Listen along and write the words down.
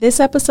This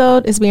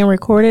episode is being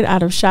recorded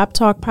out of Shop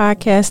Talk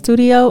Podcast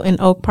Studio in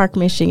Oak Park,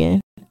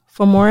 Michigan.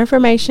 For more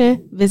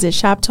information, visit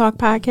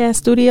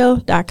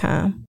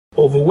shoptalkpodcaststudio.com.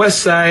 Over West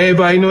Side,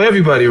 everybody know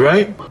everybody,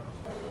 right?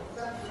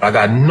 I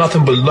got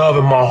nothing but love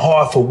in my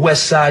heart for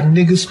West Side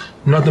niggas,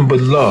 nothing but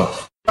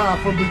love.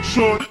 Live from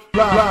Detroit,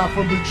 live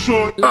from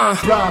Detroit, live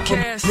from Detroit.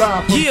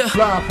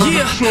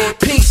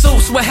 Pink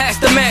suits with hats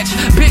to match,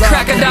 big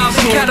crocodiles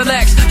and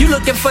Cadillacs. You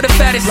looking for the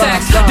fattest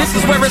sacks? This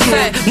is where it's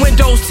at.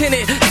 Windows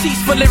tinted,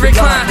 seats fully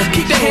reclined.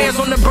 Keep the hands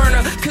on the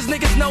burner, cause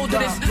niggas know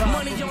that it's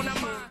money on their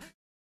mind.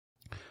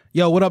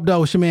 Yo, what up,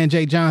 though? It's your man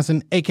Jay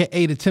Johnson,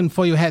 aka the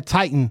tinfoil hat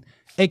titan,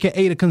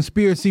 aka the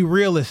conspiracy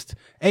realist,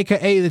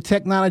 aka the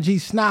technology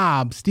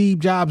snob, Steve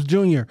Jobs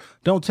Jr.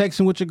 Don't text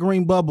him with your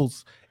green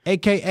bubbles,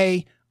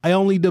 aka I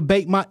only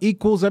debate my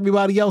equals,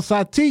 everybody else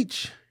I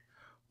teach.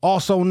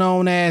 Also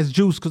known as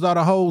Juice, because all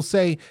the hoes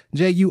say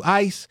J.U.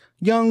 Ice.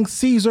 Young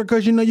Caesar,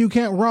 because you know you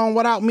can't run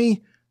without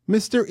me.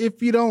 Mr.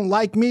 If you don't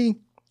like me,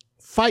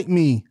 fight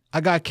me.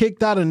 I got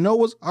kicked out of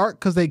Noah's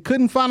Ark because they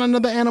couldn't find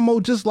another animal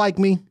just like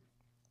me.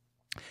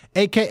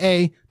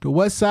 AKA the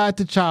West Side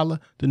T'Challa,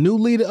 the new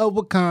leader of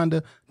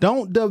Wakanda.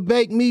 Don't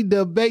debate me,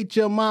 debate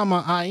your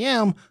mama. I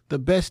am the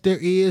best there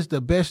is,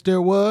 the best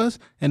there was,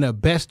 and the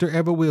best there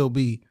ever will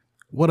be.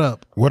 What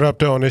up? What up,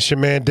 though? It's your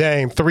man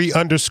Dame,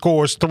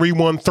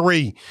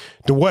 3_313.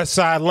 The West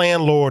Side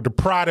Landlord, the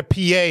Pride of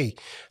PA.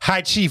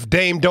 High Chief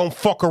Dame Don't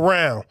Fuck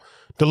Around.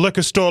 The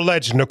liquor store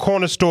legend, the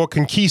corner store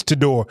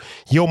conquistador,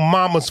 your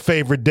mama's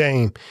favorite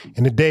Dame,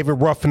 and the David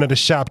Ruffin of the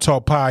Shop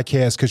Talk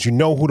Podcast, because you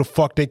know who the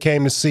fuck they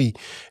came to see.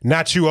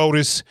 Not you,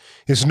 Otis.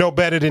 It's no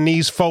better than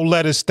these 4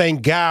 letters.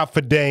 Thank God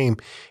for Dame.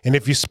 And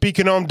if you're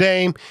speaking on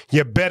Dame,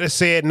 you better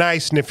say it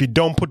nice. And if you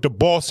don't put the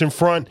boss in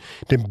front,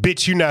 then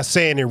bitch, you not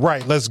saying it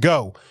right. Let's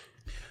go.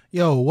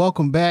 Yo,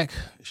 welcome back.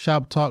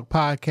 Shop Talk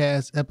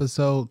Podcast,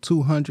 episode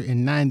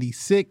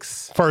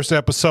 296. First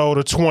episode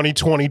of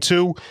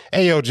 2022.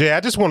 Hey, yo, Jay, I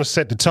just want to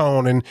set the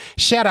tone and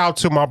shout out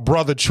to my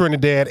brother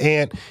Trinidad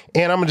Ant.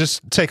 And I'm going to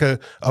just take a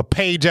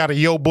page out of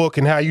your book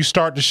and how you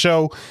start the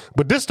show.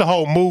 But this the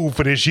whole move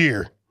for this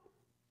year.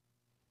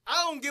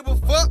 I don't give a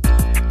fuck.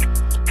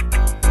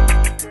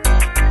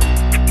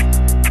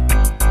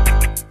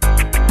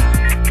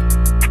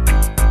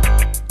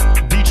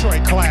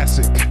 Detroit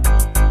Classic.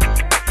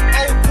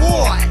 Oh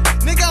boy,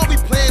 nigga, I'll be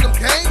playing them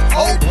games.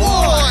 Oh boy,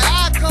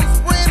 I come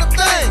spraying them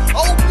things.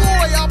 Oh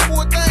boy, I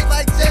pour things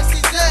like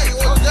Jesse J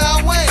or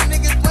John Wayne.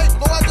 Niggas play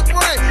blow out the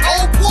brain.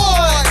 Oh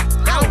boy,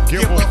 I don't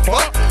give a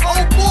fuck.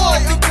 Oh boy,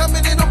 we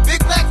coming in them big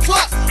black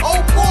trucks.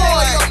 Oh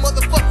boy, y'all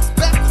motherfuckers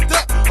back to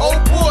duck. Oh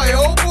boy,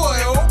 oh boy,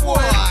 oh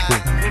boy.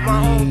 With my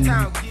own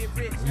time, get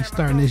rich. We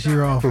starting this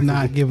year off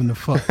not giving a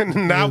fuck.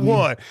 Not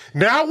one.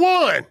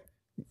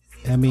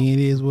 I mean,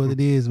 it is what it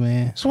is,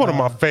 man. It's one of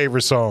my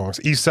favorite songs,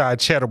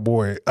 Eastside Cheddar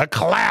Boy, a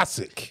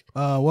classic.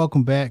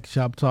 Welcome back,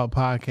 Shop Talk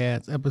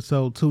Podcast,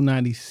 episode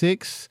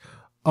 296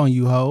 on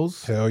you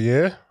hoes. Hell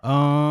yeah.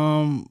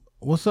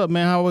 What's up,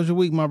 man? How was your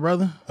week, my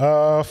brother?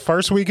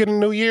 First week of the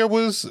new year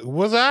was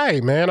all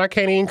right, man. I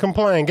can't even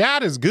complain.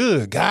 God is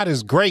good. God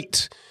is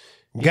great.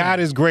 God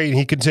is great.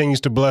 He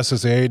continues to bless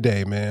us every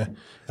day, man.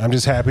 I'm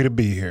just happy to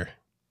be here.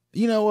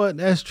 You know what?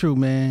 That's true,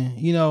 man.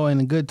 You know, in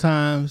the good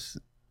times,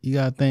 you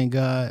got to thank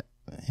God.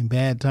 In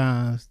bad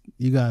times,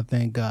 you got to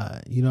thank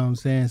God. You know what I'm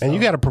saying? So, and you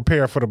got to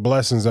prepare for the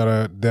blessings that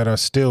are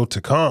still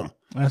to come.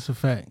 That's a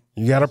fact.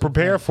 You got to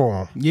prepare for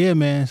them. Yeah,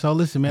 man. So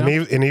listen, man.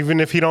 And even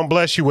if he don't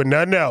bless you with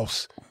nothing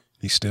else,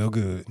 he's still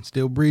good. I'm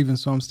still breathing,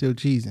 so I'm still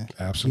cheesing.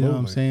 Absolutely. You know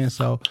what I'm saying?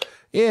 So,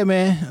 yeah,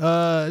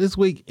 man. This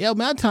week,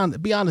 man, to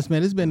be honest,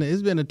 man, it's been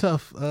a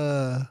tough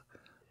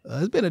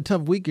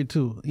week or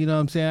two. You know what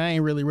I'm saying? I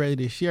ain't really ready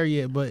to share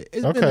yet, but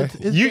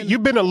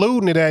you've been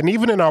alluding to that, and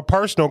even in our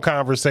personal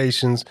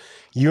conversations,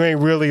 you ain't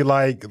really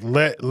like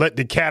let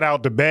the cat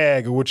out the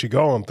bag of what you're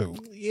going through.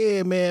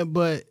 Yeah, man,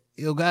 but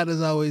God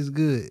is always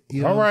good.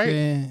 You know all right. what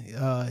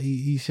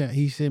I'm saying?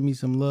 He sent me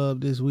some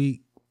love this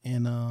week,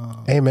 and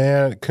hey,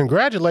 man,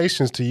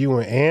 congratulations to you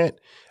and Ant.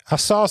 I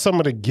saw some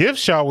of the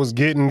gifts y'all was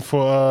getting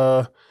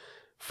for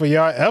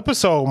y'all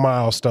episode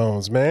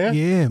milestones, man.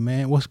 Yeah,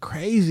 man. What's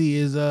crazy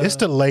is it's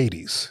the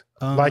ladies.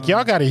 Like,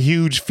 y'all got a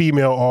huge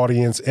female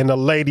audience, and the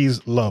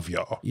ladies love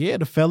y'all. Yeah,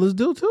 the fellas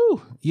do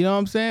too. You know what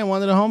I'm saying?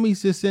 One of the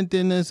homies just sent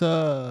in this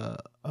a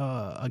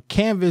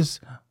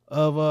canvas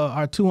of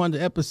our 200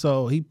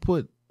 episode. He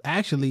put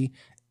actually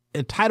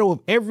a title of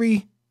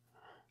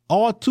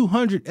all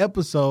 200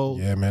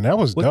 episodes. Yeah, man, that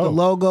was with dope. The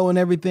logo and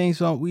everything.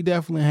 So we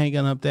definitely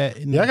hanging up that.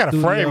 I got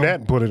to frame that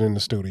and put it in the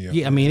studio.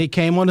 Yeah, I mean, it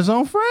came on its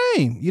own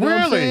frame. You know what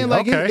I'm saying?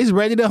 Like, okay. It's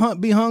ready to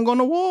be hung on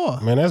the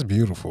wall. Man, that's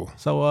beautiful.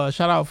 So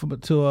shout out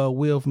to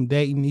Will from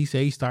Dayton. He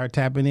said he started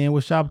tapping in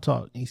with Shop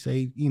Talk. He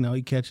said,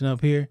 he catching up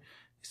here.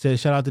 He said,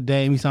 shout out to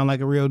Dame. He sound like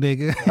a real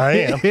nigga. I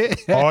am.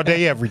 All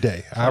day, every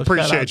day. I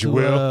appreciate you,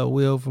 Will.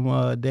 Will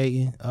from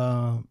Dayton.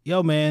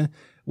 Yo, man,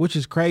 which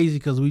is crazy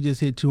because we just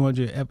hit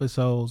 200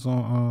 episodes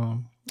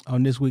on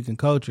This Week in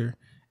Culture,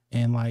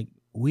 and like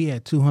we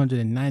had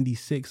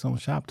 296 on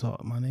Shop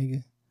Talk, my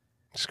nigga.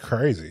 It's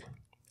crazy.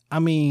 I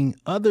mean,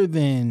 other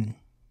than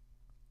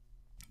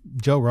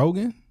Joe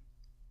Rogan.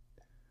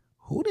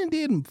 Who done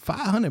did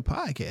 500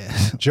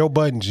 podcasts? Joe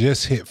Budden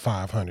just hit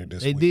 500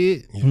 this They week.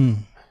 did? Yeah.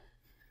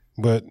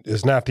 But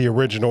it's not the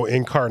original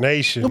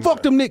incarnation. Well,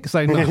 fuck them niggas.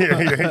 Like,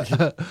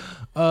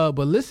 no.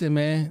 But listen,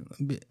 man.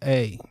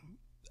 Hey,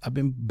 I've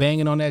been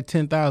banging on that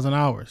 10,000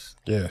 hours.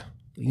 Yeah.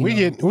 We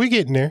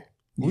getting there.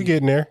 We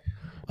getting there.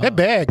 That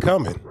bag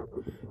coming.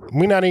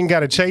 We not even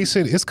got to chase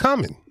it. It's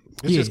coming.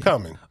 It's just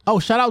coming. Oh,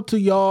 shout out to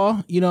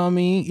y'all. You know what I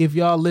mean? If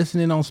y'all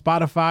listening on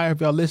Spotify, if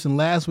y'all listened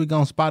last week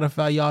on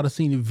Spotify, y'all have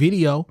seen the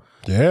video.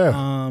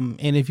 Yeah.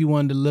 And if you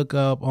wanted to look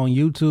up on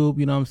YouTube,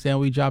 you know what I'm saying?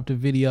 We dropped a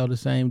video the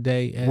same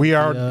day. As we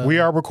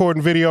are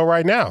recording video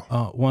right now.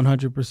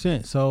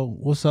 100%. So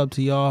what's up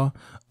to y'all?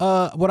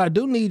 What I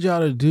do need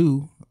y'all to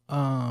do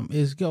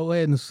is go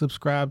ahead and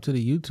subscribe to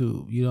the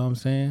YouTube. You know what I'm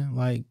saying?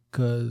 Like,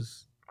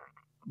 cause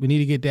we need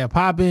to get that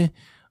popping.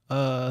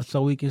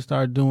 So we can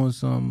start doing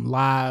some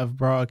live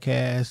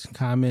broadcasts,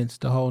 comments,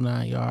 the whole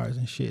 9 yards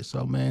and shit.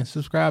 So, man,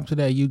 subscribe to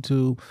that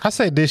YouTube. I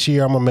say this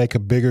year I'm going to make a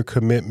bigger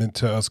commitment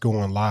to us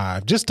going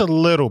live. Just a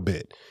little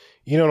bit.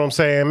 You know what I'm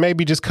saying?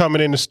 Maybe just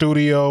coming in the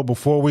studio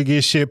before we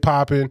get shit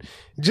popping.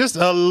 Just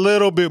a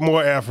little bit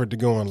more effort to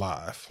going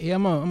live. Yeah,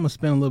 I'm gonna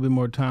spend a little bit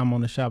more time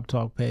on the Shop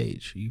Talk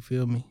page. You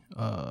feel me?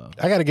 I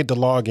got to get the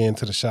login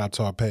to the Shop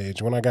Talk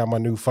page. When I got my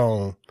new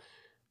phone,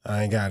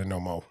 I ain't got it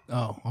no more.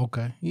 Oh,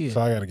 okay. Yeah.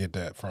 So I got to get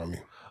that from you.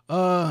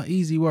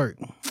 Easy work.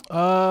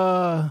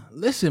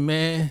 Listen,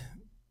 man.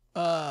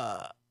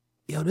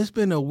 This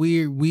been a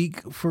weird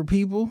week for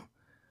people.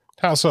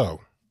 How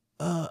so?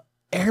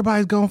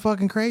 Everybody's going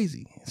fucking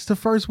crazy. It's the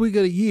first week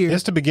of the year.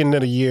 It's the beginning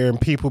of the year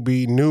and people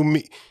be new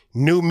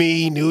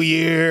me, new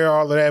year,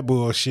 all of that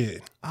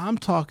bullshit. I'm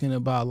talking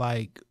about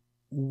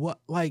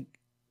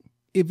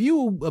if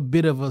you a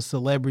bit of a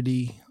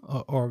celebrity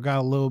or got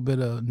a little bit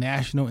of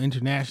national,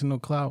 international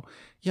clout,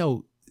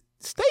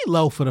 stay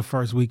low for the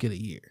first week of the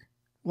year.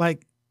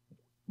 Like,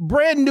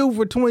 brand new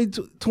for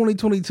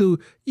 2022,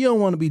 you don't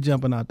want to be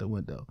jumping out the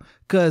window.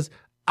 Because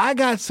I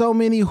got so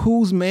many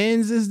whose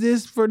mans is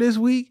this for this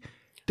week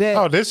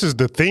that... this is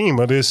the theme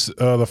of this,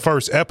 the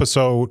first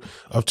episode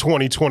of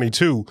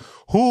 2022.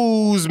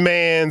 Whose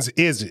mans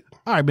is it?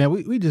 All right, man,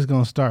 we just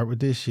going to start with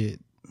this shit.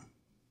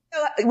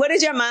 What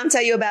did your mom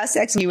tell you about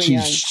sex when you were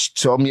young? She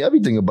told me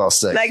everything about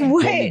sex. Like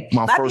what?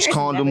 My first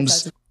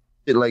condoms,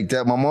 shit like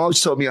that. My mom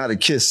taught me how to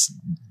kiss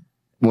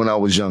when I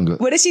was younger.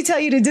 What did she tell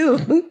you to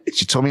do?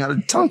 She told me how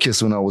to tongue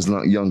kiss when I was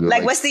younger.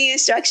 Like what's the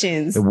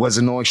instructions? It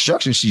wasn't no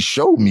instructions. She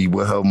showed me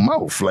with her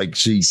mouth. Like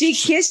she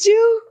kissed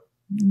you?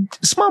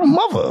 It's my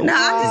mother. No,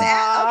 I'm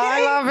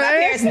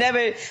just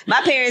okay.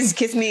 My parents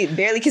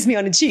barely kissed me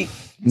on the cheek.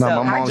 No,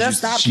 so my mom just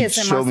stopped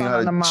kissing my son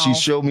on the mouth. She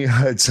showed me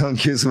how to tongue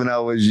kiss when I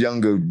was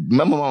younger.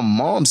 Remember, my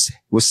mom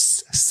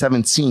was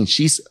 17.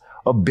 She's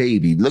a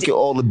baby. Look at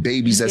all the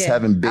babies that's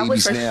having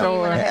babies now.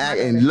 Sure.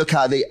 And look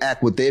how they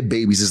act with their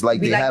babies. It's like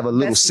they have a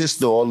little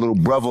sister or a little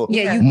brother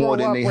more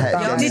than they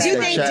had. Did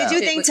you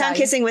think tongue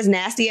kissing was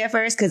nasty at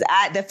first? Because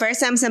the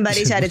first time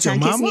somebody tried to tongue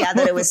kiss me, I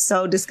thought it was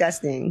so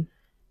disgusting.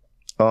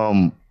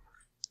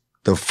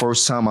 The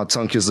first time I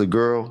tongue kissed a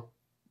girl,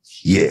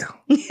 yeah.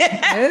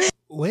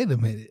 Wait a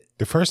minute.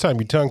 The first time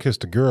you tongue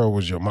kissed a girl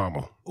was your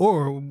mama.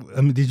 Or,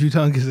 did you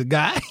tongue kiss a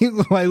guy?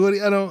 Like, what?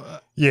 I don't...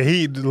 Yeah,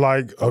 he had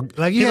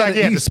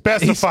to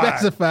specify. He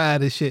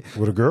specified and shit.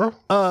 With a girl?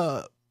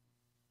 All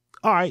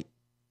right.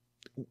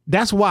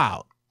 That's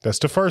wild. That's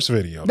the first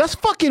video. That's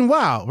fucking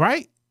wild,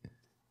 right?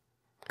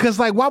 Because,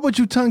 like, why would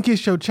you tongue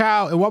kiss your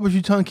child and why would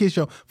you tongue kiss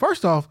your...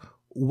 First off,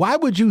 why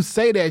would you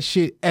say that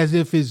shit as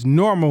if it's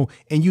normal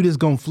and you just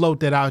gonna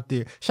float that out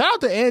there? Shout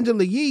out to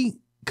Angela Yee,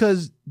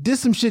 because this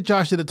some shit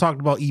y'all should have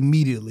talked about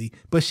immediately.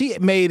 But she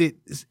made it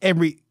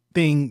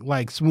everything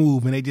like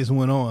smooth and they just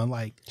went on.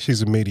 Like,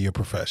 she's a media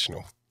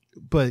professional.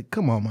 But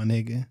come on, my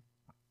nigga.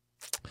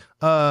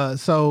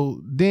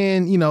 So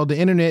then, the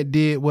internet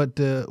did what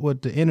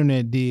the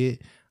internet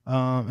did.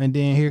 And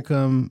then here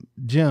come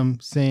Jim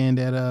saying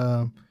that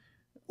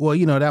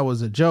that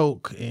was a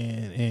joke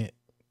and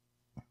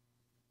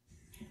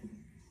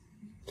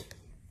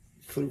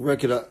for the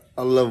record,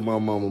 I love my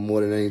mama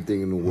more than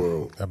anything in the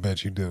world. I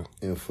bet you do.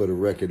 And for the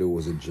record, it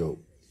was a joke.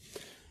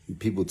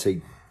 People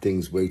take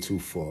things way too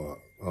far.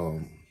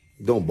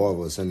 Don't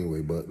bother us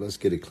anyway, but let's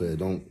get it clear.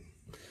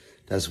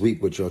 That's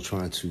weak what you're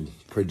trying to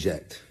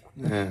project.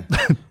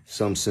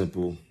 Some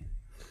simple,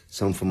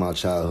 some from our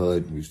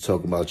childhood. We was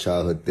talking about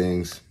childhood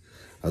things.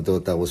 I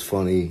thought that was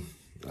funny.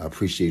 I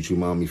appreciate you,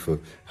 mommy, for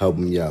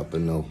helping me out,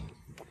 but no.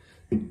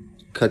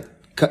 Cut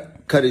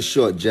it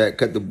short, Jack.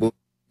 Cut the bull.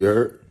 You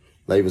heard?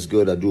 Life is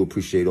good. I do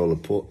appreciate all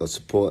the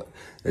support.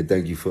 And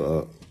thank you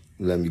for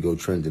letting me go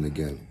trending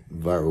again.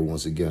 Viral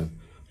once again.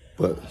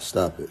 But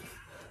stop it.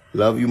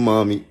 Love you,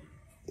 mommy.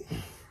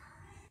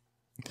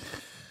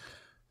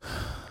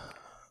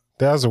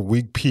 That was a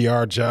weak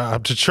PR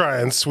job to try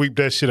and sweep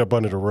that shit up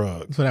under the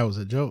rug. So that was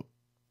a joke.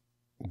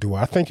 Do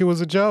I think it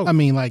was a joke? I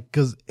mean, like,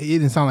 because it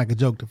didn't sound like a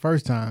joke the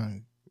first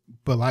time.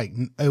 But, like,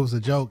 it was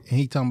a joke. And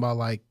he talking about,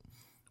 like,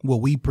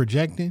 what we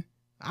projecting.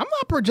 I'm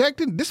not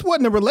projecting. This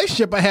wasn't a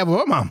relationship I have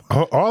with my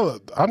mom.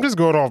 I'm just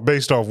going off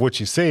based off what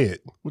you said.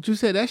 What you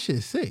said, that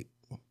shit's sick.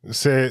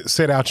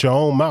 Said out your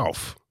own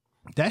mouth.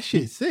 That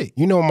shit's sick.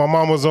 You know, my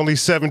mom was only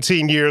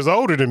 17 years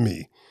older than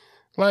me.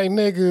 Like,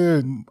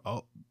 nigga.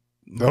 Oh,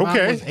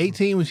 okay. I was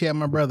 18 when she had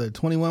my brother,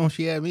 21 when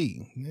she had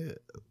me. Yeah.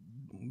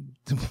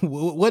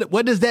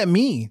 What does that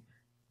mean?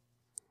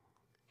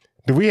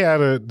 Do we have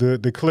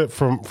the clip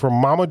from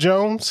Mama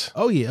Jones?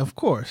 Oh, yeah, of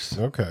course.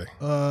 Okay.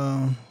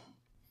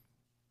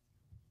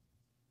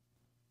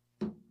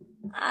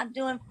 I'm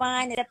doing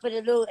fine, except for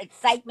the little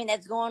excitement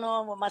that's going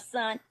on with my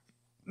son.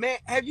 Man,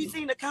 have you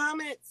seen the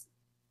comments?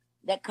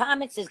 The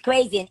comments is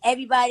crazy, and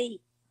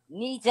everybody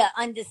needs to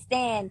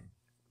understand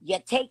you're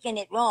taking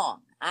it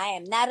wrong. I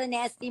am not a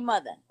nasty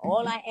mother.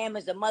 All I am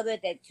is a mother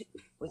that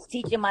was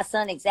teaching my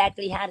son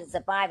exactly how to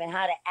survive and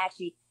how to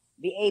actually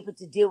be able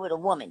to deal with a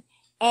woman.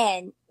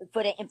 And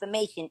for the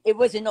information, it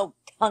wasn't no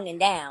tonguing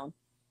down.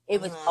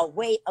 It was a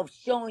way of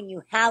showing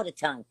you how to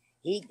tongue.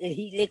 He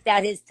licked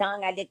out his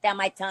tongue. I licked out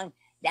my tongue.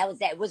 That was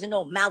that. It wasn't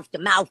no mouth to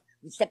mouth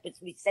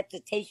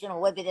resuscitation or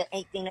whether there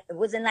anything. It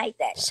wasn't like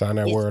that. Sign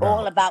that it's word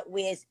all out. about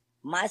where's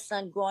my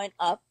son growing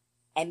up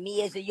and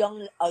me as a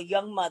young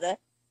mother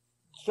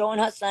showing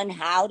her son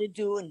how to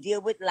do and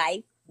deal with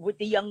life with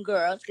the young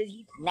girls because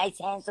he's a nice,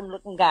 handsome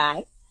looking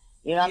guy.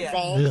 You know what I'm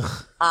saying?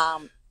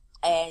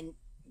 And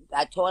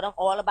I taught him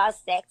all about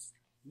sex.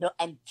 No,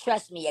 and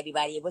trust me,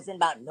 everybody, it wasn't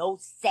about no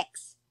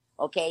sex.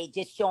 Okay,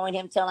 just showing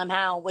him, telling him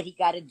how and what he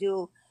got to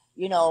do.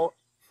 You know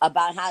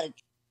about how to.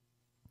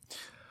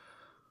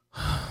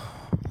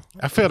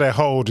 I feel that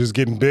hole just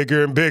getting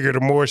bigger and bigger the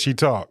more she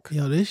talk.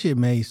 Yo, this shit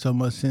made so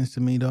much sense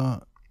to me,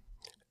 dog.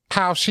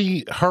 How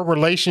her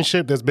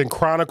relationship that's been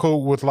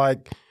chronicled with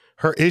like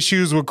her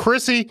issues with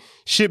Chrissy,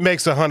 shit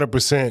makes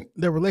 100%.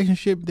 The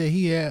relationship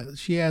that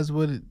she has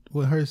with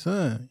her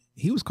son,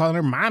 he was calling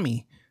her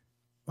mommy.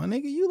 My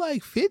nigga, you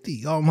like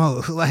 50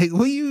 almost. Like,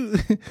 will you,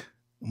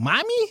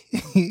 mommy?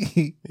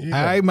 Yeah.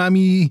 All right,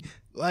 mommy.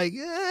 Like,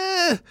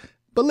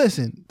 but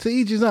listen, to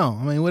each his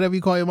own. I mean, whatever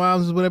you call your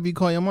moms is whatever you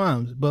call your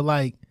moms. But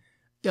like,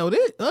 yo, who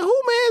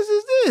mans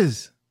is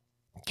this?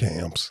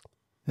 Cam's.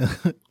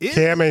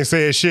 Cam ain't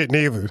saying shit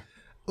neither.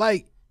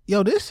 Like,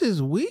 yo, this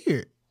is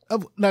weird.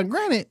 Now,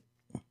 granted,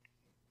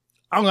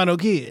 I don't got no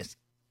kids.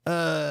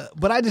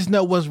 But I just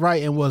know what's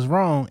right and what's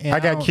wrong. And I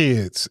got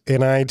kids,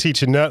 and I ain't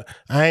teaching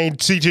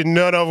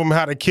none of them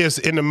how to kiss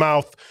in the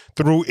mouth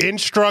through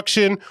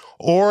instruction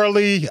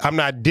orally. I'm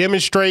not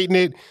demonstrating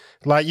it.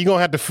 Like you gonna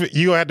have to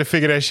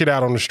figure that shit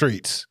out on the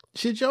streets.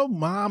 Should your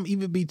mom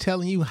even be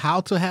telling you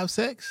how to have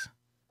sex?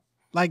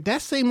 Like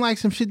that seemed like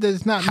some shit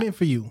that's not meant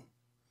for you.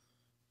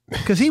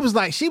 Because she was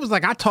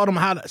like, I taught him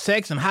how to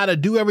sex and how to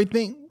do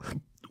everything.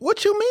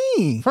 What you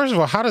mean? First of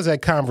all, how does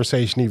that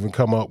conversation even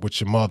come up with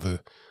your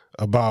mother?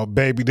 About,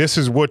 baby, this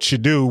is what you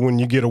do when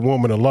you get a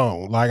woman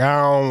alone. Like,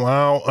 I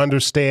don't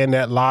understand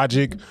that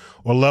logic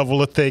or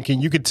level of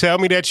thinking. You could tell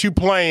me that you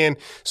playing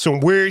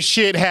some weird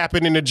shit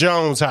happened in the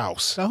Jones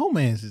house. So who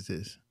man's is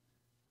this?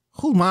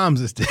 Who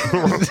mom's is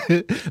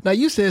this? Now,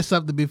 you said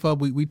something before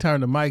we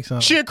turned the mics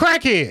on. She a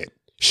crackhead.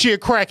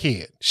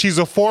 She's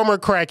a former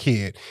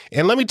crackhead.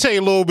 And let me tell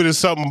you a little bit of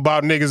something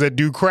about niggas that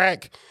do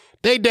crack.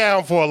 They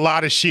down for a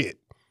lot of shit.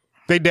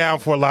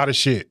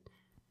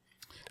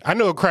 I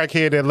know a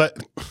crackhead that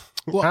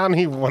I don't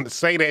even want to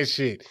say that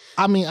shit.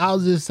 I mean, I'll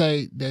just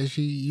say that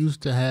she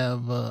used to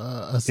have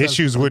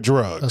issues with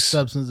drugs,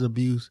 substance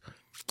abuse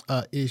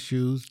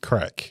issues.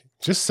 Crack.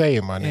 Just say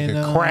it, my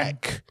nigga. And,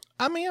 crack.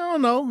 I mean, I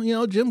don't know. You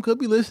know, Jim could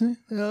be listening.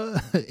 You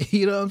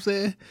know what I'm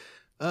saying?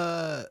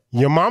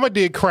 Your mama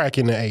did crack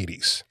in the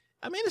 80s.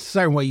 I mean, it's a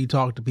certain way you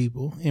talk to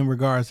people in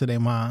regards to their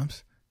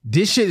moms.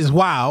 This shit is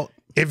wild.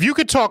 If you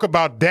could talk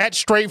about that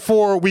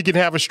straightforward, we can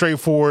have a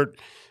straightforward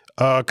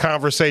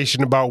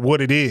conversation about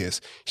what it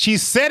is. She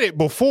said it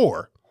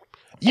before.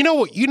 You know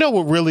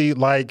what really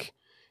like,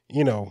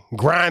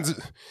 grinds.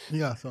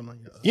 Yeah, something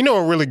like that. You know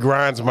what really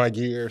grinds my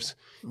gears?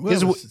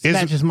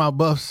 Snatches my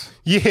buffs.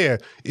 Yeah,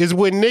 is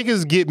when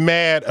niggas get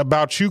mad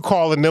about you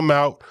calling them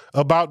out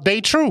about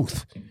their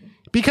truth.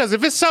 Because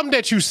if it's something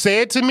that you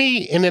said to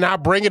me and then I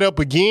bring it up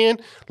again,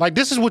 like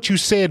this is what you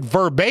said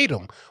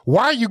verbatim.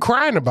 Why are you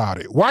crying about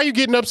it? Why are you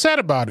getting upset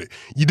about it?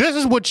 This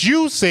is what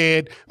you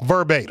said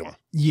verbatim.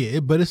 Yeah,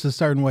 but it's a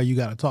certain way you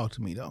got to talk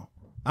to me though.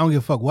 I don't give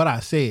a fuck what I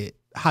said.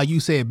 How you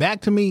say it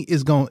back to me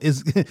is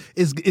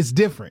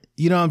different.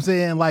 You know what I'm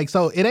saying? Like,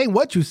 so it ain't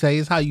what you say,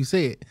 it's how you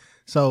say it.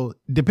 So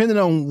depending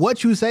on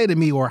what you say to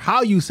me or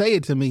how you say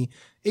it to me,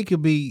 it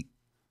could be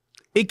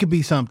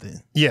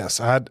something. Yes,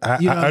 I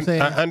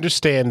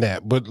understand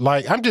that, but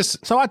like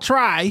so I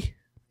try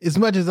as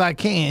much as I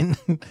can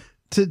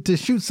to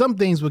shoot some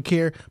things with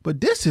care, but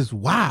this is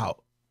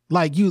wild.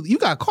 Like you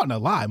got caught in a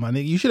lie, my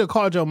nigga. You should have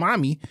called your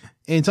mommy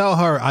and told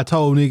her I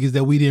told niggas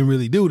that we didn't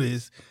really do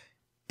this,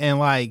 and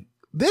like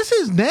this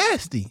is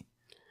nasty.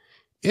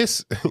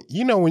 It's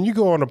when you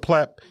go on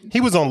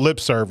he was on Lip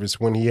Service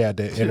when he had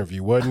that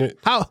interview, wasn't it?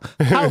 How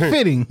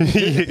fitting.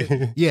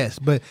 Yes,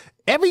 but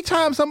every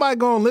time somebody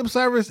go on Lip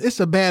Service, it's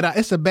a bad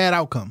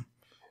outcome.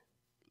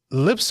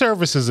 lip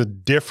service is a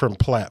different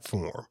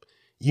platform.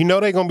 You know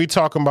they're gonna be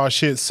talking about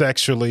shit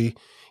sexually.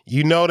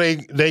 You know they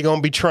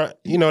gonna be trying.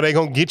 You know they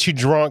gonna get you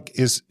drunk.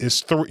 Is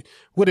 3?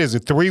 What is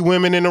it? 3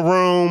 women in a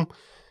room.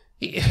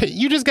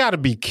 You just got to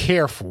be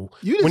careful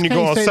when you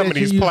go on some of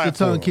these platforms.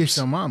 To tongue kiss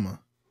your mama.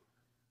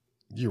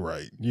 You're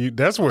right.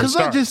 That's where it starts. Because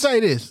let's just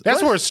say this.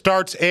 That's where it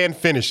starts and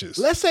finishes.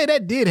 Let's say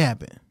that did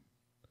happen.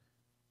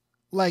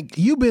 Like,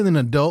 you been an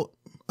adult,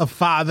 a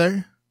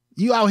father,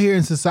 you out here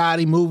in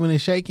society moving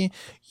and shaking.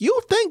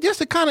 You think just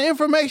the kind of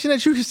information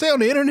that you should say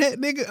on the internet,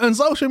 nigga, on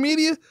social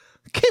media?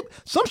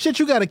 Some shit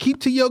you got to keep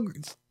to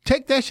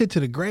take that shit to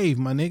the grave,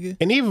 my nigga.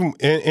 And even,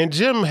 and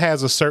Jim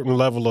has a certain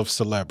level of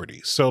celebrity.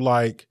 So,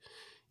 like,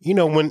 you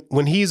know,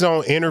 when he's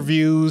on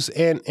interviews,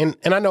 and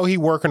I know he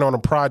working on a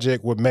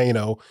project with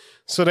Mano,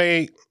 so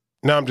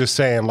I'm just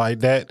saying, like,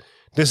 that,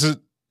 this is,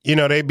 you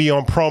know, they be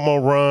on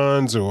promo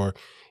runs, or,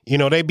 you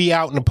know, they be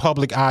out in the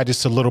public eye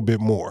just a little bit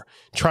more,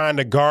 trying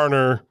to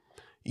garner,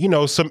 you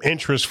know, some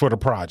interest for the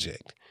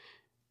project.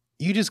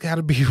 You just got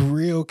to be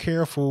real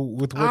careful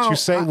with what you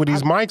say with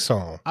these mics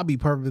on. I'll be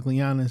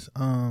perfectly honest.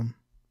 I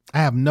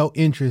have no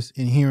interest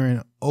in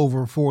hearing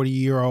over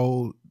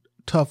 40-year-old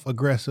tough,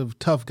 aggressive,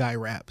 tough guy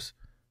raps.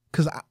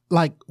 Cause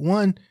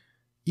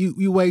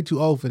you way too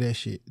old for that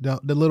shit.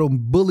 The little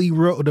bully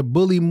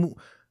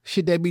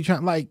shit they be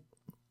trying, like,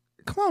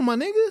 come on, my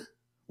nigga.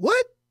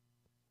 What?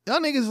 Y'all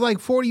niggas like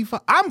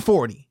 45. I'm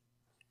 40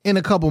 in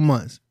a couple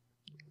months.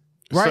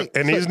 Right?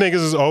 So, these niggas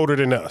is older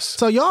than us.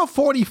 So y'all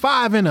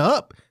 45 and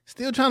up,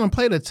 still trying to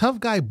play the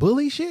tough guy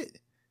bully shit?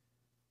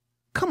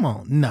 Come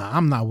on. Nah,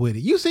 I'm not with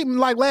it. You see,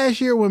 like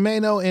last year when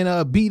Mano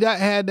and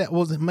B-Dot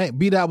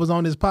B-Dot was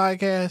on this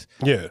podcast.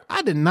 Yeah.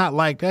 I did not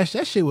like that.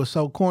 That shit was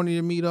so corny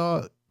to me,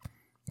 dog.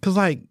 Cause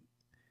like,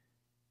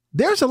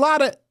 there's a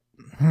lot of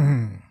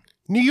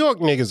New York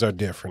niggas are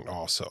different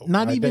also.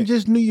 Not right? even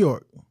just New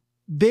York.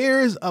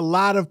 There's a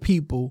lot of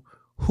people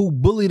who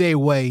bully their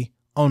way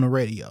on the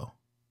radio.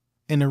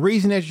 And the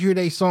reason that you hear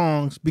their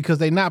songs, because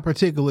they're not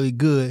particularly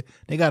good.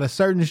 They got a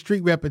certain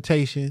street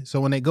reputation.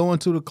 So when they go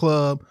into the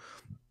club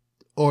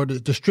or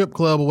the strip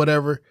club or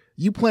whatever,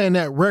 you playing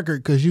that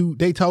record because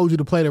they told you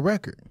to play the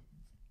record.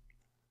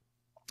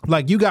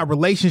 Like, you got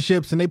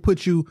relationships and they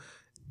put you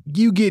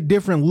get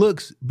different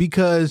looks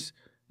because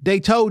they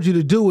told you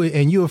to do it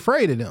and you're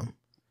afraid of them.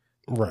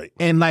 Right.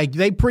 And like,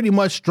 they pretty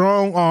much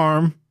strong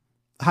arm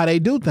how they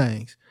do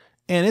things.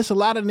 And it's a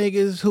lot of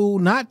niggas who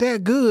not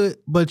that good,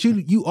 but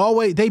you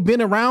always, they've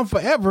been around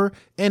forever,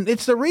 and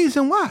it's the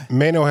reason why.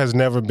 Mano has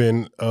never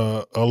been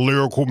a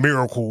lyrical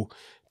miracle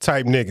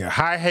type nigga.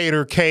 High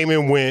Hater came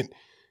and went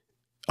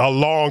a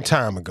long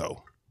time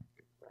ago.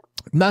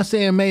 Not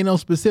saying Mano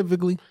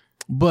specifically,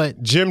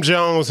 but Jim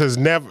Jones has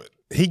never,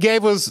 he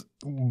gave us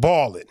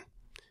Ballin'.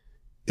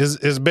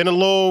 It's been a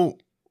little,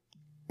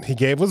 he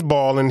gave us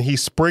Ballin'. He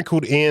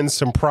sprinkled in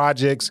some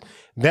projects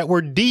that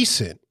were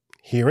decent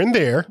here and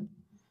there,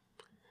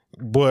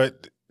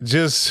 but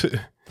just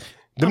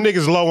them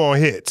niggas low on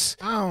hits.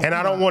 I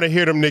don't want to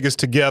hear them niggas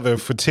together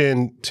for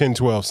 10,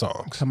 12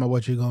 songs. Tell me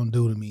what you gonna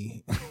do to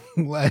me.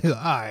 Like, all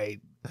right,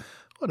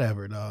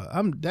 whatever,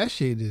 dog. That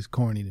shit is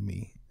corny to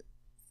me.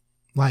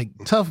 Like,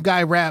 tough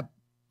guy rap.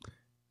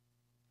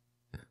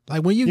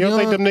 Like, when you don't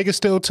think them niggas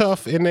still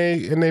tough in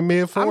their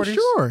mid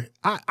 40s?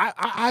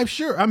 I'm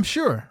sure.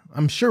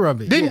 I'm sure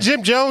of it. Didn't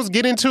Jim Jones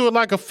get into it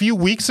like a few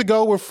weeks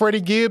ago with Freddie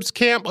Gibbs'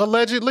 camp,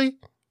 allegedly?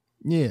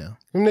 Yeah.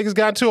 Them niggas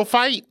got into a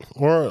fight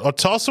or a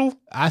tussle?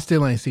 I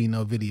still ain't seen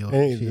no video of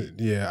shit.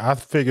 Yeah, I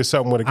figured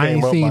something would have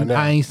came up by now.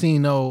 I ain't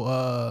seen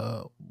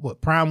no,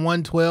 Prime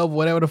 112,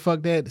 whatever the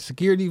fuck that,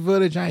 security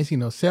footage. I ain't seen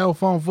no cell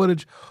phone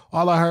footage.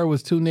 All I heard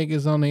was 2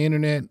 niggas on the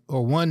internet,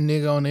 or 1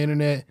 nigga on the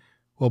internet,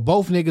 or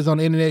both niggas on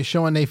the internet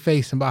showing their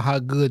face about how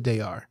good they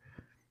are.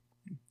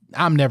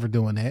 I'm never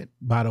doing that,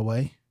 by the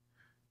way.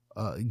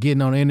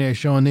 Getting on the internet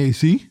showing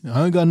see,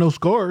 I ain't got no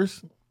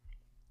scars.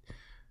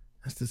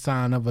 That's the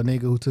sign of a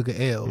nigga who took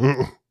an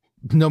L.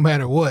 No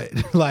matter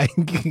what. Like,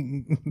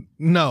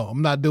 no,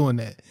 I'm not doing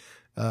that.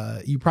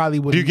 You probably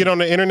would. Do you get on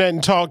the internet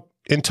and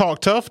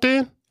talk tough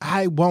then?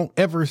 I won't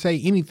ever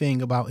say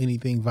anything about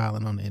anything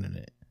violent on the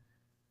internet.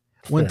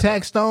 When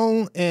Tax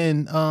Stone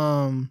and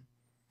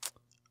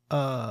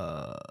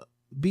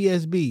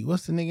BSB,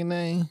 what's the nigga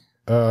name?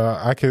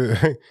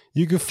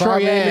 You can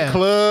find me in the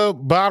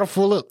club, bottle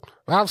full of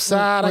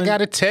outside. I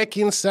got a tech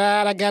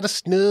inside. I got a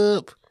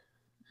snub.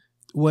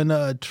 When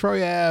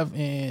Troy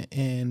Ave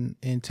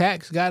and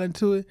Tax got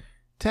into it,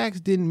 Tax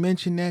didn't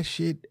mention that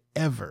shit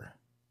ever.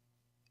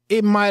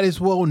 It might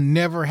as well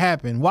never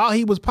happen. While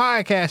he was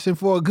podcasting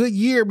for a good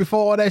year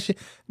before all that shit,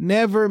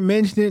 never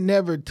mentioned it,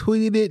 never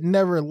tweeted it,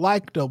 never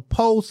liked a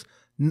post.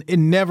 It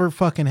never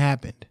fucking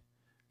happened.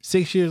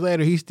 6 years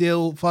later, he's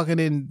still fucking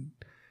in.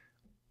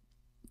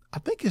 I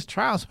think his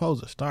trial's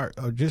supposed to start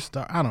or just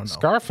start. I don't know.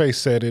 Scarface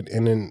said it,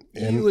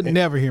 you would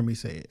never hear me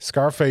say it.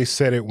 Scarface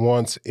said it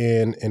once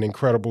in an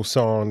incredible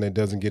song that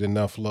doesn't get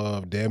enough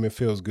love. Damn, it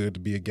feels good to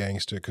be a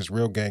gangster, because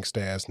real gangsta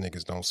ass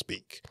niggas don't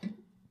speak.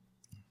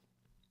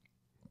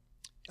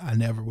 I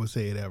never would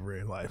say it ever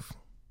in life.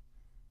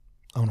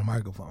 on a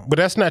microphone. But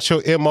that's not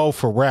your MO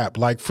for rap.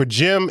 Like for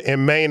Jim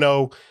and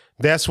Mano,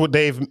 that's what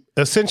they've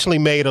essentially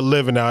made a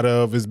living out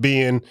of, is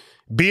being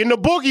the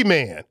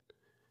boogeyman.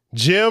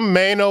 Jim,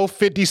 Mano,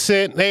 50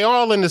 Cent, they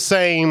all in the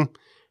same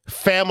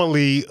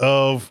family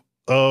of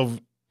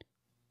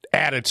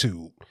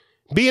attitude.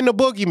 Being the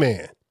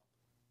boogeyman.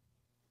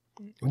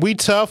 We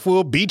tough,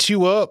 we'll beat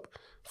you up.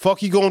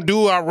 Fuck you gonna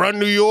do? I run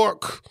New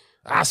York.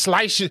 I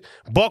slice you,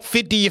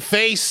 $150 your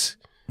face.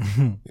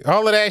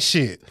 All of that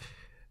shit.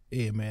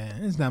 Yeah,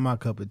 man, it's not my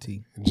cup of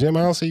tea. Jim,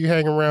 I don't see you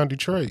hanging around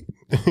Detroit.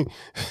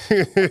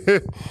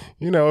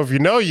 You know, if you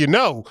know, you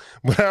know.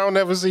 But I don't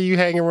ever see you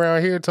hanging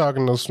around here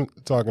talking no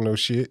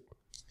shit.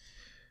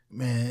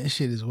 Man, this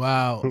shit is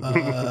wild.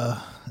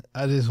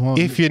 I just want.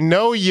 If you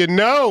know, you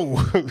know.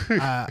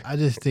 I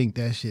just think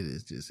that shit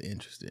is just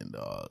interesting,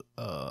 dog.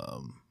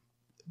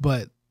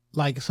 But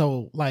like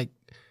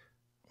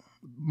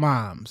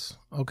moms,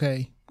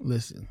 okay?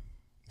 Listen,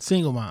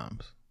 single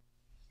moms.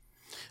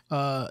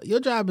 Your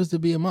job is to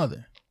be a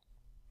mother.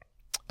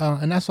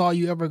 And that's all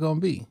you ever gonna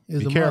be.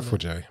 Is be careful,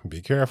 Jay.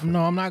 Be careful.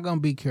 No, I'm not gonna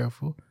be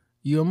careful.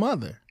 You're a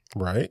mother.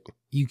 Right.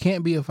 You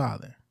can't be a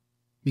father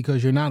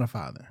because you're not a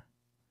father.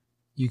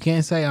 You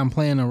can't say I'm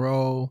playing the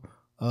role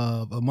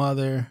of a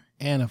mother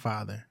and a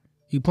father.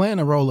 You're playing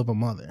the role of a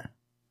mother.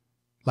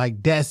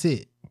 Like, that's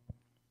it.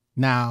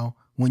 Now,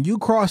 when you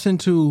cross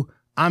into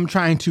I'm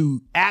trying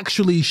to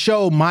actually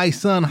show my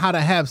son how to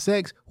have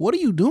sex, what are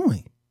you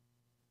doing?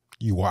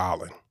 You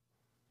wilding.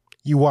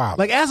 You wild.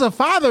 Like, as a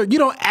father, you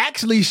don't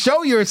actually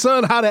show your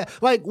son how to,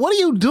 like, what are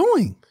you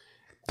doing?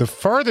 The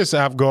furthest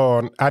I've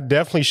gone, I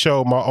definitely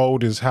showed my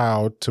oldest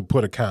how to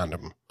put a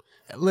condom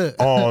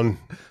on.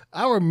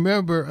 I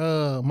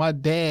remember my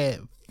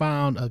dad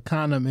found a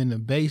condom in the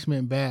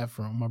basement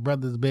bathroom. My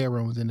brother's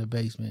bedroom was in the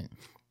basement.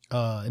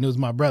 And it was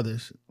my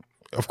brother's.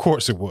 Of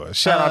course it was.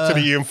 Shout out to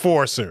the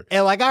enforcer.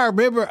 And like, I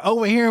remember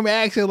overhearing him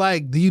asking,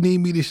 like, do you need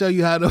me to show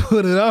you how to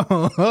put it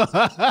on?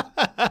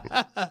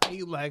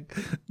 He's like,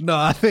 no,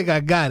 I think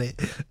I got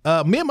it.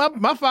 Me and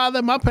my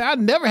father, I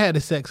never had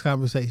a sex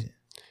conversation.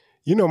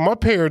 You know, my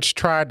parents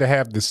tried to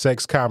have the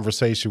sex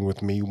conversation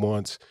with me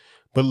once,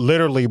 but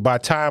literally by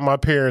the time my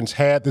parents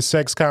had the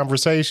sex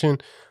conversation,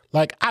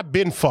 like, I've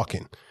been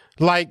fucking.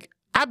 Like,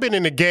 I've been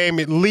in the game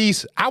at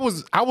least, I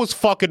was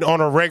fucking on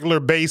a regular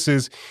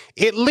basis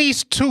at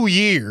least 2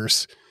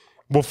 years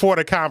before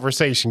the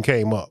conversation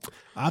came up.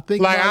 I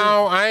think like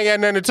I ain't got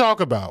nothing to talk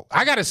about.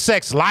 I got a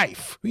sex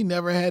life. We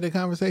never had a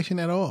conversation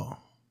at all.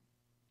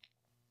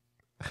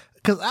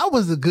 Cause I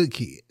was a good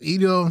kid. You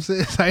know what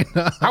I'm saying?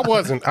 I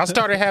wasn't. I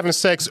started having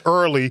sex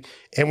early.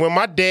 And when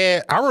my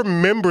dad, I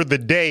remember the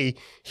day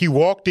he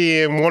walked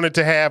in, wanted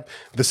to have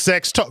the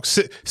sex talk,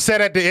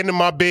 sat at the end of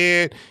my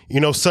bed, you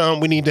know, son,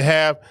 we need to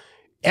have.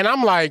 And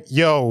I'm like,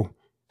 yo,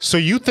 so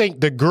you think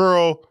the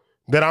girl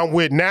that I'm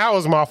with now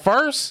is my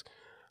first?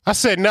 I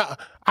said, no.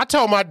 I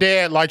told my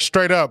dad, like,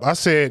 straight up, I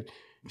said,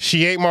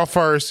 she ain't my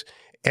first,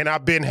 and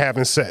I've been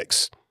having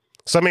sex.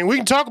 So, I mean, we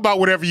can talk about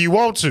whatever you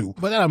want to.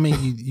 But that don't mean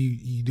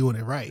you doing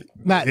it right.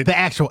 Not the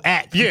actual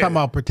act. Yeah. You're talking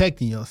about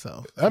protecting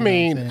yourself. I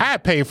mean, I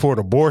paid for an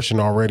abortion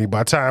already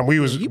by the time we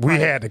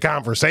had the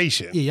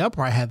conversation. Yeah, y'all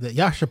probably have that.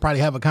 Y'all should probably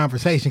have a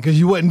conversation because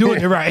you wasn't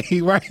doing it right,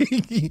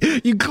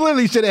 right? You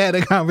clearly should have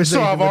had a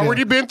conversation. So I've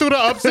already been through the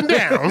ups and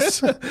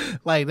downs.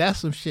 Like, that's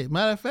some shit.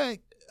 Matter of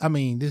fact, I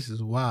mean, this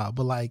is wild.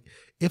 But like,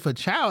 if a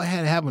child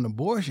had to have an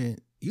abortion,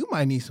 you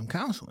might need some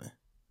counseling.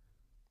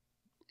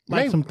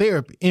 Like some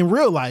therapy in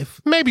real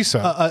life. Maybe so.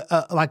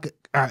 Like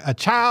a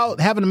child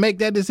having to make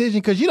that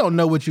decision because you don't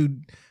know what you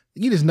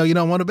just know you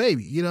don't want a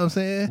baby. You know what I'm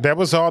saying? That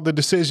was all the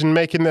decision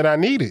making that I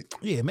needed.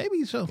 Yeah,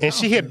 maybe so. And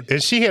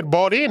she had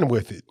bought in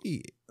with it. Yeah,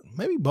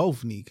 maybe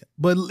both need.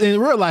 But in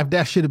real life,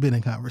 that should have been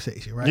a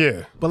conversation, right?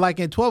 Yeah. But like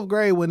in 12th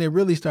grade when it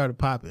really started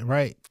popping,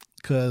 right?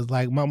 Because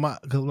like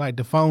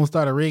the phone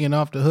started ringing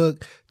off the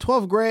hook.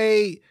 12th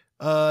grade.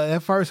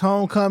 That first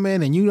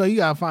homecoming, and you know you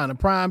gotta find a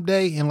prime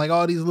day, and like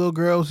all these little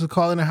girls was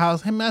calling the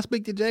house. Hey man, I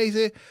speak to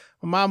Jay-Z.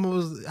 My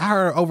mama I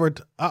heard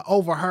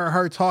overheard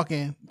her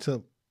talking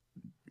to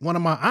one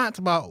of my aunts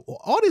about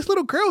all these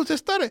little girls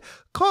just started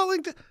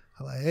calling.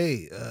 I'm like,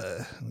 hey,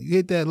 you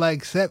hit that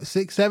like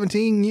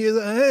 17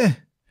 years.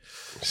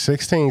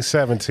 16,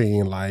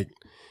 17, like,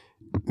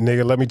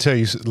 nigga, let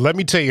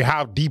me tell you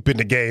how deep in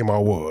the game I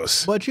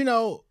was. But you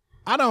know,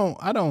 I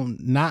don't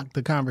knock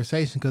the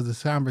conversation because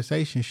the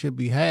conversation should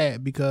be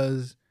had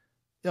because,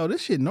 yo,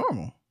 this shit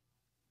normal.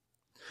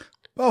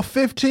 Well,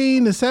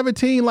 15 to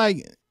 17,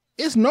 like,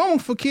 it's normal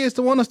for kids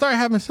to want to start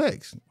having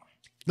sex.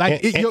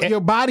 Like,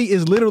 your body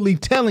is literally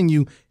telling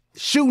you,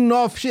 shooting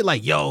off shit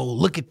like, yo,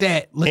 look at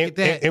that, look at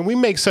that. And we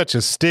make such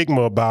a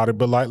stigma about it,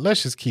 but like,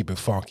 let's just keep it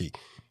funky.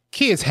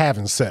 Kids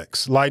having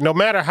sex. Like, no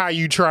matter how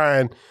you try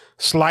and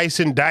slice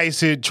and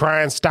dice it,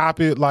 try and stop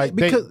it, like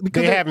because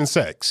they're having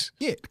sex.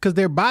 Yeah, because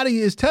their body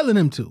is telling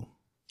them to.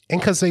 And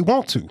because they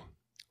want to.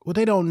 Well,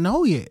 they don't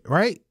know yet,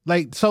 right?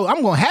 Like, so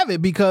I'm going to have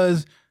it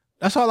because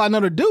that's all I know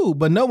to do.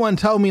 But no one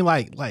told me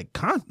I'm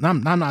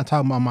not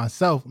talking about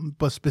myself,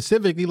 but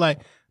specifically like,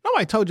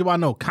 nobody told you about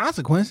no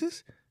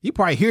consequences. You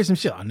probably hear some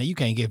shit. Oh, no, you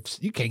can't get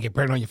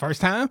pregnant on your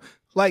first time.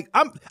 Like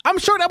I'm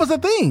sure that was a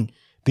thing.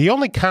 The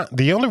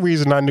only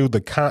reason I knew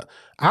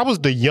I was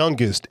the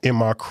youngest in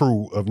my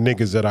crew of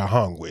niggas that I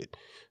hung with.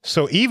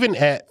 So even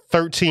at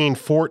 13,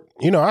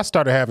 14, I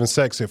started having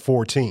sex at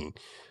 14.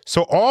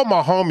 So all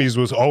my homies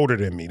was older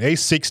than me. They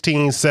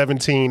 16,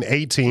 17,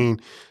 18.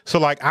 So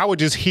like I would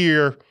just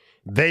hear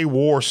they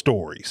war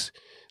stories.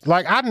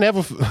 Like I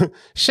never,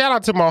 shout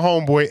out to my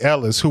homeboy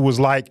Ellis, who was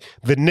like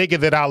the nigga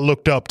that I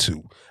looked up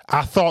to.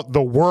 I thought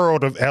the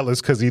world of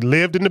Ellis because he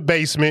lived in the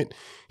basement.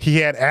 He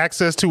had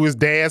access to his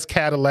dad's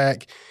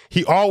Cadillac.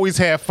 He always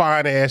had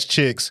fine ass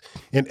chicks.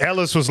 And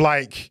Ellis was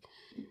like,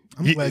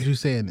 I'm glad you're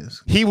saying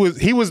this. He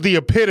was the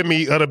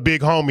epitome of the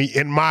big homie,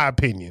 in my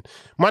opinion.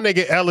 My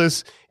nigga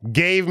Ellis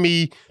gave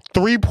me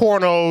 3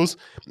 pornos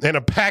and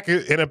a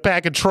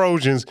pack of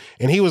Trojans,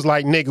 and he was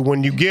like, "Nigga,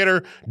 when you get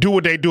her, do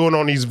what they doing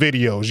on these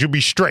videos. You'll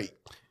be straight."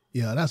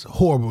 Yeah, that's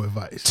horrible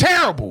advice.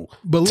 Terrible,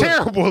 but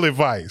terrible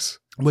advice.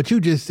 What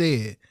you just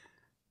said,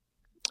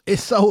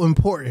 it's so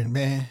important,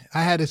 man.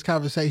 I had this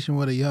conversation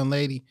with a young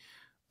lady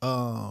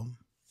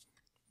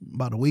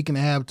about a week and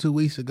a half, 2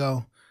 weeks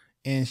ago.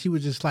 And she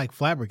was just like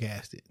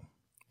flabbergasted.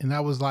 And I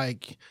was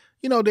like,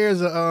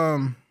 there's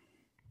a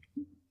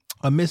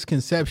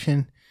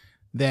misconception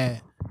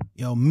that,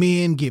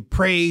 men get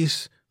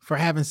praised for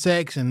having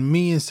sex and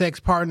me and sex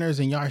partners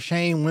and y'all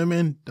shame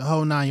women, the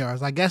whole 9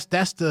 yards. I guess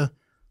that's the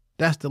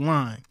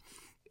line.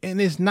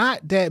 And it's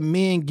not that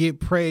men get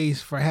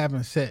praised for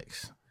having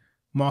sex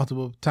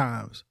multiple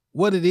times.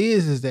 What it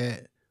is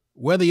that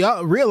whether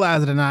y'all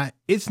realize it or not,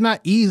 it's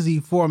not easy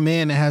for a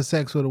man to have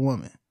sex with a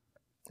woman.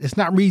 It's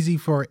not easy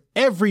for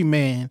every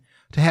man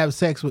to have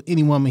sex with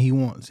any woman he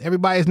wants.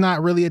 Everybody's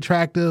not really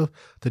attractive.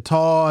 The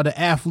tall, the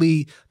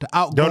athlete, the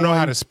outgoing. Don't know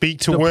how to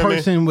speak to women. The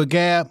person with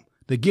gab,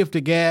 the gift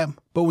of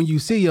gab. But when you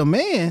see your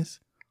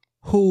man's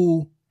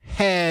who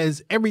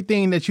has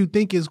everything that you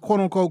think is quote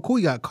unquote cool,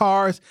 he got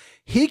cars,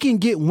 he can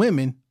get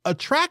women,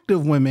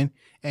 attractive women,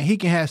 and he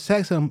can have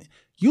sex with them.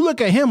 You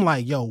look at him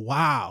like, yo,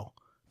 wow,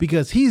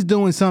 because he's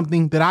doing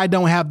something that I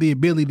don't have the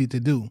ability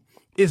to do.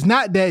 It's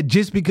not that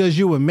just because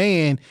you're a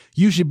man,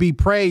 you should be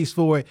praised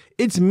for it.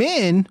 It's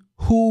men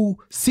who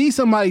see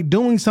somebody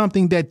doing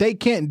something that they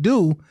can't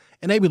do,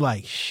 and they be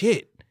like,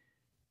 shit.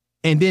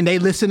 And then they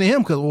listen to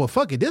him because, well,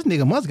 fuck it, this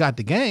nigga must got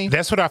the game.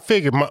 That's what I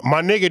figured.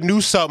 My nigga knew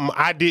something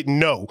I didn't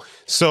know.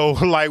 So,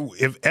 like,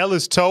 if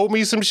Ellis told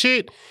me some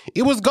shit,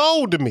 it was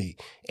gold to me.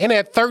 And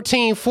at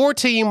 13,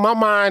 14, my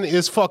mind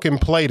is fucking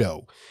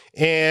Play-Doh.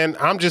 And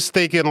I'm just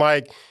thinking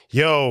like,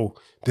 yo,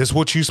 this is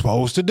what you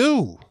supposed to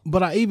do.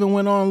 But I even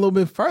went on a little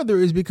bit further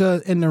is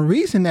because, and the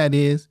reason that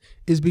is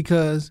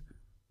because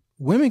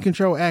women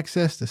control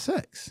access to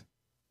sex.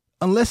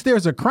 Unless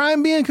there's a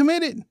crime being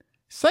committed,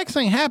 sex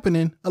ain't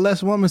happening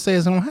unless a woman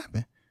says it's gonna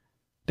happen.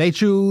 They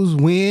choose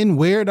when,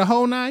 where, the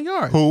whole 9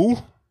 yards. Who?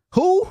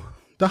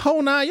 The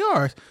whole 9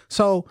 yards.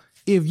 So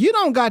if you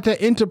don't got that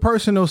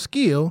interpersonal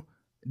skill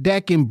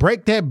that can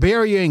break that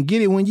barrier and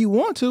get it when you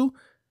want to,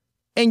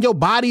 and your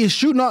body is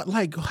shooting out,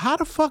 like, how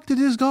the fuck did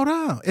this go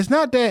down? It's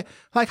not that,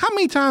 like, how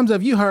many times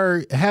have you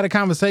had a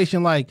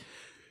conversation like,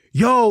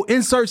 yo,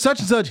 insert such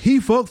and such, he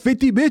fucked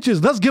 50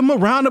 bitches. Let's give him a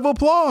round of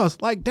applause.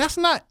 Like, that's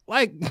not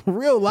like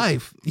real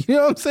life. You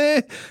know what I'm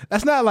saying?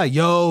 That's not like,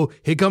 yo,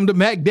 here come the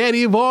Mac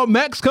Daddy of all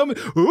Macs coming.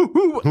 Ooh,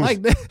 ooh.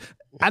 Like that.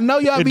 I know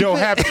y'all it don't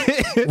happen.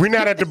 We're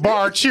not at the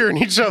bar cheering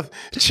each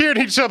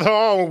other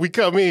on when we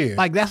come in.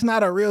 Like, that's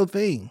not a real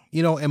thing.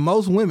 And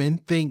most women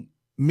think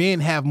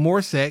men have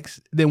more sex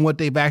than what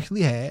they've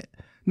actually had.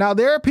 Now,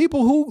 there are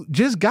people who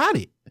just got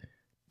it.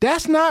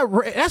 That's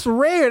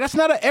rare. That's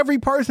not an every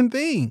person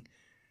thing.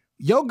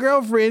 Your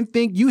girlfriend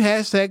think you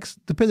had sex,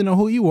 depending on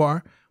who you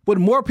are, with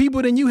more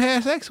people than you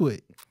had sex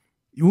with.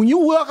 When you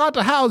walk out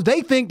the house,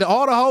 they think that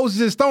all the hoes is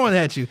just throwing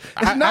at you.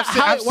 It's not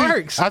how it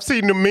works. I've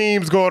seen the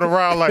memes going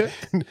around like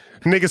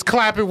niggas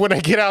clapping when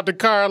they get out the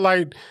car.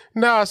 Like,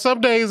 nah,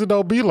 some days it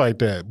don't be like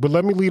that. But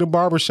let me leave a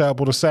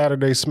barbershop on a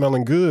Saturday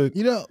smelling good.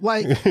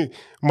 Like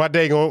my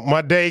day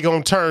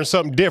gonna turn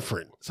something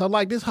different. So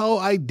like this whole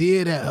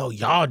idea that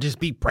y'all just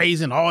be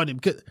praising all them.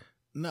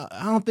 No,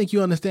 I don't think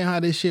you understand how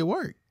this shit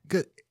works.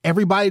 Cause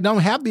everybody don't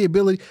have the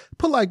ability.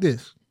 Put it like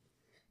this: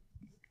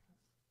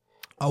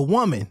 a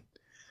woman.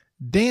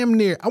 Damn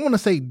near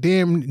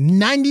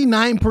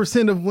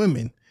 99% of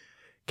women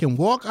can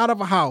walk out of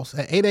a house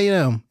at 8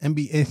 a.m. and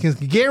can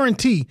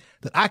guarantee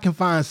that I can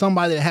find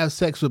somebody to have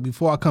sex with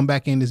before I come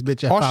back in this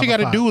bitch at 5 o'clock. All she got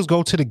to do is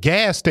go to the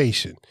gas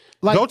station.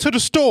 Like, go to the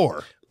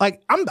store.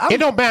 Like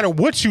it don't matter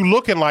what you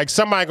looking like.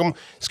 Somebody can,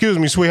 excuse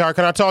me, sweetheart,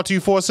 can I talk to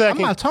you for a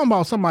second? I'm not talking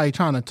about somebody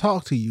trying to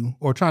talk to you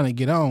or trying to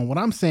get on. What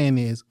I'm saying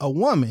is a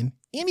woman,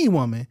 any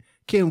woman,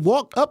 can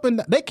walk up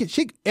and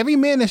every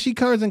man that she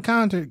comes in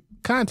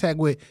contact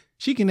with,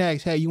 she can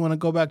ask, hey, you want to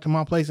go back to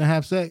my place and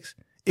have sex?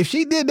 If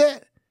she did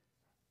that,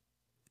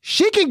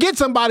 she can get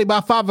somebody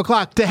by 5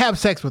 o'clock to have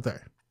sex with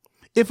her.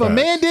 If a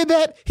man did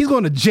that, he's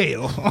going to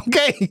jail,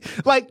 okay?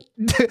 Like,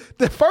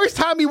 the first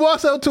time he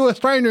walks up to a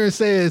stranger and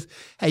says,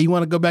 hey, you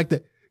want to go back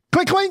to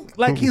clink, clink?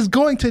 Like, he's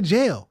going to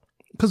jail.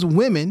 Because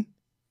women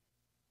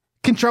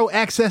control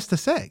access to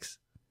sex.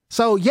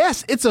 So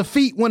yes, it's a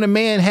feat when a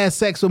man has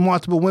sex with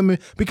multiple women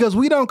because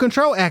we don't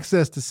control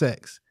access to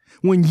sex.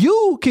 When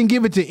you can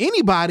give it to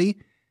anybody,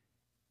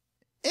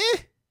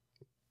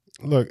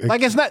 Look,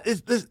 like it's not.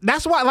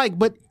 That's why. Like,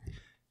 but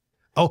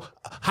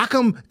how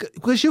come?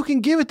 Because you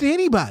can give it to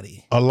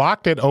anybody. A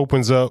lock that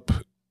opens up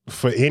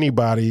for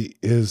anybody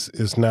is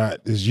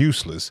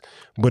useless.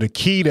 But a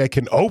key that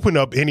can open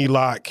up any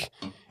lock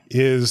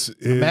is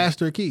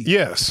master key.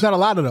 Yes, it's not a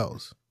lot of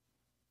those.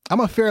 I'm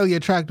a fairly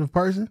attractive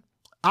person.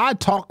 I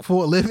talk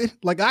for a living.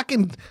 Like I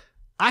can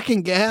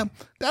gab.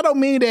 That don't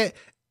mean that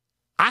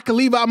I can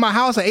leave out my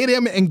house at 8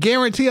 a.m. and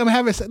guarantee I'm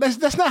having sex.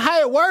 That's not how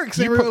it works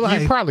in real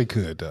life. You probably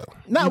could though.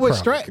 Not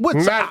with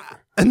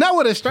not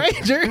with a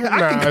stranger.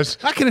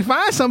 I can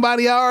find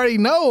somebody I already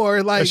know,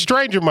 or like a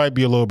stranger might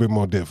be a little bit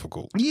more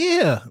difficult.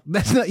 Yeah,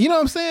 that's not. You know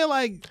what I'm saying?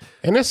 Like,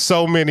 and there's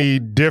so many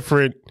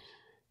different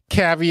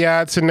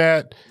caveats in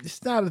that.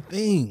 It's not a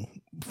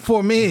thing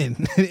for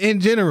men in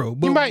general.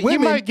 But you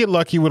might get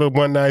lucky with a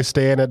one night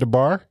stand at the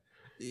bar.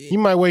 You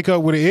might wake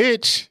up with an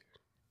itch.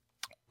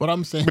 What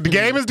I'm saying, but the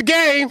game is the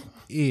game.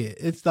 Yeah,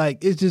 it's like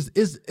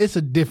it's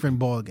a different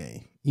ball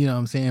game. You know what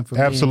I'm saying? For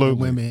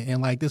absolutely men and women,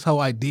 and like this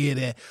whole idea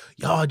that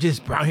y'all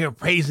just out here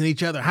praising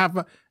each other.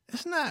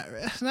 That's not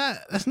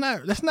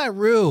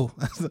real.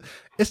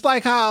 It's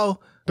like how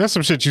that's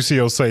some shit you see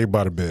on Saved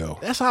by the Bell.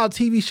 That's how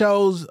TV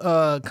shows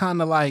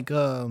kind of like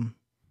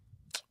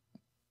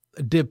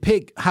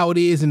depict how it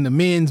is in the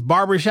men's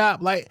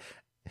barbershop. Like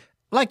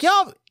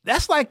y'all,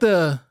 that's like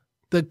the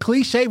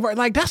cliche,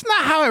 like that's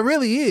not how it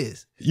really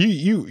is.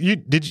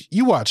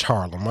 You watch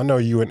Harlem? I know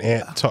you and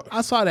Ant talk. I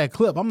saw that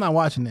clip. I'm not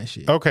watching that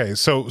shit. Okay,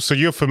 so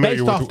you're familiar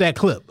based off that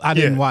clip. I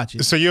didn't watch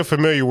it. So you're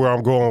familiar where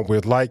I'm going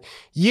with. Like,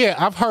 yeah,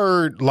 I've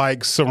heard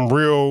like some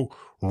real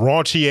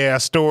raunchy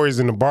ass stories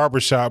in the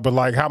barbershop, but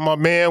like how my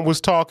man was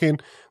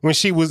talking when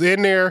she was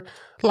in there.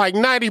 Like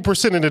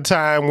 90% of the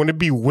time, when it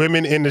be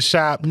women in the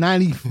shop,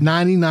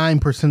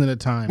 99% of the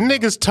time,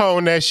 niggas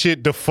tone that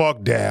shit the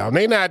fuck down.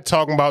 They not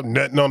talking about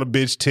nothing on the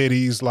bitch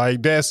titties.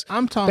 Like that's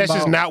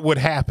just not what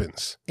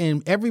happens.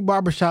 In every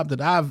barbershop that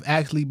I've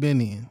actually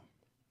been in,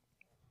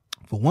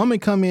 if a woman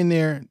come in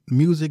there,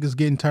 music is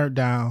getting turned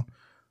down.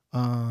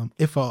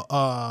 If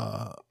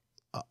a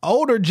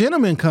older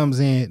gentleman comes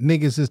in,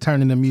 niggas is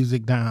turning the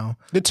music down.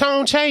 The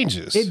tone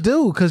changes. It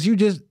do, because you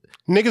just.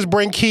 Niggas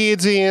bring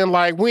kids in,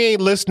 like we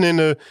ain't listening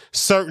to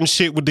certain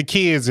shit with the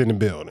kids in the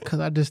building. Because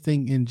I just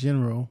think in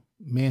general,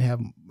 men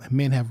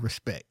have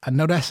respect. I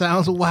know that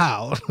sounds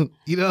wild.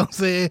 You know what I'm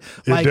saying?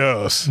 Like, it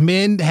does.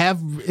 Men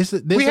have.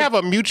 We have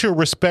a mutual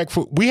respect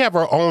for. We have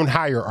our own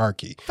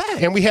hierarchy,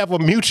 and we have a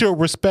mutual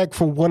respect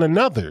for one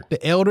another.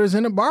 The elders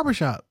in the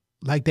barbershop,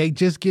 like they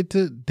just get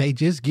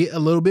a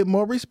little bit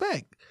more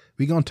respect.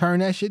 We gonna turn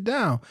that shit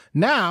down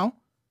now.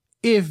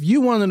 If you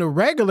one of the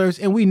regulars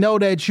and we know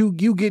that you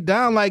get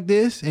down like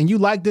this and you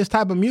like this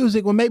type of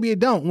music, well, maybe it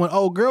don't. When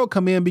old girl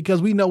come in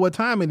because we know what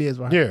time it is,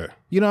 right? Yeah.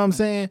 You know what I'm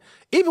saying?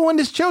 Even when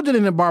there's children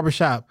in the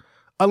barbershop,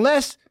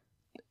 unless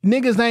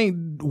niggas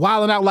ain't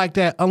wilding out like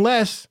that,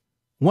 unless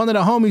one of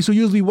the homies who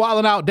usually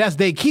wilding out, that's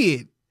their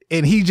kid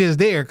and he just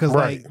there because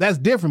like that's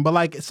different. But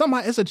like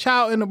somehow it's a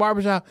child in the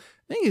barbershop,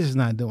 niggas is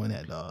not doing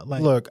that, dog.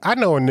 Like, look, I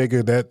know a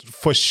nigga that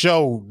for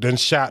sure done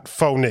shot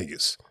 4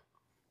 niggas.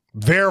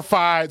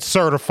 Verified,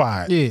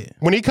 certified. Yeah.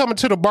 When he coming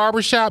to the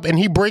barbershop and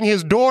he bring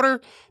his daughter,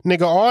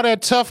 nigga, all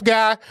that tough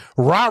guy,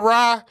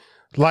 rah-rah,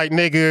 like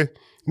nigga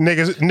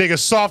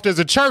soft as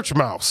a church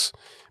mouse.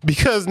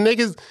 Because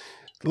niggas,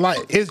 like,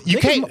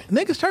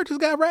 niggas churches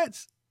got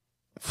rats?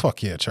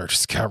 Fuck yeah,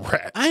 churches got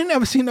rats. I ain't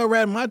never seen no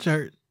rat in my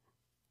church.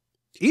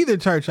 Either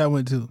church I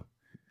went to.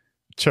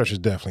 Churches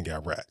definitely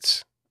got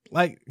rats.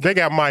 Like they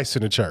got mice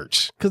in the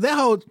church. Cause that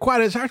whole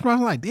quiet church, I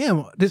was like,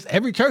 damn,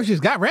 every church has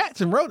got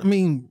rats and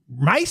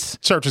mice.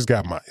 Churches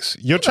got mice.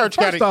 Your church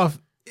got it. Off,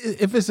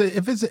 if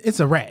it's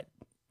a rat.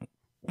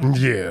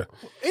 Yeah,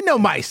 ain't no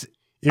mice.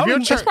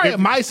 It's probably a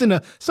mice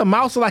some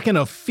mouse like in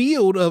a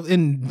field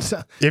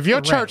If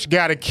your church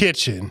got a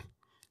kitchen,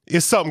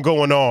 it's something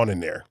going on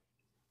in there.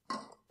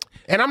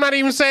 And I'm not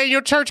even saying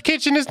your church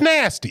kitchen is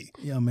nasty.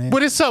 Yeah, man.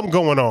 But it's something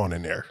going on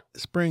in there.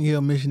 Spring Hill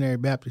Missionary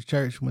Baptist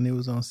Church, when it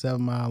was on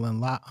 7 Mile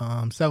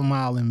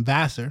in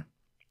Vassar,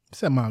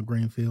 7 Mile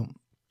Greenfield.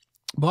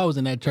 Boy, I was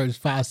in that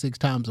church 5-6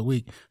 times a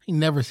week. I ain't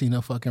never seen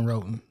no fucking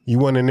rodent. You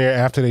went in there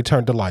after they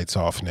turned the lights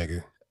off,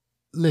 nigga.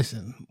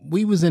 Listen,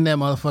 we was in that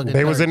motherfucking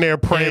They was in there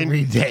praying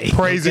every day.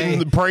 Praising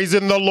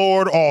the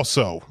Lord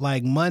also.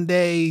 Like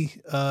Monday,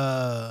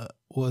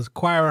 was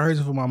choir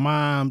rehearsal for my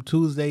mom.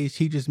 Tuesday,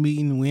 teachers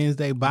meeting.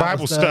 Wednesday,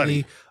 Bible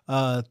study.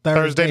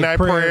 Thursday night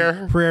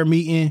prayer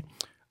meeting.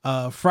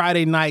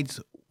 Friday nights,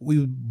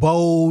 we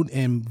bowled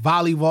and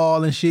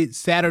volleyball and shit.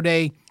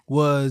 Saturday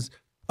was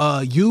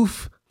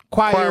youth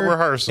choir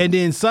rehearsal. And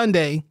then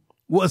Sunday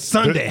was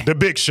Sunday. The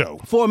big show.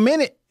 For a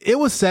minute, it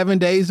was 7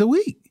 days a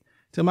week.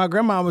 So my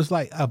grandma was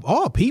like, of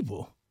all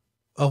people,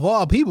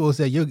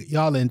 said,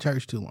 y'all in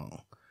church too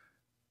long.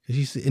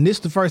 And this is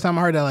the first time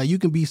I heard that, like, you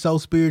can be so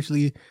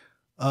spiritually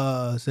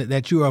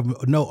that you are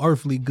no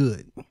earthly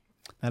good.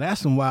 Now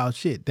that's some wild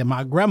shit that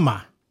my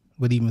grandma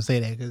would even say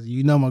that because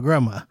you know my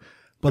grandma.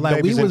 But Them like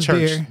we babies in was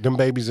church. there. Them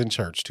babies in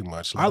church too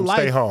much. Let them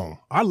stay home.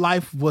 Our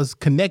life was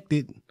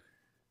connected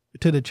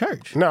to the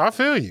church. No, I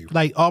feel you.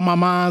 Like all my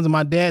moms and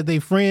my dad, they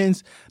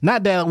friends.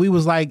 Not that we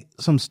was like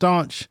some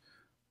staunch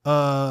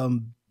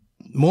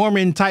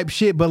Mormon type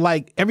shit, but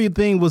like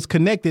everything was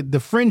connected. The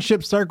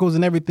friendship circles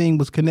and everything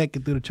was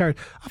connected through the church.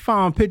 I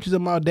found pictures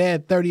of my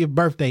dad's 30th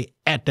birthday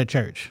at the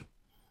church.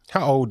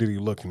 How old did he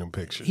look in them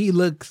pictures? He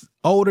looks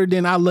older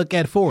than I look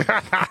at 40,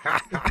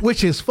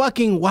 which is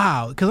fucking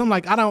wild. Because I'm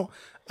like, I don't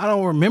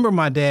remember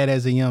my dad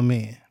as a young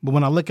man. But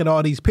when I look at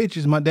all these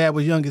pictures, my dad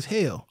was young as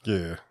hell.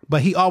 Yeah.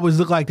 But he always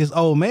looked like this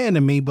old man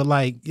to me. But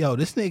like, yo,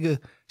 this nigga,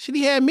 shit,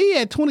 he had me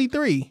at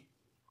 23.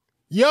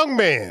 Young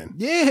man.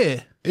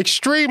 Yeah.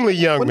 Extremely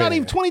young man. Not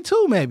even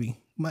 22 maybe.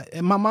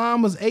 My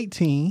mom was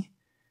 18.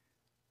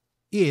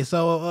 Yeah,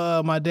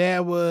 so my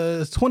dad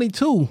was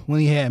 22 when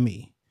he had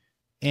me.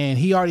 And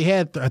he already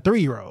had a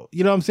 3-year-old.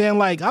 You know what I'm saying?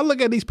 Like, I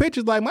look at these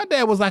pictures like my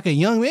dad was like a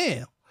young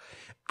man.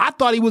 I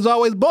thought he was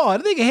always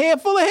bald. I think a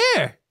head full of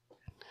hair.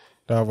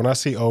 Now, when I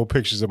see old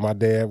pictures of my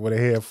dad with a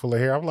head full of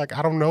hair, I'm like,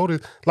 I don't know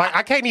this. Like,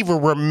 I can't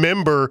even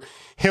remember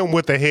him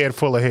with a head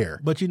full of hair.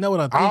 But you know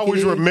what I think I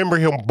always remember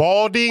him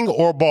balding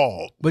or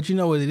bald. But you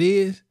know what it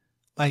is?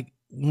 Like,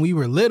 when we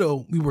were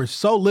little, we were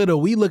so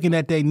little, we looking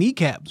at their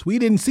kneecaps. We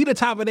didn't see the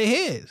top of their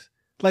heads.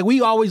 Like,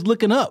 we always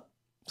looking up.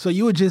 So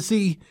you would just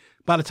see,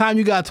 by the time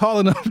you got tall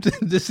enough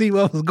to see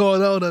what was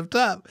going on up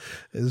top,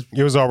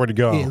 it was already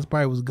gone. Yeah, it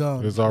probably was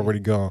gone. It was already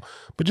gone.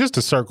 But just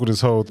to circle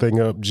this whole thing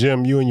up,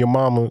 Jim, you and your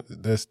mama,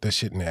 that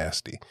shit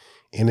nasty.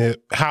 And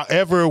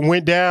however it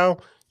went down,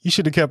 you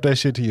should have kept that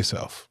shit to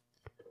yourself.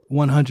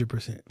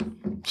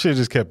 100%. Should have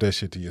just kept that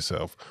shit to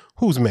yourself.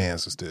 Whose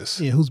man's is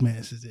this? Yeah, whose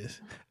man's is this?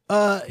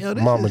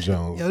 Mama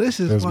Jones. Yo, this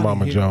is That's funny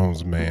Mama here.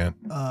 Jones, man.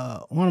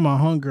 One of my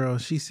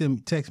homegirls, she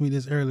texted me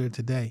this earlier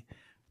today.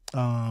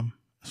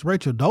 It's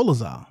Rachel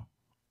Dolezal.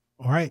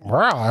 All right.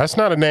 Wow, that's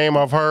not a name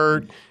I've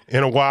heard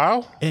in a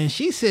while. And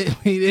she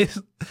sent me this.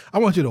 I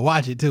want you to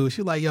watch it too.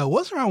 She's like, yo,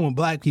 what's wrong with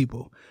black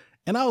people?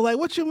 And I was like,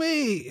 what you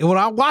mean? And when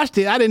I watched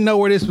it, I didn't know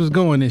where this was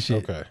going and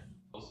shit. Okay.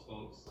 Most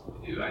folks,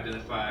 you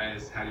identify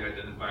as, how do you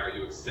identify? Are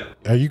you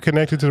accept? Are you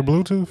connected to the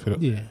Bluetooth?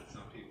 Yeah.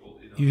 Some people,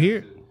 You hear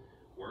it?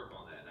 work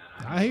on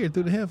that. And I hear it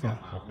through the headphone.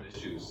 my own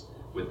issues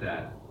with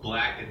that.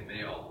 Black and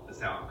male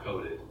is how I'm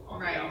coded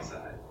on the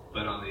outside.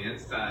 But on the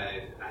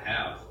inside, I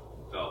have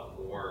felt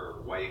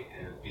more white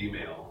and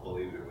female,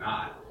 believe it or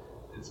not.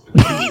 It's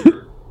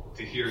peculiar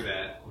to hear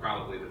that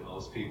probably to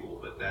most people,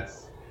 but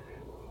that's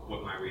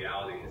what my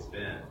reality has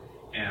been.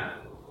 And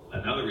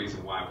another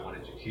reason why I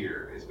wanted you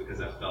here is because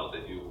I felt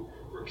that you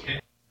were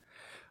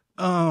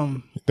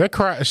That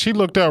cry, she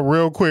looked up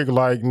real quick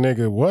like,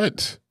 nigga,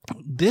 what?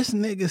 This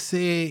nigga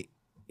said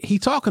he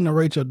talking to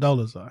Rachel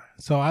Dolezal.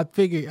 So I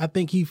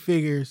think he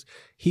figures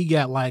he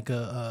got like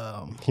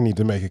a he need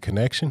to make a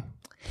connection.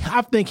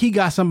 I think he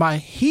got somebody,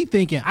 he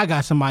thinking I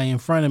got somebody in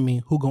front of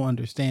me who gonna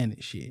understand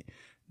this shit.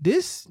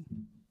 This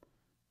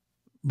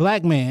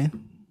black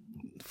man,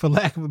 for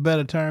lack of a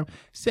better term,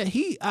 said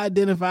he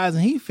identifies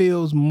and he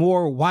feels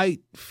more white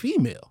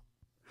female.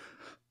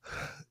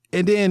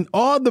 And then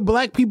all the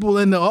black people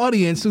in the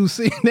audience who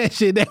seen that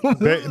shit,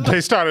 they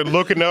started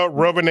looking up,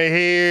 rubbing their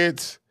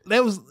heads.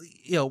 That was,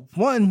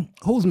 one,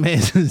 whose man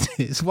is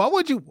this?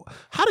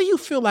 How do you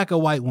feel like a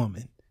white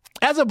woman?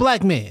 As a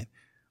black man,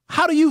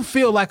 how do you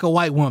feel like a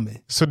white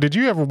woman? So did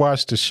you ever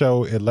watch the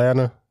show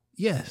Atlanta?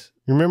 Yes.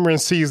 Remember in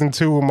season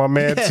 2 when my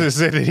man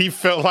said that he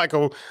felt like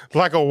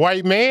a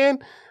white man?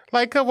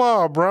 Like, come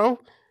on, bro.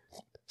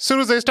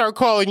 Soon as they start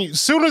calling you,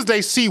 soon as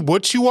they see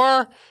what you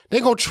are, they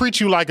gonna treat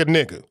you like a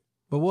nigga.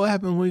 But what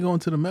happens when we go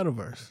into the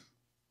metaverse?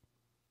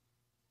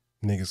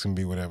 Niggas can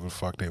be whatever the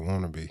fuck they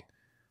want to be.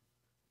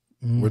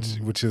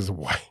 Which is a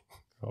white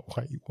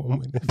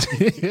woman.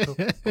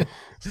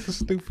 It's the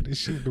stupidest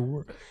shit in the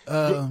world.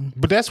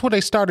 But that's what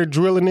they started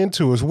drilling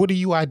into is what do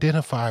you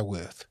identify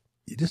with?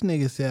 This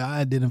nigga said I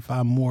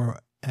identify more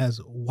as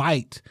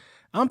white.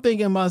 I'm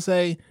thinking about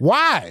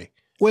why?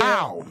 Well,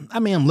 how? I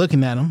mean, I'm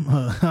looking at him.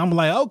 I'm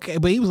like, okay,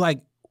 but he was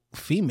like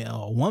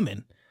female, a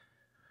woman.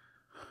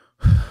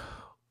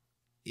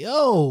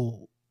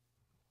 Yo,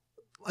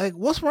 like,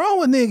 what's wrong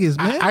with niggas,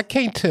 man? I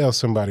can't tell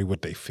somebody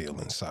what they feel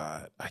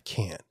inside. I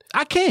can't.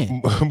 I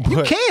can.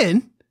 You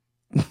can.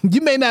 You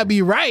may not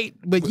be right,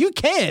 but you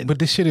can. But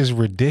this shit is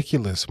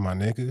ridiculous, my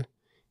nigga.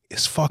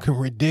 It's fucking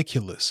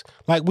ridiculous.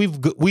 Like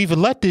we've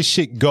let this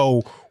shit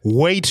go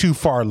way too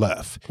far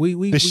left.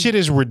 Shit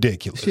is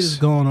ridiculous. Shit is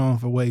going on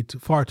for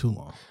far too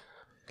long.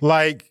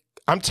 Like,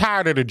 I'm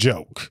tired of the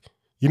joke.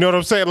 You know what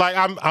I'm saying? Like,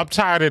 I'm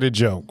tired of the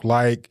joke.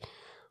 Like,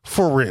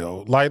 for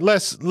real. Like,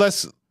 let's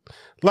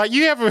like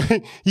you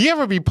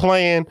ever be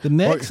playing the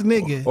next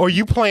nigga or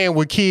you playing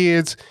with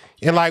kids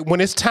and like when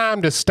it's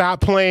time to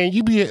stop playing,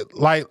 you be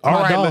like,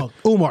 all right, dog,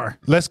 Umar,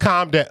 let's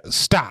calm down.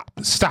 Stop.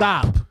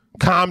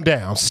 Calm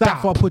down. Stop.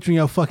 Before I put you in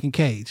your fucking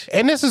cage.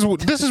 And this is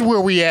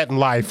where we at in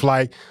life.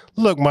 Like,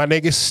 look, my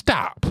nigga,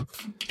 stop.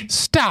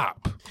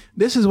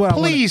 This is what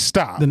Please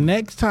stop. The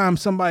next time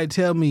somebody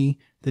tell me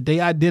that they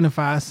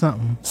identify as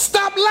something.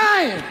 Stop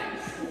lying!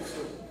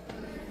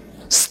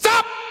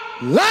 Stop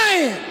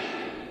lying!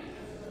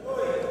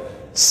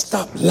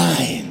 Stop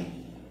lying.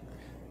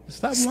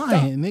 Stop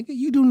lying, nigga.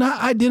 You do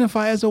not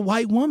identify as a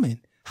white woman.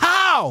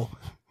 How?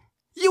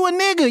 You a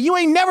nigga. You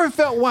ain't never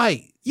felt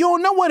white. You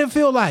don't know what it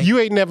feel like. You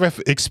ain't never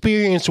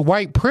experienced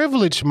white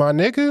privilege, my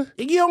nigga.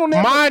 You don't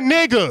never. My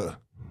nigga.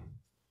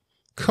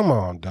 Come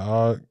on,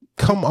 dog.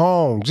 Come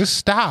on. Just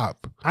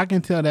stop. I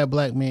can tell that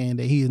black man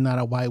that he is not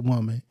a white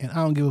woman, and I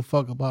don't give a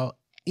fuck about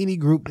any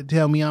group to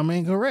tell me I'm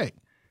incorrect.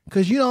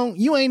 Cause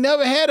you ain't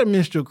never had a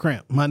menstrual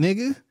cramp, my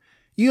nigga.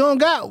 You don't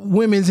got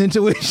women's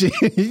intuition.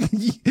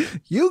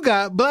 You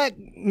got black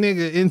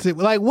nigga intuition.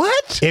 Like,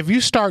 what? If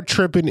you start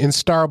tripping in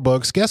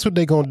Starbucks, guess what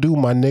they gonna do,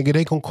 my nigga?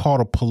 They gonna call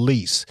the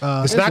police.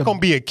 It's not gonna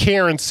be a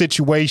Karen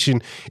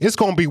situation. It's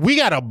gonna be, we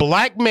got a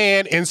black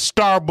man in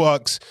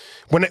Starbucks.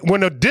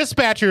 When a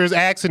dispatcher is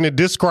asking to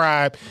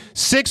describe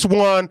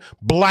 6'1",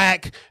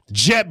 black,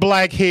 jet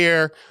black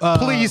hair,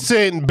 please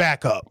send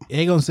backup.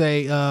 They gonna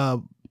say,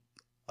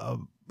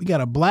 we got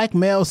a black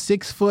male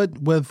 6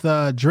 foot with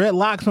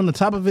dreadlocks on the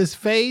top of his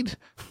fade.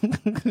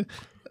 And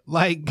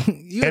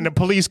the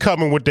police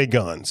coming with their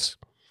guns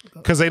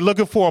because they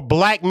looking for a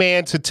black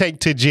man to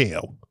take to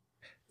jail.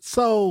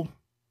 So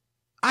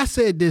I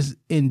said this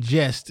in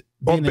jest,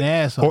 being an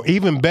asshole. Or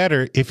even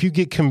better, if you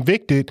get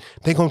convicted,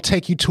 they're going to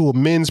take you to a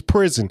men's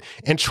prison.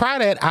 And try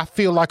that, I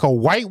feel like a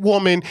white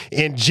woman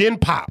in Gen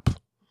Pop.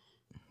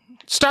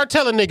 Start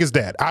telling niggas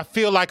that. I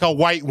feel like a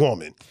white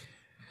woman.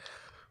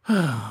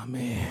 Oh,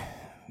 man.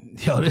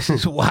 Yo, this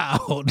is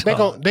wild. They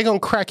gonna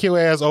crack your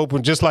ass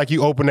open just like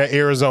you open that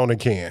Arizona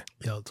can.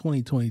 Yo,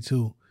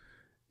 2022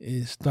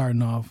 is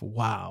starting off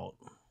wild.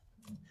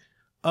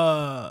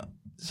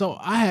 So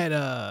I had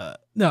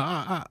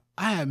I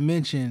had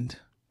mentioned.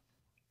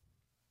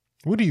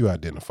 What do you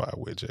identify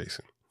with,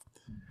 Jason?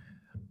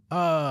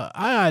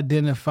 I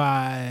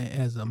identify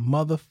as a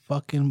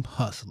motherfucking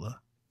hustler.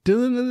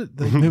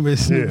 Remember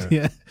Snoop?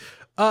 Yeah.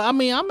 I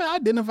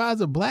identify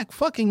as a black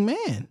fucking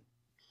man.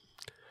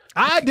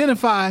 I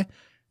identify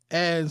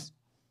as,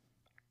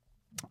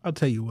 I'll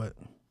tell you what,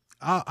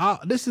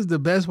 this is the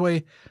best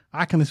way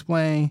I can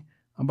explain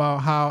about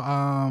how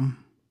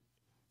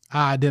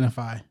I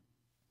identify.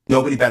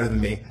 Nobody better than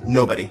me.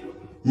 Nobody.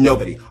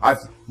 People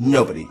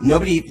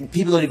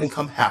don't even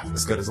come half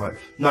as good as I.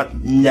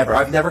 Never.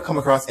 I've never come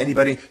across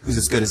anybody who's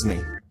as good as me.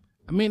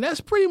 I mean,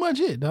 that's pretty much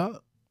it,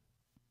 dog.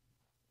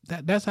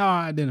 That's how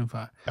I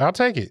identify. I'll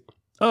take it.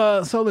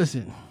 So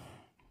listen,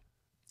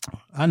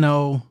 I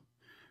know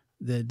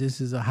that this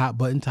is a hot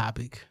button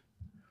topic,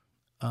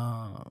 but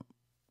I'm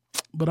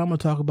gonna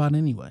talk about it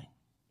anyway.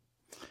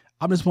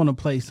 I just want to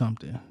play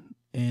something,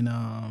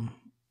 and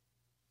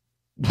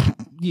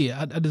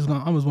yeah, I just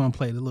want to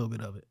play a little bit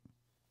of it.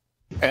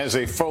 As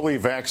a fully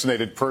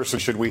vaccinated person,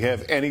 should we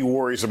have any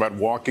worries about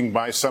walking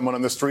by someone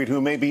on the street who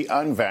may be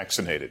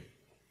unvaccinated?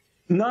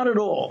 Not at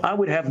all. I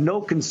would have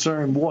no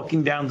concern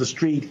walking down the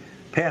street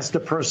past a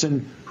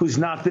person who's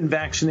not been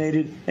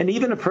vaccinated and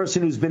even a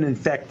person who's been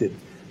infected,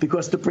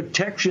 because the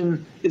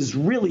protection is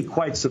really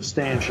quite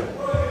substantial.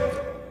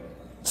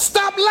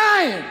 Stop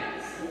lying!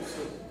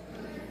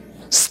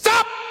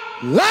 Stop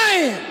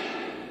lying!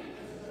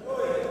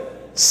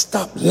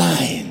 Stop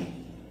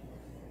lying!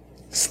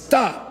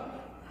 Stop!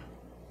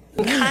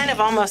 We kind of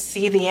almost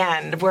see the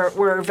end.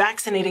 We're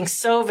vaccinating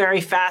so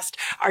very fast.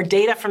 Our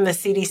data from the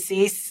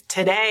CDC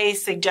today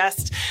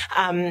suggests,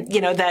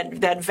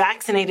 that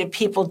vaccinated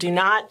people do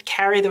not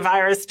carry the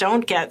virus,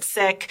 don't get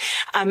sick,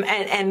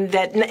 and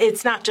that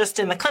it's not just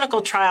in the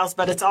clinical trials,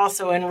 but it's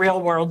also in real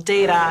world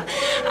data.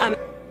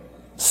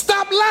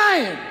 Stop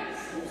lying!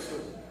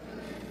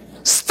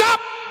 Stop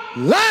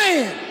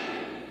lying!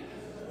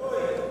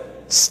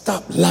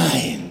 Stop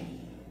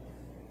lying!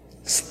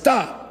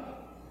 Stop.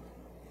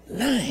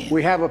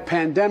 We have a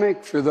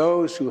pandemic for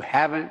those who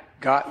haven't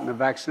gotten the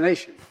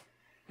vaccination.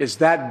 It's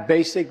that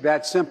basic,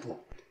 that simple.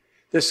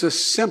 This is a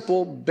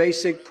simple,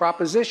 basic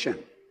proposition.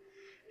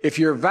 If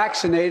you're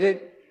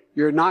vaccinated,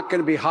 you're not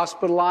going to be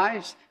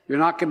hospitalized, you're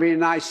not going to be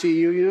in an ICU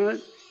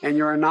unit, and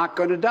you're not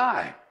going to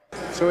die.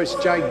 So it's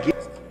gigantic.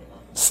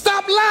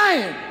 Stop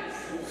lying!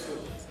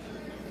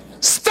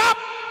 Stop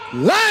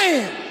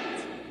lying!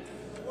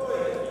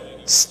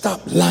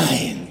 Stop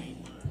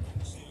lying!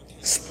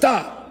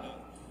 Stop.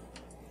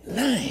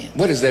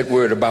 What is that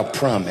word about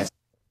promise?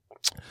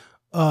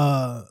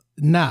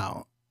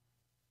 Now,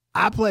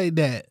 I played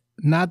that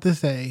not to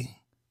say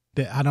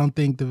that I don't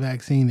think the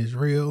vaccine is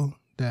real,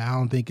 that I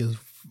don't think it's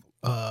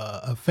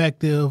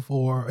effective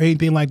or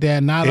anything like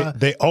that.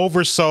 They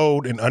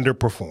oversold and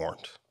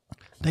underperformed.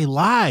 They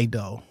lied,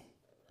 though.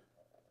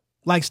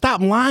 Like, stop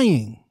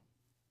lying.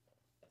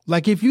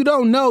 Like, if you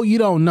don't know, you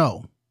don't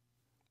know.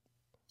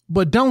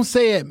 But don't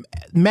say it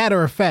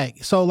matter of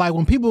fact. So, like,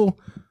 when people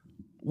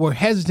were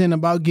hesitant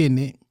about getting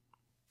it,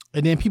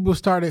 and then people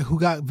started who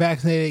got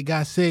vaccinated,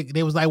 got sick,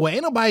 they was like, well,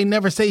 ain't nobody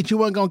never said you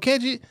weren't gonna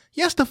catch it.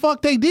 Yes, the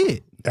fuck they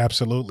did.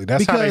 Absolutely.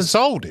 That's how they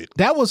sold it.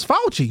 That was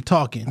Fauci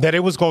talking. That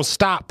it was gonna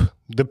stop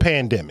the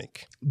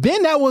pandemic.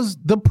 Then that was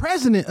the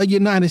president of the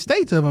United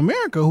States of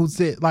America who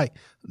said, like,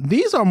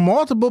 these are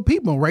multiple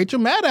people. Rachel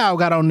Maddow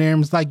got on there and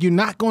was like,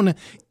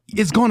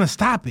 it's going to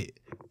stop it.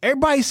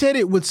 Everybody said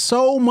it with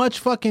so much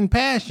fucking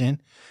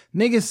passion.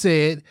 Niggas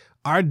said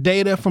our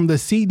data from the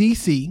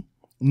CDC,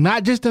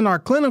 not just in our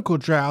clinical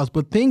trials,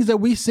 but things that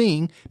we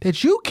seen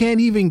that you can't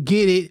even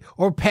get it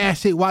or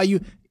pass it while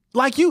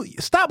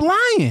stop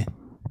lying.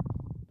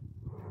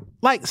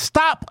 Like,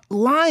 stop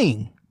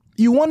lying.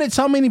 You wanted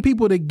so many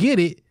people to get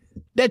it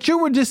that you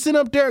were just sitting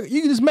up there,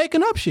 you just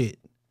making up shit.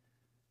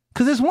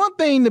 Because it's one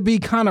thing to be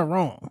kind of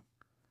wrong.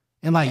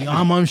 And like,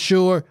 I'm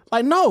unsure.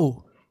 Like,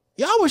 no,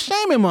 y'all was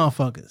shaming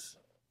motherfuckers.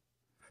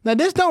 Now,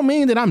 this don't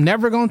mean that I'm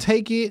never going to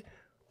take it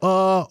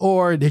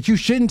or that you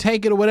shouldn't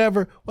take it or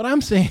whatever. What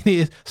I'm saying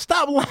is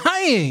stop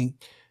lying.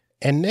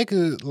 And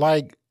nigga,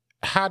 like,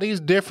 how these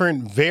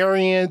different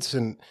variants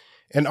and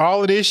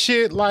all of this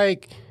shit,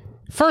 like,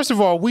 first of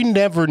all,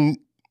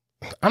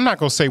 I'm not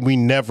going to say we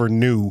never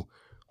knew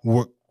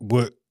what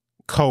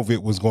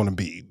COVID was going to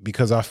be,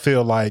 because I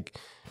feel like,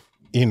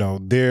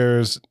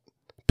 there's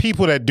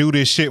people that do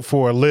this shit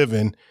for a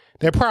living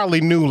that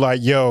probably knew,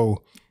 like,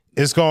 yo,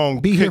 it's going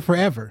to be here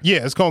forever.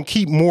 Yeah, it's going to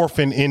keep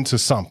morphing into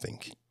something.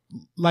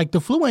 Like, the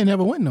flu ain't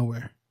never went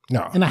nowhere.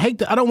 No. And I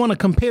don't want to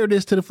compare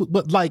this to the flu,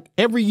 but like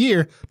every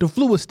year, the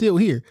flu is still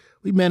here.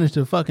 We managed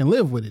to fucking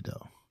live with it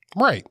though.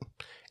 Right.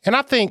 And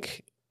I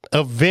think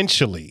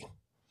eventually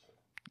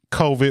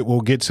COVID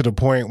will get to the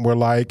point where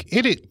like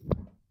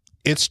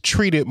it's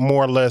treated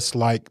more or less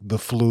like the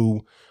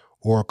flu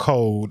or a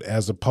cold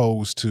as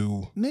opposed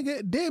to...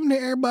 Nigga, damn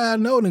near everybody I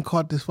know done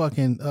caught this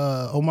fucking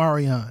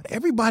Omarion.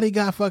 Everybody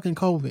got fucking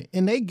COVID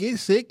and they get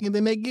sick and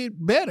then they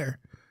get better.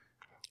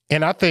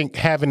 And I think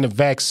having the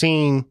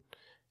vaccine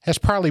has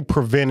probably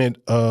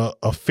prevented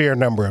a fair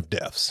number of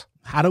deaths.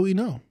 How do we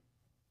know?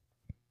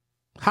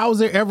 How is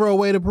there ever a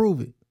way to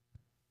prove it?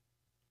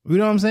 You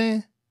know what I'm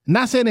saying?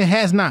 Not saying it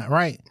has not,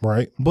 right?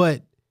 Right.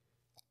 But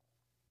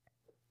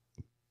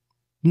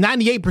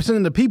 98%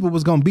 of the people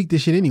was going to beat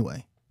this shit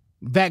anyway,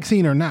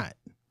 vaccine or not,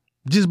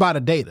 just by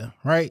the data,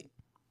 right?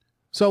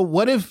 So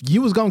what if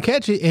you was going to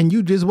catch it and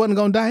you just wasn't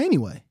going to die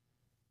anyway?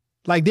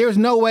 Like, there's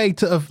no way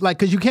to, like,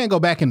 because you can't go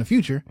back in the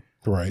future.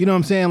 Right. You know what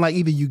I'm saying? Like,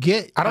 either you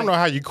get... I don't know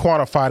how you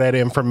quantify that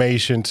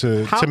information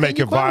to make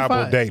it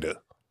viable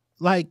data.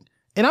 Like,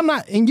 and I'm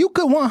not... And you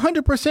could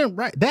 100%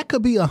 right. That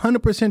could be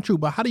 100% true,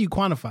 but how do you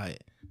quantify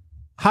it?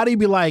 How do you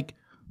be like,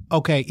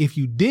 okay, if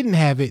you didn't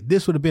have it,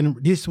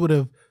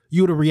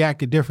 you would have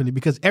reacted differently,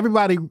 because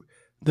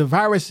the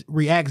virus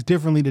reacts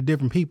differently to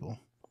different people.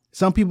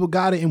 Some people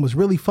got it and was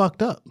really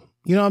fucked up.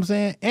 You know what I'm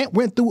saying? And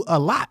went through a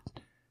lot.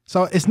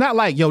 So it's not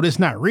like, yo, this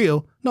not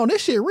real. No,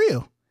 this shit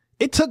real.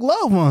 It took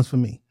loved ones for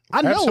me.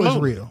 I know it's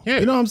real. Yeah.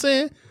 You know what I'm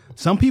saying?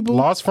 Some people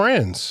lost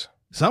friends.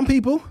 Some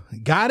people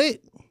got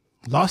it,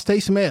 lost their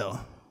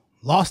smell,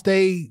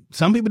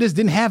 some people just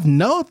didn't have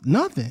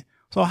nothing.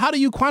 So how do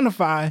you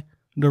quantify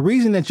the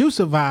reason that you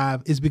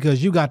survived is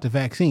because you got the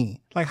vaccine?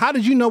 Like, how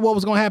did you know what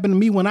was going to happen to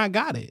me when I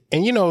got it?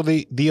 And the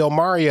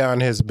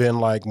Omarion has been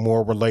like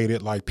more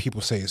related, like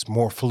people say it's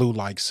more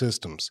flu-like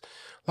systems.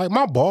 Like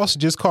my boss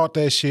just caught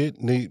that shit,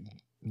 the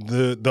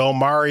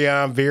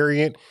Omarion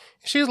variant.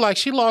 She's like,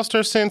 she lost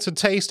her sense of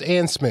taste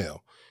and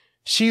smell.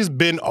 She's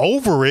been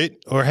over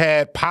it or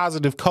had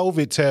positive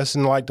COVID tests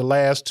in like the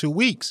last 2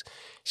 weeks.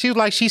 She was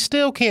like, she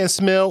still can't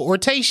smell or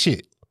taste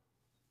shit.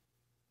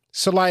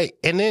 So like,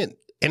 and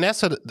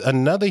that's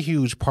another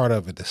huge part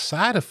of it, the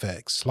side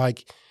effects.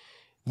 Like,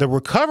 the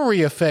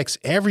recovery affects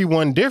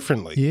everyone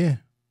differently. Yeah.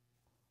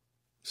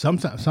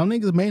 Sometimes some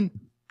niggas may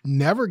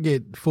never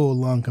get full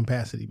lung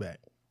capacity back.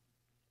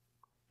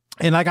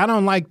 And like, I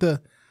don't like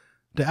the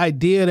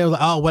idea that was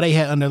like, oh, well, they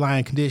had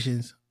underlying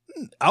conditions.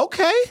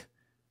 Okay.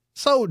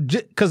 So,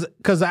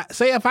 because I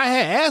say if I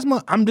had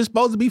asthma, I'm just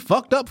supposed to be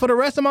fucked up for the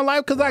rest of my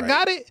life because I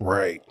got it?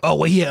 Right. Oh,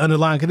 well, he had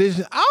underlying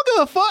conditions. I don't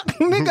give a fuck,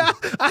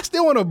 nigga. I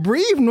still want to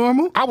breathe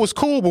normal. I was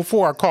cool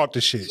before I caught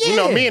the shit.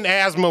 Yeah. Me and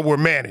asthma were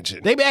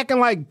managing. They be acting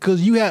like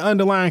because you had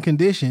underlying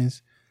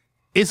conditions,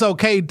 it's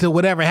okay to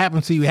whatever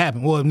happens to you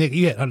happen. Well, nigga,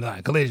 you had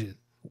underlying conditions.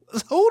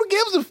 Who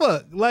gives a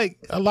fuck? Like,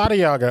 a lot of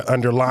y'all got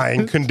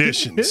underlying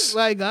conditions.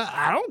 Like,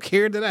 I don't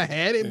care that I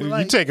had it. But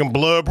like, you taking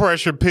blood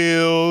pressure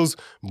pills,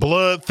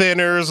 blood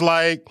thinners.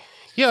 Like,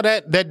 yo,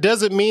 that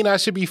doesn't mean I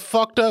should be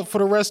fucked up for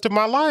the rest of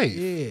my life.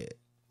 Yeah.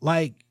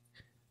 Like,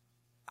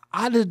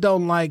 I just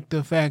don't like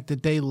the fact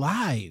that they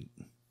lied.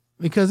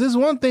 Because it's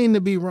one thing to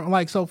be wrong.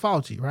 Like, so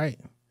Fauci, right?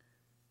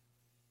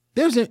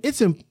 Listen,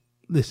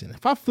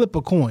 if I flip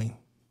a coin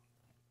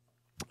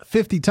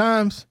 50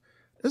 times,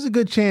 there's a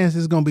good chance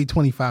it's going to be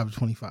 25 to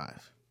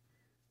 25.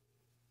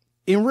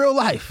 In real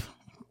life,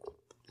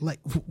 like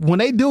when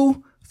they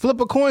do flip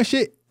a coin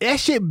shit, that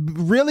shit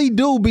really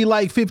do be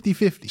like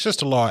 50-50. It's just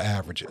the law of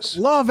averages.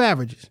 Law of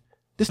averages.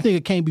 This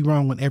nigga can't be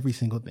wrong on every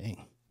single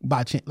thing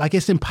by chance. Like,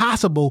 it's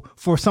impossible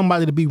for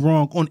somebody to be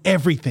wrong on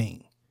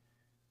everything.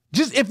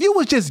 Just if you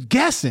was just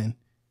guessing,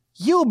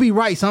 you'll be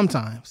right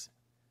sometimes.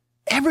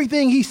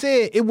 Everything he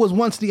said, it was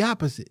once the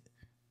opposite.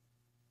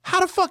 How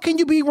the fuck can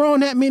you be wrong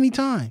that many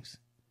times?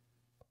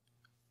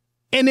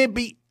 And it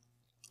be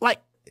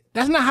like,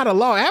 that's not how the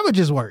law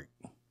averages work.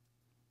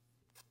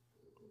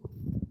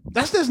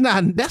 That's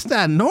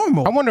not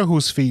normal. I wonder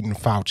who's feeding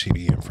Fauci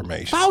the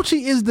information.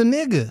 Fauci is the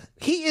nigga.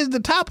 He is the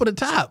top of the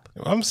top.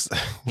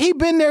 He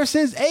been there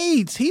since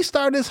AIDS. He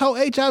started this whole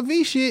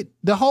HIV shit.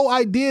 The whole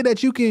idea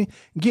that you can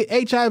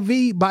get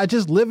HIV by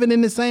just living in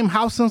the same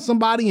house with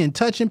somebody and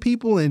touching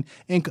people and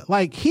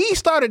like he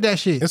started that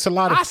shit. It's a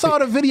lot of I saw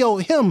the video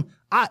of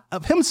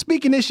him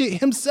speaking this shit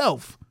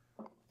himself.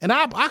 And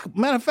I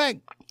matter of fact,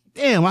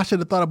 damn, I should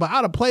have thought about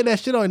I'd have played that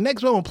shit on the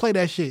next one and play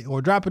that shit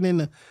or drop it in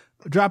the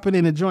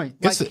joint.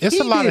 Like, it's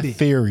a lot of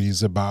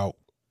theories about,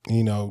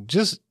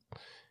 just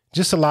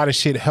a lot of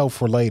shit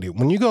health related.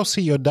 When you go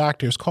see your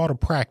doctor, it's called a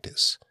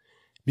practice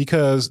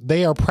because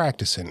they are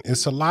practicing.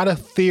 It's a lot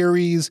of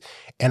theories,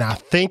 and I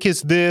think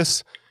it's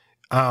this.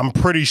 I'm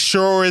pretty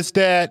sure it's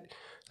that.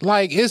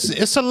 Like,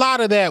 it's a lot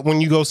of that when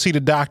you go see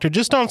the doctor,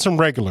 just on some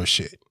regular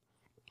shit.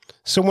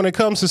 So when it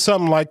comes to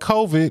something like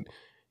COVID,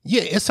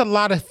 yeah, it's a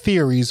lot of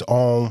theories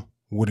on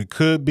what it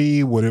could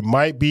be, what it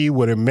might be,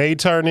 what it may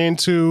turn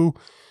into.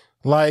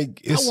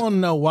 Like, I want to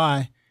know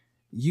why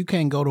you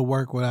can't go to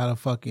work without a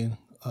fucking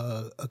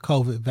a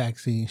COVID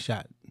vaccine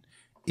shot.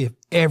 If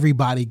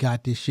everybody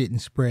got this shit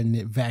and spreading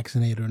it,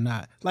 vaccinated or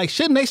not, like,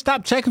 shouldn't they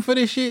stop checking for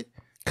this shit?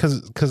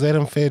 Cause they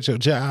done fed your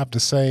job the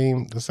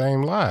same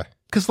lie.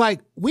 Cause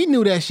like we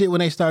knew that shit when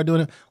they started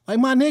doing it. Like,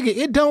 my nigga,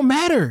 it don't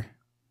matter.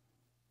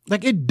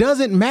 Like, it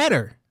doesn't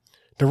matter.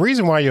 The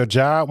reason why your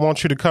job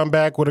wants you to come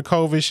back with a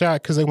COVID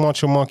shot, because they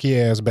want your monkey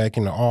ass back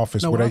in the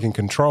office where they can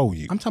control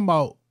you. I'm talking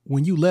about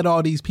when you let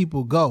all these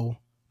people go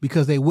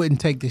because they wouldn't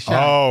take the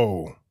shot.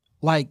 Oh.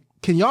 Like,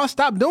 can y'all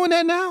stop doing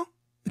that now?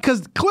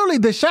 Because clearly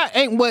the shot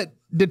ain't what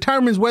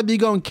determines whether you're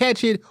going to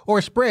catch it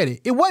or spread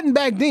it. It wasn't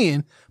back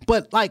then,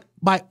 but like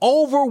by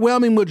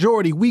overwhelming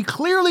majority, we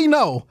clearly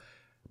know,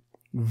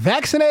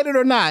 vaccinated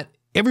or not,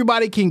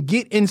 everybody can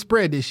get and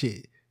spread this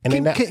shit. And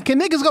can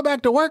niggas go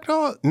back to work,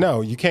 dog?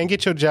 No, you can't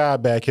get your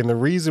job back. And the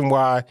reason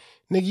why,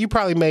 nigga, you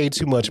probably made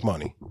too much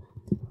money.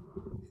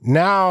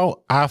 Now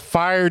I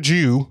fired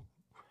you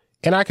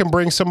and I can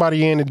bring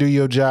somebody in to do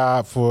your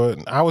job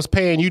I was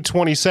paying you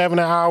 $27 an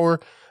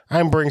hour. I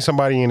can bring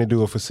somebody in to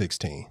do it for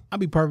 $16. I'll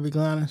be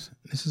perfectly honest.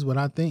 This is what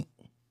I think.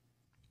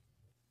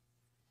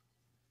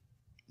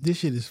 This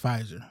shit is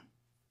Pfizer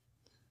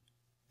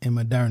and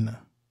Moderna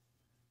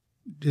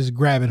just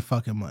grabbing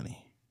fucking money.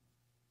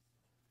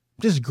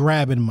 Just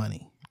grabbing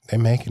money. They're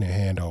making it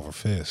hand over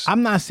fist.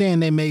 I'm not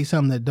saying they made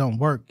something that don't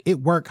work. It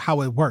worked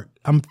how it worked.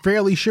 I'm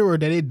fairly sure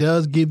that it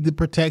does give the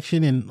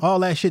protection and all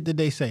that shit that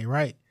they say,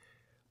 right?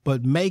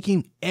 But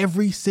making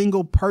every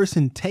single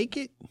person take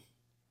it,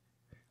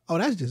 oh,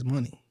 that's just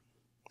money.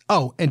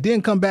 Oh, and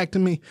then come back to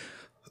me.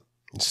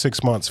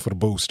 6 months for the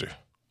booster.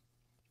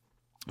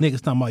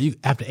 Niggas talking about you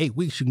after 8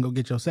 weeks, you can go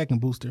get your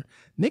second booster.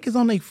 Niggas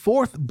on their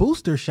 4th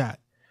booster shot.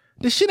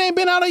 This shit ain't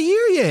been out a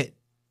year yet.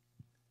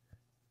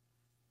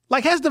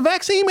 Like, has the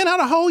vaccine been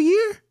out a whole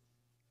year?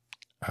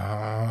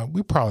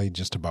 We probably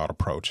just about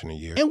approaching a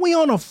year. And we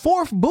on a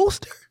 4th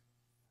booster?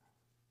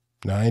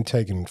 No, I ain't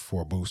taking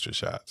 4 booster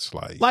shots.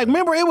 Like,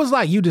 remember, it was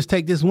like, you just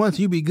take this once,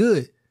 you be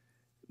good.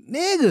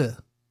 Nigga.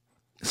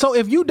 So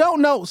if you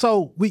don't know,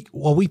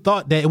 we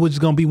thought that it was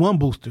just going to be 1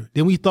 booster.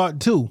 Then we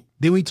thought 2.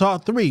 Then we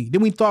thought 3.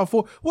 Then we thought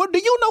 4. Well, do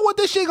you know what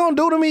this shit going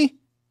to do to me?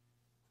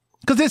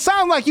 Because it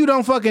sounds like you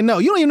don't fucking know.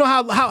 You don't even know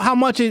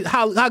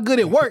how good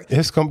it worked.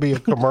 It's going to be a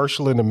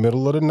commercial in the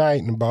middle of the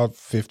night in about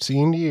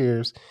 15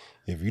 years.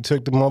 If you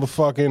took the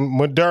motherfucking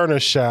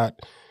Moderna shot,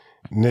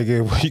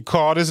 nigga, we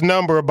call this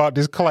number about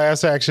this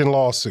class action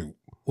lawsuit.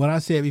 What I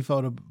said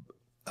before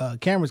the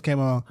cameras came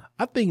on,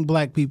 I think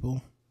black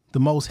people, the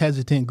most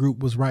hesitant group,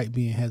 was right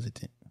being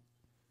hesitant.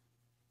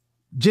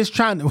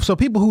 So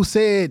people who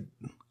said,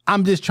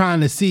 I'm just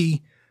trying to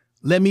see,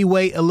 let me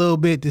wait a little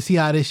bit to see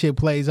how this shit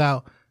plays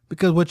out.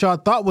 Because what y'all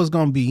thought was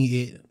going to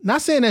be it.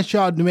 Not saying that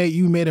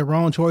you made a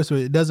wrong choice or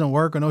it doesn't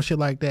work or no shit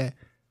like that.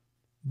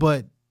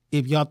 But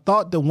if y'all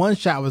thought the 1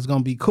 shot was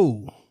going to be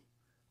cool,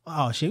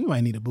 oh shit, we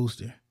might need a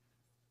booster.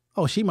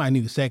 Oh, she might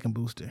need a second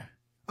booster.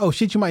 Oh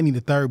shit, you might need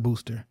a 3rd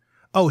booster.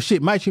 Oh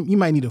shit, you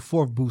might need a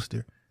 4th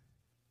booster.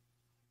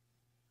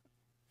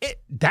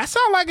 That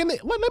sound like let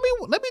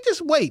me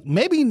just wait.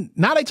 Maybe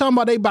now they talking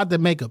about they about to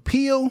make a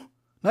pill.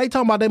 Now they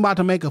talking about they about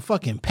to make a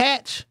fucking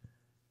patch.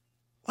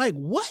 Like,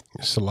 what?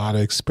 It's a lot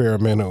of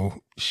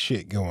experimental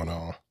shit going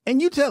on. And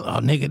you tell,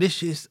 oh, nigga, this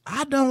shit's,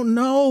 I don't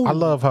know. I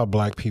love how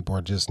black people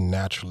are just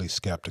naturally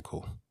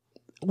skeptical.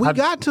 We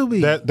got to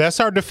be. That's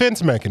our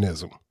defense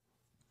mechanism.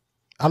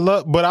 I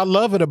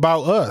love it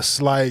about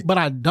us. Like, but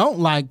I don't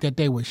like that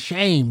they were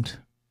shamed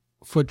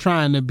for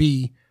trying to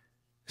be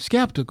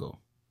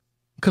skeptical.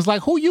 Because,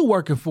 like, who you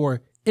working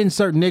for?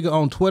 Insert nigga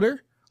on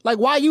Twitter. Like,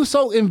 why you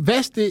so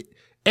invested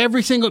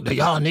every single day?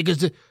 Y'all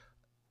niggas...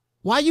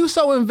 Why you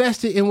so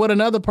invested in what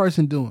another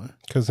person doing?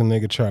 Because the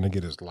nigga trying to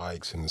get his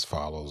likes and his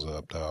follows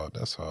up, dog.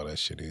 That's all that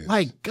shit is.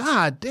 Like,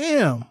 god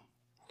damn.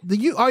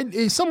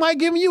 Is somebody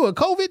giving you a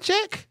COVID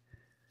check?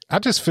 I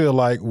just feel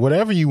like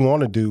whatever you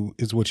want to do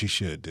is what you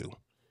should do.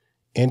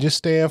 And just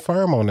stand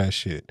firm on that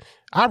shit.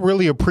 I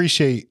really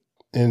appreciate,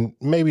 and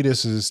maybe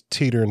this is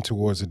teetering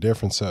towards a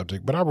different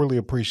subject, but I really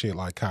appreciate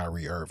like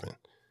Kyrie Irving.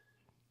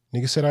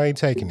 Nigga said, I ain't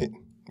taking it.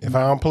 If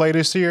I don't play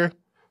this year,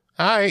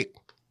 all right.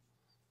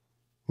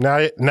 Now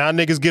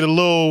niggas get a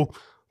little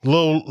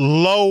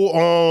low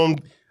on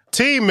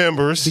team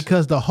members.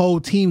 Because the whole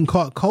team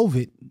caught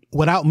COVID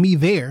without me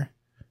there.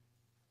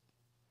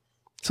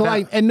 So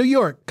like in New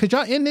York, could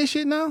y'all end this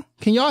shit now?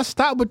 Can y'all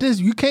stop with this?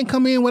 You can't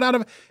come in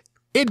without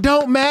it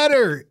don't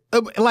matter.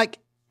 Like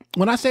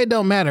when I say it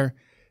don't matter,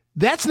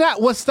 that's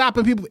not what's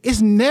stopping people.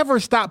 It's never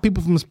stopped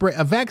people from spread.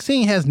 A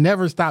vaccine has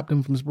never stopped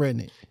them from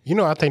spreading it. You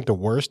know, I think the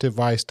worst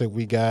advice that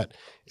we got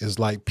is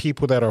like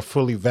people that are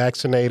fully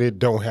vaccinated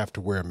don't have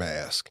to wear a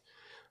mask.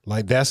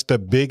 Like that's the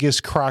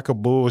biggest crock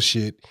of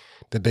bullshit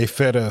that they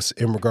fed us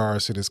in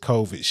regards to this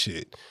COVID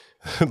shit.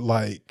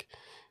 Like,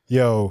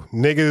 yo,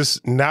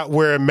 niggas not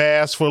wearing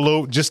masks for a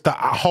little, just the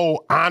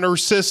whole honor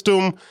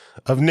system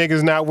of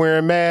niggas not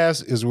wearing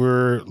masks is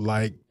where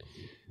like,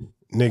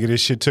 nigga, this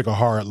shit took a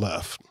hard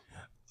left.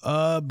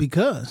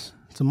 Because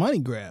it's a money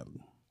grab.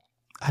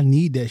 I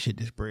need that shit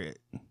to spread.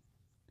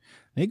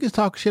 Niggas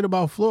talk shit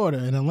about Florida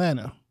and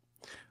Atlanta.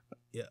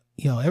 Yeah,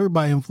 yo,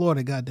 everybody in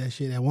Florida got that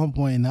shit at one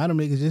point, and now them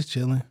niggas just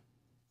chilling.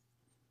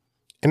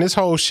 And this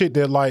whole shit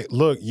that like,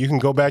 look, you can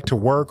go back to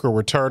work or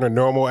return to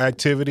normal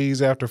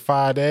activities after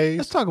 5 days.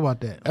 Let's talk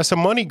about that. That's a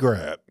money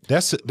grab.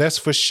 That's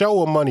for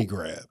sure a money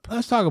grab.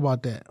 Let's talk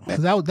about that.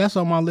 Because that's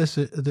on my list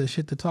of the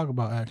shit to talk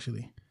about,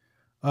 actually.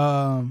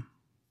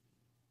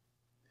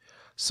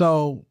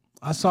 So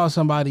I saw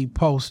somebody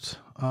post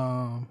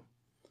on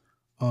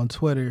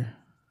Twitter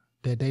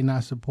that they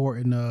not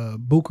supporting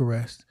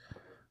Bucharest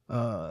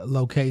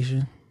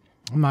location.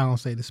 I'm not going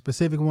to say the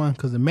specific one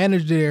because the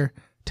manager there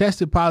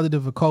tested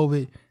positive for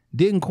COVID,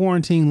 didn't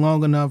quarantine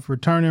long enough,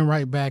 returning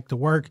right back to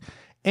work,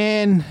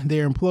 and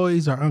their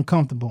employees are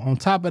uncomfortable. On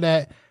top of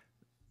that,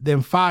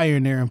 them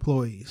firing their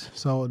employees.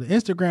 So the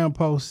Instagram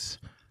posts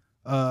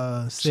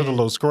said, a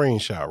little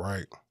screenshot,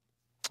 right?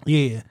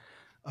 Yeah.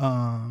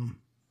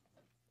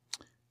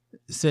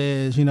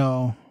 Says, you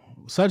know,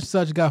 such and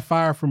such got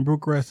fired from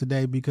Bucharest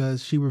today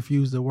because she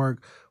refused to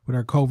work with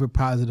her COVID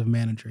positive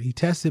manager. He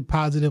tested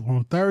positive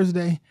on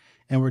Thursday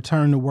and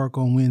returned to work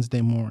on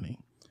Wednesday morning.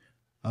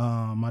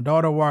 My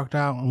daughter walked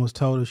out and was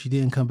told if she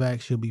didn't come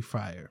back, she'll be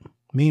fired.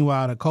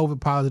 Meanwhile, the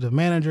COVID positive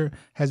manager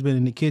has been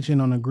in the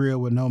kitchen on the grill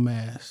with no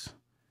mask.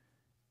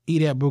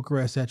 Eat at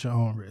Bucharest at your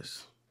own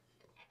risk.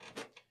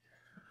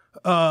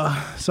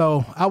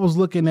 So I was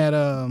looking at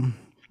about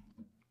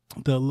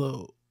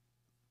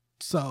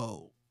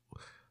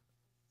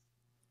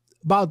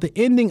the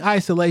ending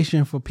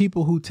isolation for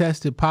people who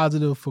tested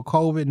positive for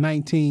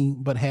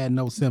COVID-19 but had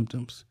no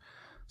symptoms.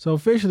 So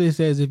officially it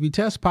says if you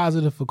test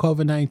positive for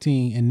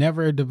COVID-19 and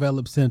never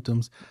develop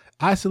symptoms,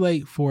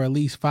 isolate for at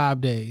least 5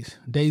 days.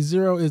 Day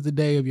 0 is the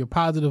day of your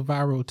positive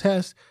viral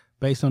test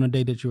based on the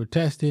day that you were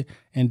tested,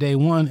 and day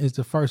 1 is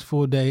the first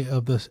full day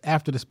of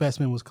after the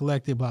specimen was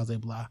collected, blah, blah,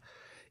 blah.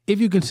 If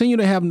you continue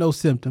to have no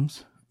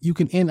symptoms, you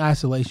can end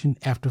isolation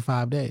after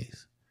 5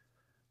 days.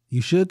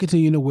 You should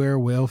continue to wear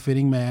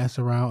well-fitting masks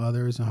around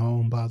others at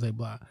home, blah, blah,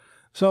 blah.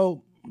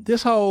 So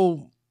this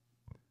whole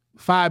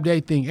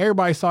 5-day thing,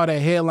 everybody saw that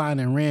headline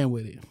and ran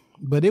with it.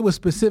 But it was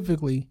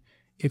specifically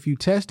if you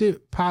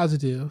tested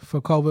positive for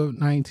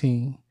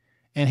COVID-19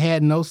 and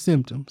had no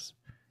symptoms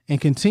and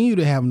continue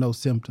to have no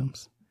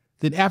symptoms,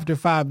 then after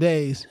 5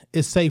 days,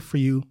 it's safe for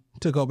you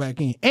to go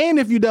back in. And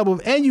if you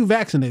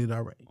vaccinated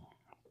already.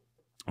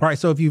 All right,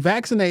 so if you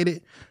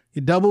vaccinated,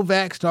 you double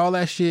vaxxed, all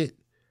that shit,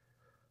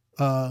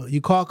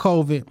 you caught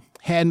COVID,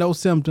 had no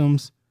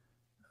symptoms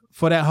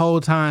for that whole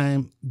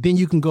time, then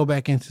you can go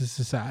back into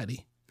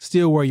society.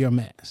 Still wear your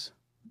mask.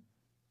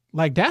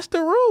 Like, that's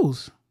the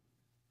rules.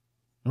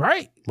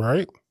 Right?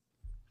 Right.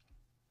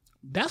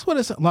 That's what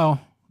it's, well,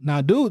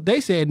 now, dude,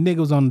 they said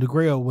niggas on the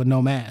grill with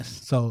no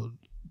mask. So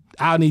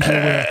I need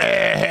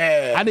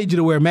you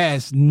to wear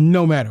masks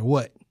no matter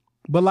what.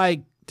 But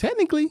like,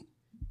 technically,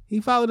 he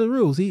followed the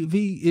rules.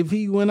 If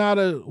he went out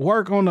of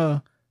work on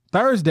a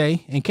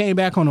Thursday and came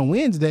back on a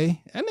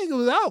Wednesday, that nigga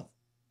was out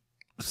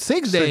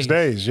 6 days. 6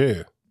 days,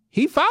 yeah.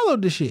 He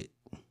followed the shit.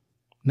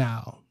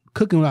 Now,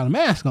 cooking without a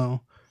mask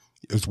on,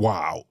 it's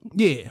wild.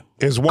 Yeah.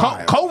 It's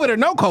wild. COVID or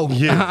no COVID.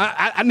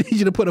 Yeah. I need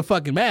you to put a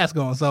fucking mask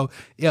on. So,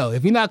 yo,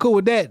 if you're not cool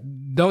with that,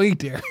 don't eat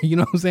there. You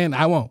know what I'm saying?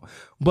 I won't.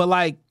 But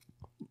like,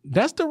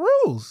 that's the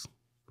rules.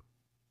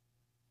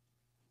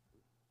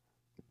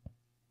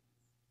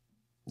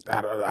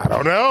 I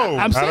don't know.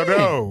 I don't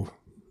know.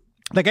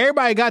 Like,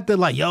 everybody got the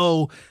like,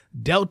 yo,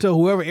 Delta,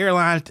 whoever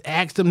airlines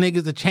asked them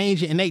niggas to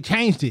change it, and they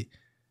changed it.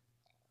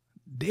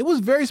 It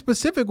was very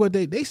specific what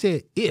they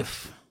said.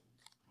 If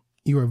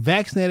you're a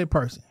vaccinated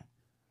person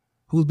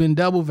who's been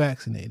double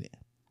vaccinated,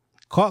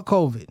 caught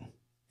COVID,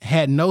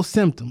 had no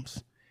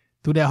symptoms,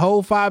 through that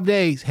whole 5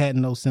 days had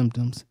no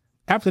symptoms,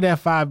 after that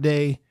 5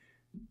 day,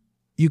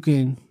 you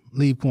can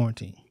leave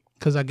quarantine.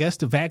 Because I guess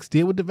the vax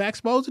did what the vax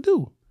supposed to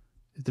do.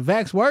 If the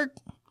vax worked,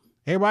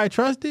 Everybody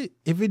trust it.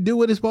 If it do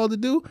what it's supposed to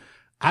do,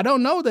 I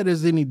don't know that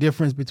there's any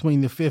difference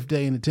between the 5th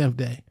day and the 10th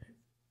day.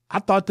 I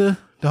thought the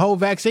whole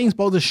vaccine's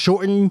supposed to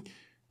shorten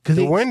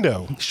the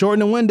window. Shorten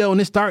the window and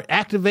it start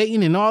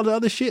activating and all the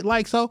other shit.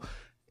 Like, so,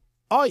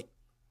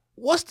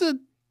 what's the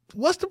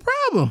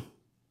problem?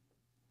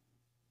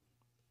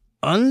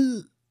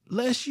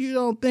 Unless you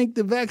don't think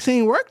the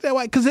vaccine worked that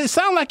way. Because it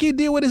sounds like it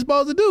did what it's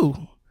supposed to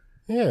do.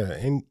 Yeah,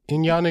 and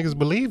y'all niggas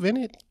believe in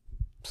it.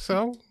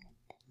 So,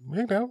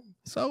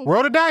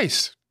 roll the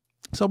dice.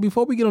 So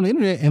before we get on the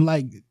internet and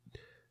like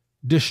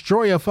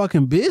destroy a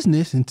fucking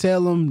business and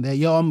tell them that,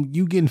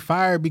 you getting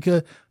fired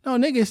because, no,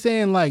 niggas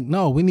saying like,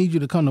 no, we need you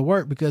to come to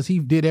work because he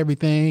did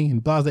everything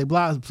and blah, blah,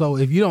 blah. So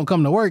if you don't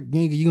come to work,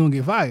 you gonna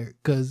get fired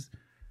because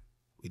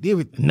we did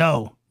it.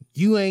 No,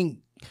 you ain't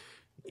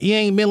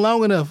been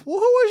long enough. Well,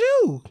 who was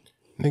you?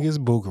 Niggas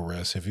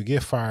Bucharest. If you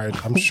get fired,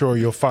 I'm sure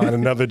you'll find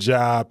another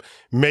job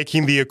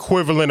making the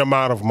equivalent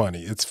amount of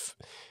money.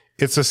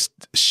 It's a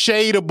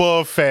shade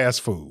above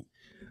fast food.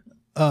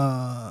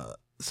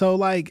 So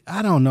like,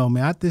 I don't know,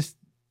 man.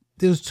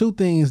 There's two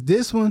things.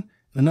 This one,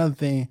 another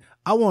thing.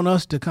 I want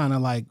us to kind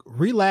of like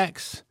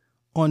relax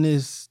on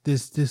this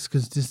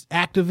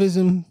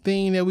activism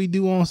thing that we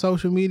do on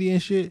social media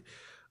and shit.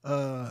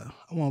 I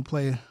want to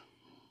play.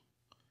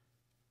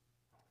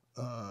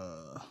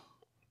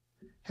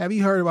 Have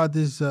you heard about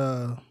this?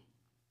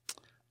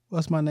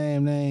 What's my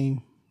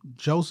name?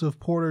 Joseph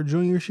Porter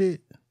Jr.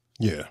 shit?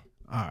 Yeah.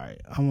 All right.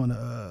 I want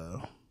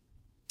to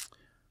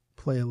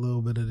play a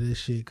little bit of this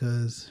shit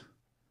because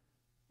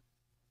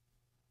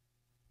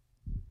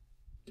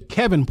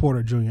Kevin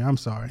Porter Jr. I'm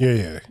sorry.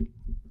 Yeah.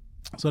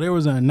 So there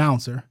was an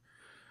announcer.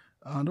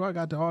 Do I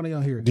got the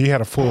audio here? Do you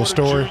have a full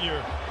story?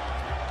 Jr.,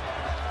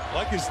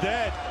 like his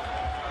dad,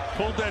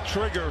 pulled that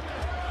trigger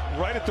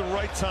right at the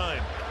right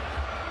time.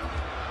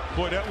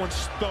 Boy, that one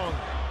stung.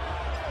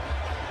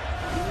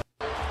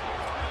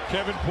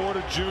 Kevin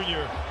Porter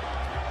Jr.,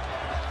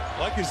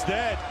 like his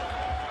dad,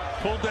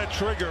 pulled that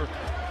trigger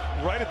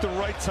right at the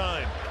right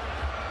time.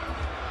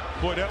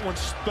 Boy, that one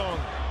stung.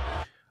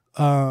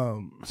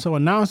 So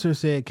announcer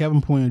said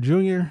Kevin Porter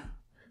Jr.,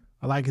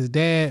 like his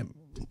dad,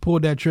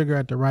 pulled that trigger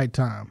at the right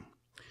time.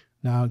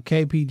 Now,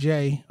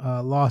 KPJ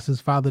lost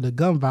his father to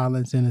gun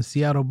violence in a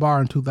Seattle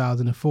bar in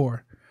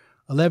 2004.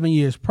 11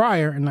 years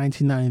prior, in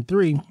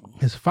 1993,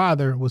 his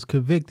father was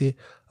convicted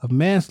of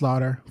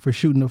manslaughter for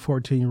shooting a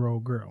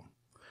 14-year-old girl.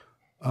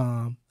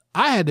 I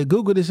had to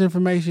Google this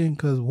information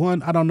because,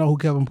 one, I don't know who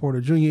Kevin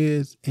Porter Jr.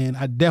 is, and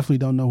I definitely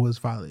don't know who his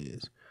father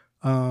is.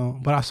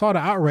 But I saw the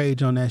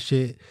outrage on that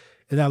shit,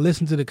 and I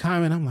listened to the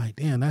comment. I'm like,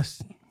 damn, it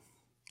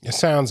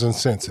sounds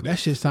insensitive. That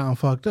shit sound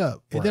fucked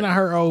up. And then I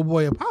heard old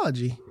boy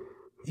apology.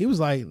 He was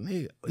like,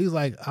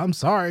 I'm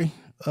sorry,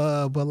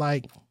 but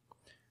like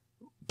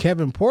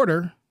Kevin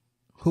Porter,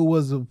 who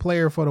was a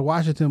player for the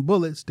Washington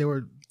Bullets, they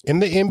were in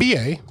the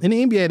NBA.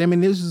 I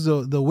mean, this is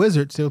the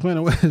Wizards. They were playing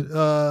the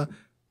Wizards.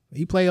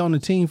 He played on the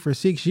team for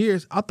 6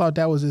 years. I thought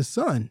that was his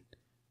son,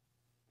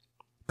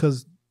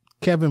 because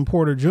Kevin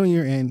Porter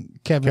Jr. and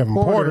Kevin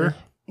Porter.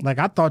 Like,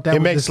 I thought that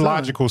was makes his son.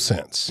 logical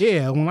sense.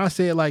 Yeah, when I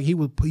said like he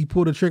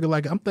pulled a trigger,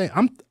 like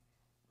I'm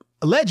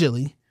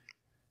allegedly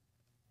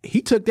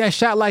he took that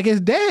shot like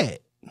his dad.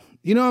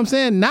 You know what I'm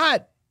saying?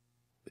 Not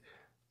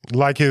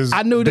like his.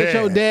 I knew dad. that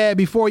your dad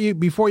before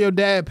your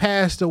dad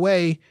passed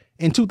away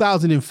in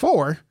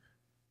 2004.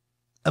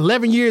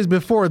 11 years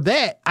before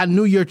that, I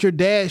knew your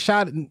dad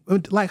shot.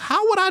 Like,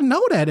 how would I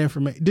know that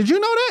information? Did you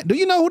know that? Do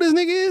you know who this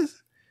nigga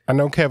is? I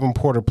know Kevin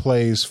Porter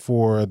plays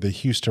for the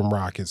Houston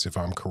Rockets, if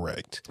I'm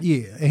correct.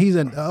 Yeah, and he's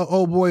an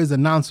old boy is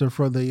announcer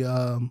for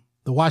the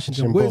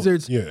Washington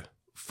Wizards. Yeah,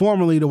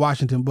 formerly the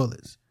Washington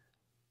Bullets.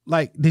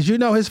 Like, did you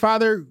know his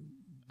father?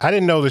 I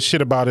didn't know the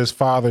shit about his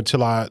father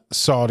till I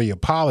saw the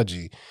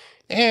apology.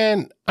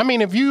 And I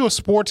mean, if you're a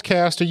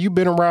sportscaster, you've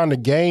been around the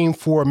game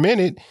for a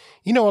minute.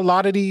 You know, a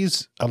lot of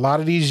these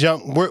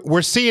young,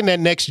 we're seeing that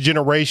next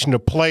generation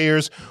of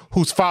players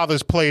whose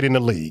fathers played in the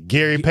league.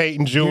 Gary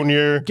Payton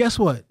Jr. Guess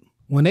what?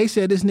 When they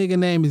said this nigga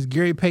name is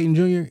Gary Payton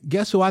Jr.,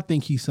 guess who I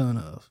think he's son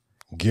of?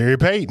 Gary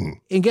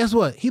Payton. And guess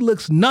what? He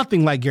looks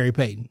nothing like Gary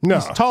Payton. No.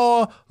 He's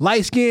tall,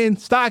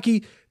 light-skinned,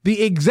 stocky,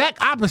 the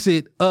exact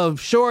opposite of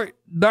short,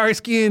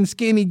 dark-skinned,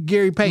 skinny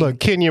Gary Payton. Look,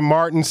 Kenyon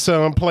Martin's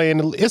son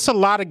playing. It's a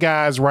lot of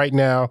guys right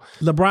now.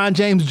 LeBron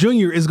James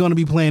Jr. is going to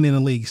be playing in the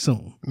league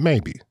soon.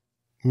 Maybe.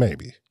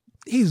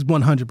 He's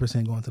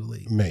 100% going to the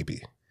league.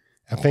 Maybe.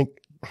 I think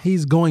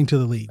he's going to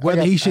the league.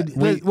 Whether he's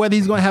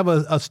going to have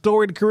a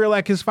storied career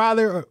like his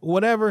father or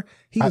whatever,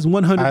 he is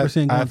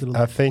 100% going to the league.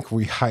 I think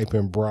we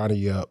hyping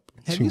Bronny up.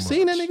 Have you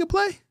seen that nigga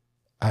play?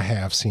 I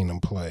have seen him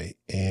play,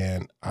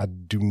 and I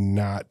do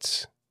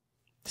not.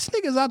 This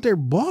nigga's out there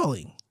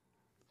balling.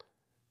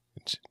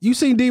 You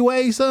seen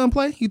D-Wade's son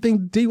play? You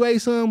think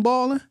D-Wade's son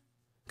balling?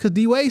 Because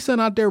D-Wade's son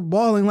out there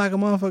balling like a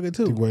motherfucker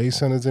too. D-Wade's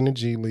son is in the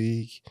G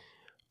League.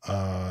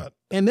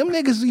 And them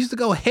niggas used to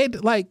go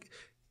head, like,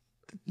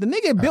 the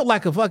nigga built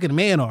like a fucking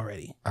man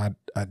already. I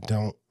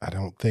don't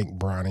think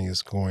Bronny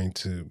is going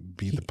to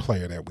be the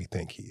player that we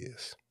think he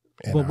is.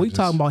 But we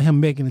talking about him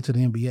making it to the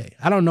NBA.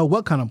 I don't know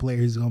what kind of player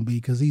he's going to be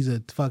because he's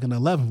a fucking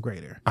 11th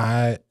grader.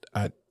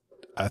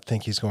 I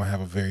think he's going to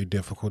have a very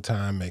difficult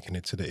time making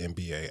it to the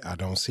NBA. I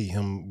don't see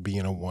him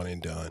being a one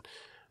and done.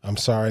 I'm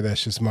sorry,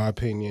 that's just my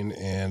opinion.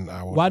 And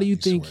why do you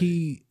think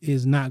he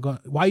is not going?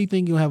 Why do you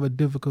think he'll have a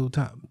difficult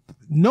time,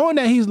 knowing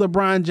that he's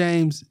LeBron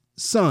James'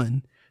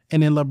 son,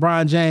 and then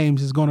LeBron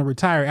James is going to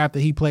retire after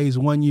he plays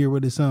 1 year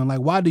with his son?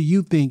 Like, why do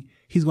you think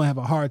he's going to have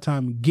a hard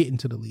time getting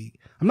to the league?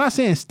 I'm not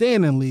saying staying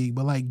in the league,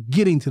 but like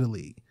getting to the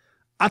league.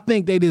 I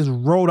think they just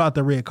rolled out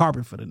the red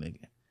carpet for the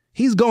nigga.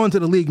 He's going to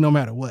the league no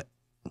matter what.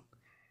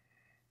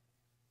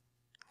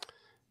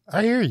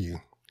 I hear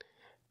you.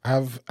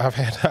 I've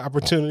had the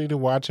opportunity to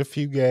watch a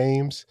few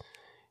games.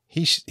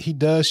 He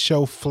does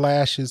show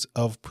flashes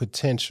of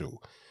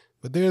potential,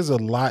 but there's a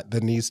lot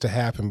that needs to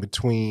happen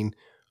between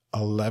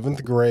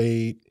 11th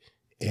grade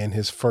and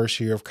his first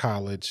year of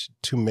college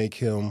to make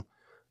him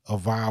a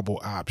viable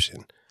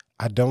option.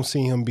 I don't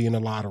see him being a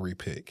lottery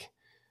pick.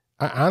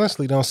 I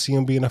honestly don't see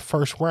him being a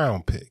first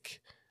round pick.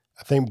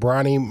 I think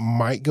Bronny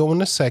might go in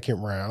the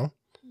second round.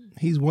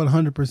 He's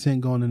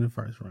 100% going in the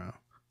first round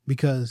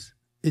because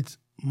it's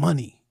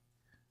money.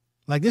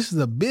 Like, this is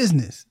a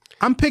business.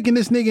 I'm picking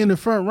this nigga in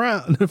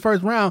the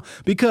first round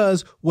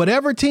because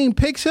whatever team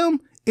picks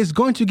him is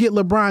going to get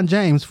LeBron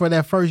James for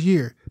that first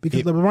year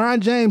because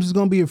LeBron James is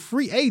going to be a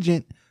free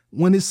agent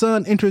when his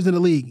son enters in the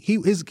league.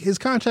 His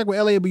contract with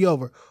LA will be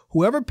over.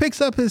 Whoever picks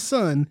up his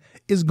son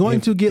is going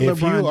to get LeBron James.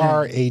 If you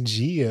are a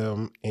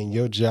GM and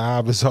your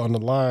job is on the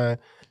line,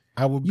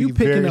 I would be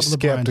very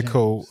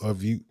skeptical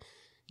of you.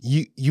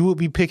 You would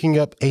be picking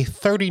up a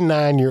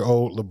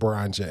 39-year-old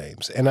LeBron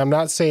James. And I'm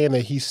not saying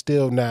that he's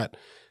still not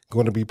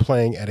going to be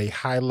playing at a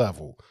high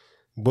level,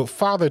 but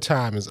Father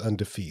Time is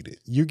undefeated.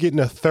 You're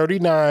getting a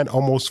 39,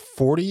 almost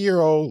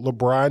 40-year-old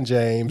LeBron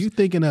James. You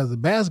thinking as a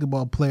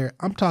basketball player,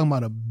 I'm talking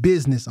about a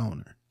business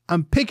owner.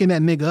 I'm picking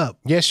that nigga up.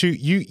 Yes,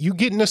 you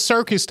getting the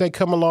circus that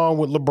come along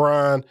with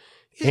LeBron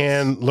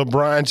and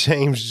LeBron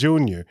James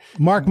Jr.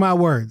 Mark my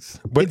words.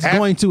 It's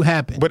going to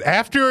happen. But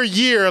after a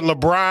year,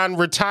 LeBron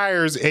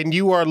retires and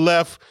you are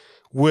left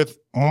with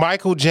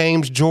Michael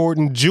James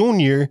Jordan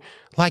Jr.,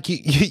 like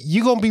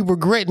you're going to be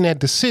regretting that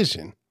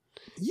decision.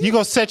 You're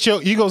going to set your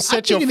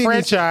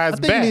franchise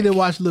back. I think you need to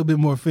watch a little bit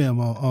more film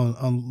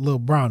on Lil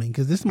Brownie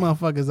because this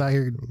motherfucker's out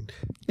here,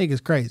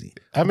 nigga's crazy.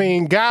 I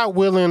mean, God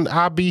willing,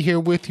 I'll be here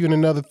with you in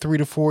another 3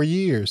 to 4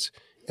 years.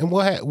 And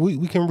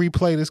we can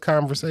replay this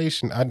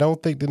conversation. I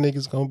don't think the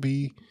nigga's going to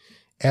be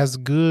as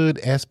good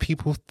as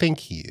people think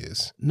he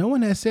is. No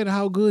one has said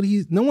how good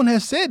no one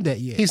has said that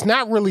yet. He's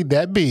not really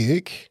that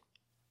big.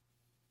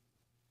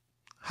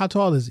 How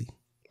tall is he?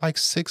 Like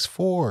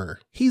 6'4".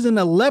 He's in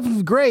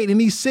 11th grade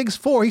and he's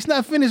 6'4". He's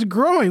not finished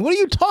growing. What are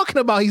you talking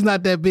about? He's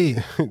not that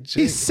big.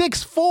 He's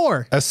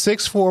 6'4". A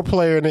 6'4"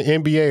 player in the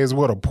NBA is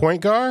what, a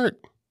point guard?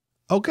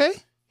 Okay.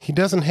 He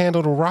doesn't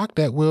handle the rock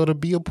that well to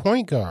be a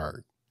point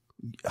guard.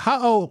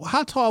 How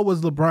tall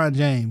was LeBron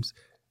James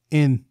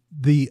in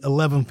the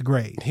 11th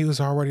grade? He was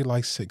already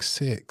like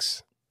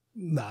 6'6".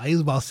 Nah, he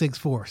was about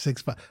 6'4",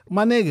 6'5".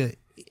 My nigga,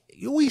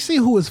 we see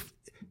who is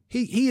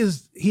he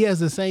has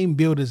the same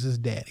build as his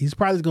dad. He's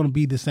probably going to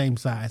be the same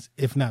size,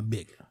 if not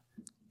bigger.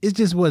 It's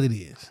just what it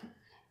is.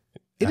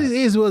 It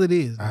is what it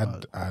is.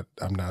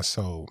 I'm not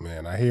sold,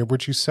 man. I hear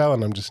what you're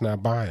selling. I'm just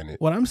not buying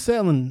it. What I'm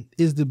selling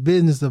is the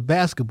business of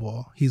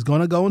basketball. He's going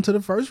to go into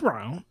the first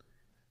round.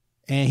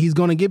 And he's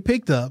going to get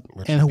picked up,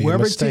 and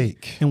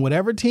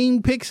whatever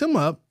team picks him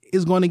up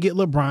is going to get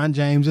LeBron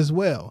James as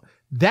well.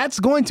 That's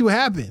going to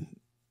happen,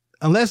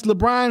 unless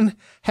LeBron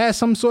has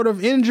some sort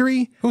of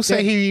injury. Who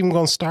say he even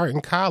going to start in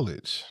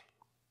college?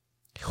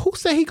 Who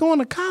say he going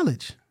to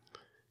college?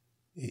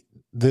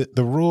 The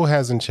rule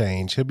hasn't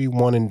changed. He'll be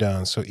one and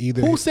done. So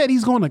either who said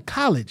he's going to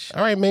college?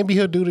 All right, maybe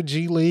he'll do the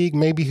G League.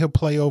 Maybe he'll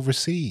play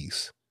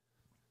overseas.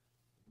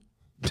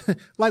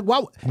 Like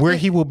what? Where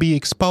he will be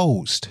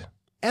exposed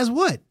as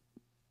what?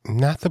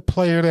 Not the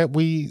player that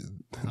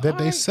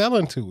they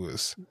selling to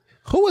us.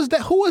 Who is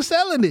that? Who is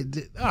selling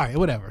it? All right,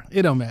 whatever.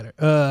 It don't matter.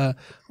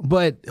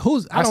 But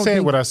I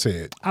said what I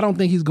said. I don't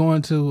think he's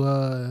going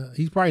to.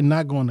 He's probably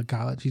not going to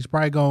college. He's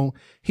probably going.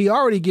 He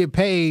already get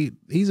paid.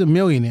 He's a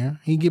millionaire.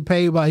 He get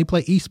paid he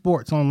play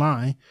esports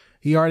online.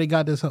 He already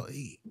got this.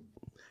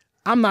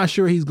 I'm not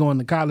sure he's going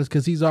to college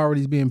because he's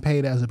already being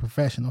paid as a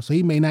professional. So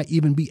he may not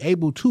even be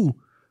able to.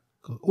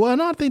 Well,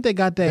 no, I think they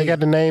got that. They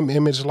got the name,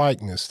 image,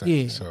 likeness thing.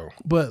 Yeah, so.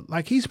 But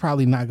like he's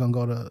probably not gonna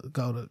go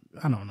to.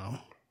 I don't know.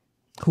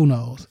 Who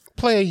knows?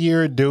 Play a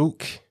year at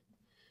Duke.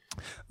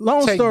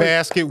 Take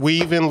basket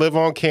weaving, live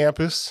on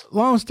campus.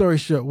 Long story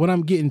short, what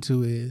I'm getting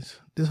to is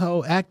this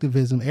whole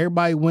activism.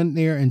 Everybody went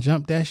there and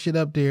jumped that shit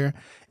up there,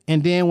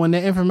 and then when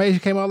the information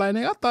came out, like,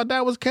 I thought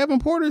that was Kevin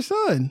Porter's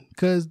son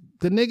because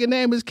the nigga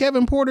name is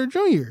Kevin Porter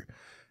Jr.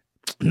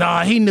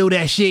 Nah, he knew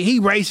that shit. He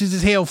racist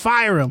as hell.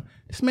 Fire him.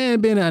 This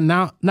man been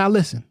announced. Now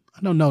listen,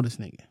 I don't know this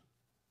nigga.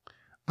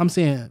 I'm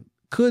saying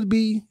could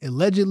be,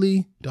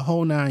 allegedly, the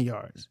whole 9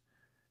 yards.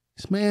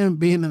 This man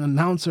being an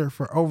announcer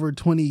for over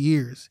 20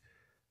 years.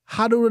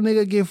 How do a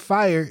nigga get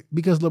fired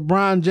because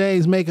LeBron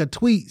James make a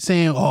tweet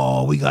saying,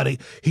 oh,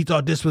 he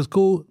thought this was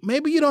cool?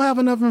 Maybe you don't have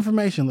enough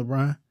information,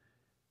 LeBron.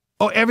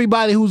 Or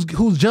everybody who's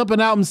jumping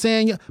out and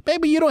saying,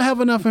 maybe you don't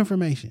have enough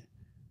information.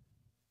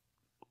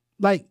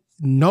 Like,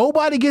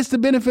 nobody gets the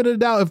benefit of the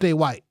doubt if they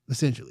white,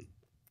 essentially.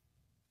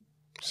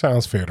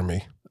 Sounds fair to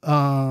me.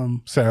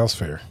 Sounds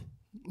fair.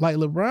 Like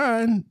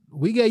LeBron,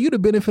 we gave you the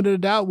benefit of the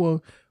doubt.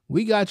 Well,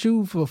 we got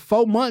you for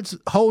 4 months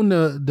holding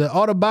the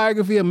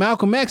autobiography of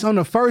Malcolm X on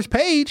the first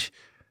page,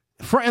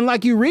 fronting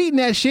like you reading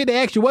that shit. They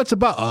ask you what's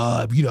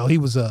about. He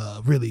was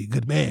a really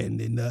good man.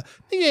 And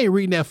you ain't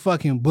reading that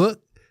fucking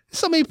book.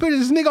 So many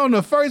pictures of this nigga on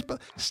the first.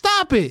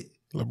 Stop it.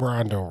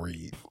 LeBron don't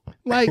read.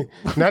 Like,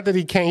 not that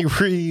he can't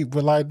read,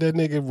 but like that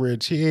nigga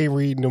rich. He ain't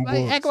reading them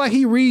books. Act like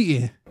he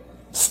reading.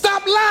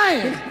 Stop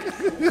lying.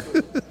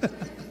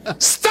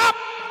 Stop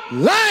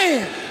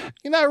lying.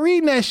 You're not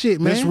reading that shit,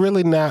 man. It's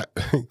really not.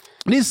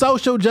 These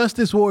social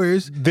justice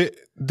warriors.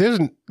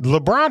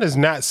 LeBron is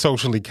not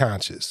socially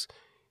conscious.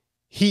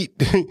 I'm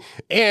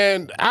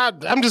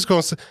just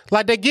going to say,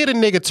 like, they get a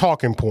nigga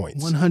talking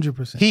points.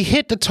 100%. He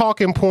hit the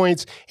talking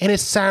points and it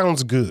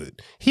sounds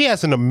good. He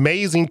has an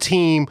amazing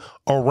team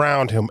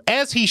around him,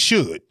 as he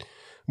should.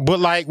 But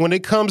like, when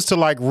it comes to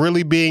like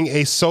really being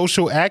a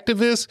social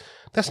activist,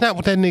 that's not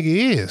what that nigga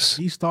is.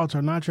 These thoughts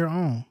are not your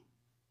own.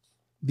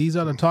 These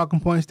are the talking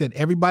points that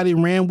everybody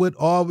ran with.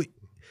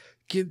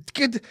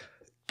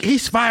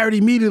 He's fired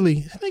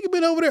immediately. This nigga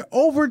been over there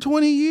over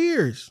 20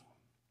 years.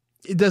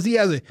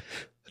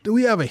 Do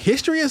we have a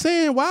history of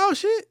saying wild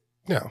shit?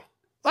 No.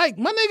 Like,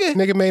 my nigga.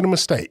 Nigga made a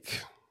mistake.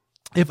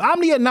 If I'm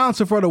the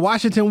announcer for the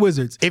Washington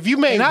Wizards. If you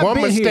made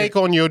one mistake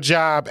on your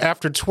job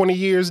after 20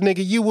 years,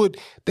 nigga,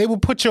 they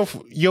would put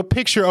your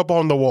picture up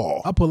on the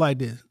wall. I'll put it like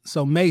this.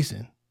 So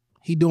Mason,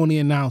 he doing the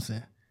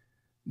announcing.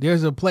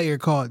 There's a player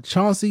called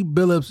Chauncey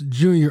Billups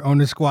Jr. on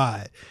the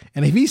squad.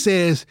 And if he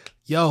says,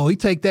 yo, he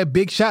take that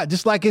big shot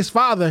just like his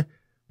father,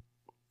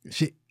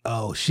 shit,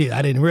 oh shit,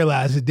 I didn't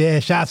realize his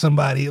dad shot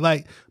somebody.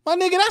 Like, my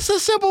nigga, that's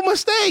a simple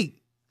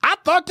mistake. I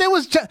thought there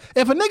was,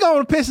 if a nigga on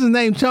the Pistons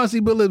named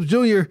Chauncey Billups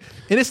Jr.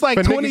 and it's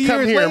like 20 years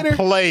come here later. And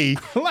play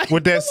like,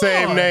 with that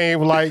same name,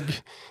 like,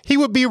 he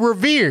would be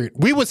revered.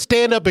 We would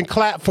stand up and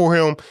clap for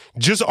him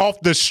just off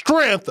the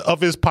strength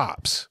of his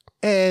pops.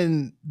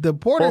 And the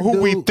Porter or who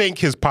dude, we think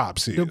his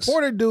pops is. The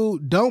Porter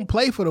dude don't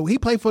play he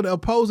played for the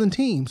opposing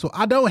team. So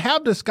I don't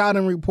have the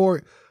scouting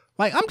report.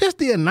 Like, I'm just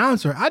the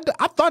announcer. I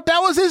thought that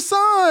was his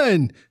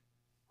son.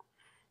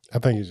 I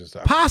think he's just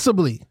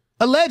possibly,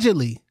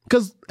 allegedly,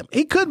 because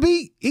he could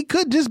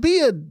just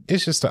be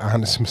It's just an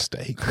honest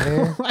mistake,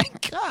 man.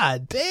 Like,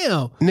 God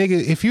damn, nigga.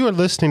 If you are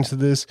listening to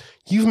this,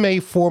 you've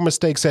made 4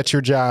 mistakes at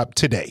your job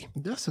today.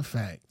 That's a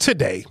fact.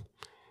 Today,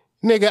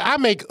 nigga, I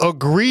make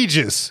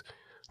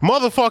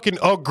motherfucking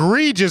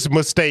egregious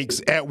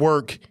mistakes at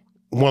work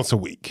once a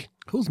week.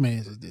 Whose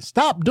man's is this?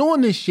 Stop doing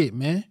this shit,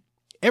 man.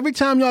 Every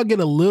time y'all get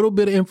a little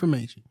bit of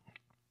information,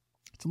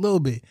 it's a little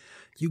bit.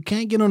 You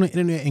can't get on the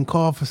internet and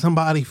call for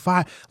somebody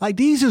fired. Like,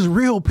 these is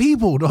real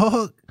people,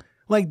 dog.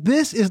 Like,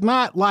 this is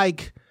not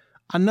like,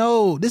 I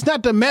know, this is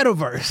not the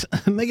metaverse.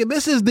 Nigga,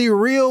 this is the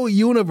real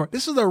universe.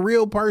 This is a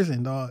real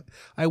person, dog.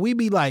 Like, we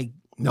be like,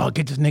 no,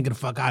 get this nigga the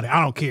fuck out of here.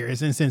 I don't care.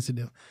 It's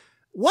insensitive.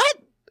 What?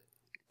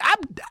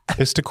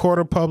 It's the court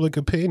of public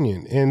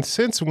opinion. And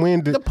since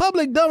when did... The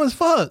public dumb as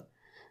fuck.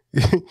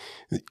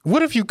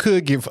 What if you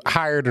could get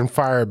hired and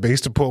fired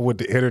based upon what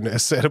the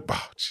internet said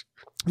about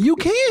you? You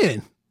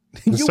can.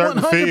 In you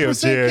certain 100%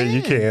 fields, yeah, can.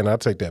 you can. I'll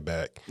take that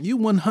back. You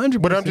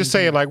 100%. But I'm just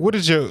saying, like,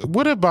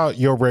 what about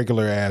your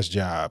regular ass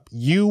job?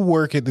 You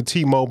work at the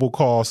T-Mobile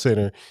call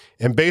center,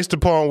 and based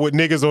upon what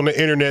niggas on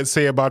the internet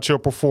say about your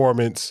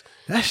performance,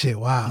 that shit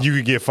wild. You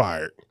could get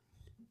fired.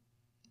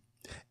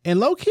 And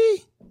low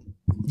key,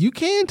 you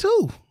can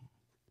too.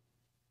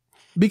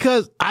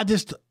 Because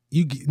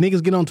you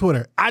niggas get on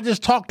Twitter. I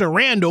just talked to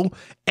Randall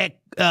at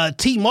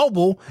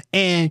T-Mobile,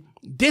 and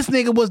this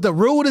nigga was the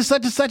rudest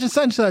such and such and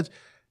such and such.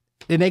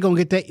 Then they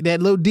gonna get that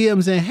little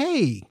DM saying,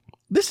 hey,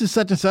 this is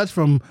such and such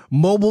from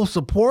mobile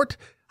support.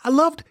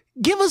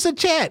 Give us a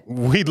chat.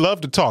 We'd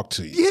love to talk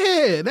to you.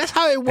 Yeah, that's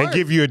how it works. And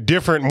give you a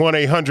different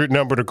 1-800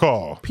 number to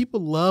call. People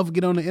love to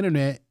get on the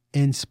internet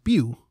and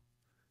spew.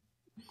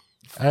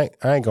 I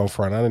ain't gonna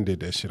front. I done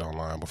did that shit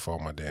online before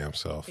my damn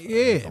self.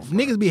 Yeah,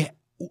 niggas be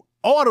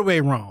all the way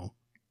wrong.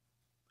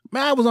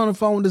 Man, I was on the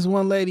phone with this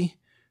one lady.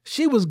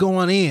 She was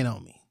going in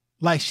on me.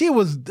 Like, she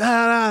was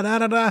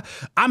da.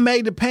 I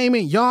made the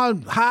payment. Y'all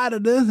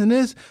hired this and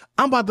this.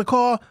 I'm about to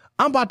call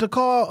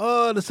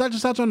the such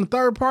and such on the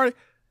third party.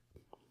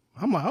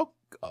 I'm like, oh,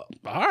 all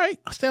right.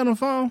 I stay on the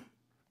phone.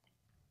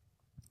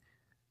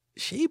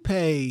 She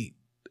paid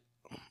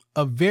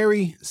a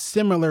very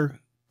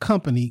similar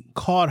company,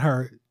 called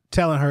her,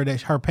 telling her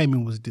that her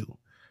payment was due.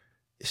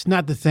 It's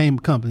not the same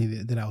company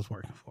that I was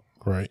working for.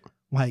 Right.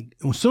 Like,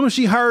 as soon as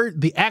she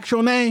heard the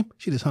actual name,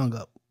 she just hung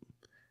up.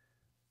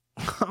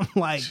 I'm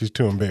like, she's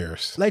too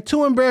embarrassed. Like,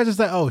 too embarrassed. It's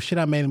like, oh shit,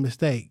 I made a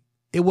mistake.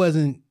 It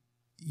wasn't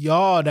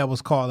y'all that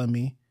was calling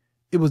me.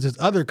 it was this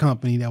other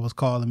company that was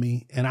calling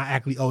me, and I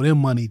actually owe them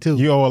money too.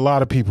 You owe a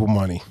lot of people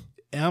money.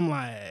 And I'm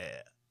like,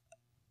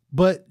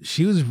 but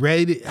she was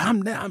ready to.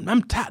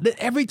 I'm tired.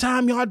 Every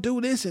time y'all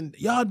do this and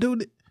y'all do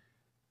that,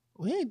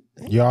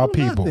 y'all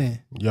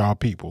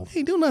people,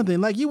 He do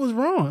nothing. Like, you was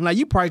wrong. Like,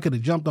 you probably could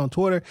have jumped on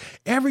Twitter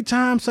every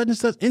time such and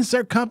such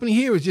insert company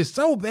here is just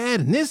so bad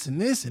and this and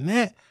this and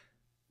that.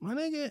 My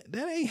nigga,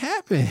 that ain't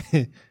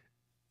happen.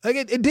 Like,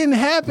 it didn't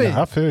happen.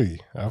 No, I feel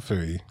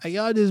you. Like,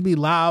 y'all just be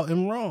loud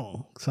and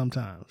wrong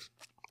sometimes.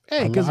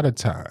 Hey, a lot of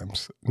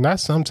times. Not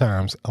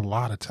sometimes, a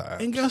lot of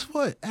times. And guess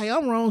what? Hey,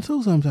 I'm wrong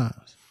too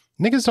sometimes.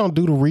 Niggas don't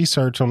do the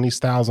research on these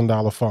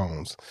 $1,000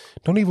 phones.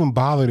 Don't even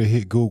bother to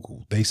hit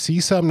Google. They see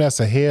something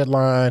that's a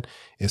headline,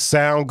 it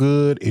sound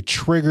good, it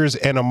triggers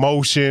an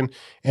emotion,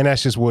 and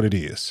that's just what it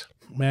is.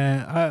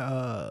 Man,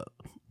 I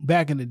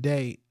back in the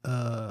day,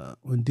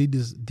 when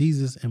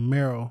Deezus and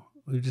Meryl,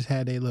 we just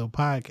had their little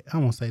podcast. I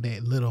won't say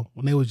that little.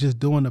 When they was just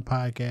doing the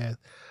podcast,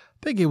 I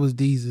think it was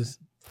Deezus.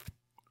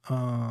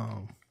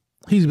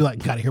 He used to be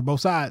like, gotta hear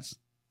both sides.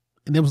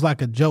 And it was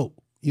like a joke.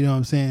 You know what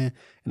I'm saying?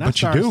 And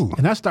but you do.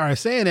 And I started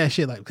saying that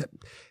shit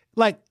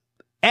like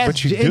as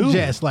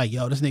jest, like,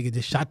 yo, this nigga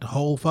just shot the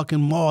whole fucking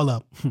mall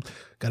up.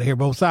 Gotta hear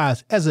both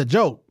sides as a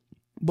joke.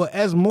 But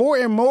as more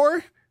and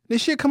more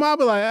this shit come out,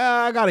 be like,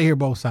 I gotta hear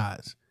both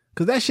sides.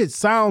 Cause that shit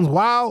sounds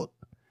wild.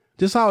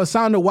 Just how it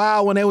sounded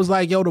wild when they was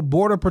like, yo, the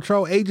Border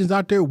Patrol agents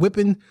out there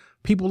whipping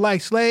people like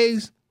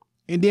slaves.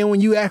 And then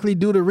when you actually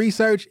do the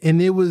research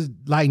and it was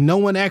like no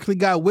one actually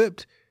got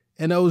whipped,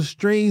 and those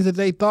strings that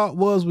they thought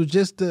was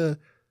just the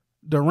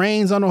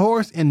reins on the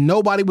horse, and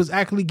nobody was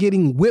actually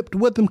getting whipped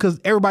with them because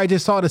everybody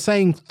just saw the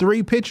same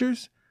 3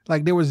 pictures.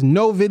 Like, there was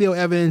no video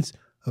evidence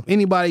of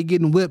anybody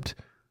getting whipped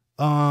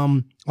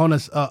on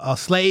a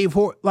slave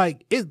horse.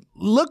 Like, it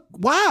looked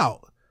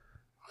wild.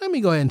 Let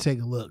me go ahead and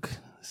take a look,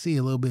 see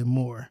a little bit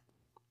more.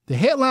 The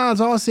headlines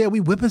all said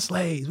we whipping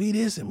slaves, we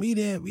this and we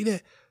that, we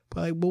that.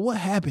 But what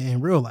happened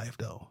in real life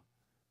though?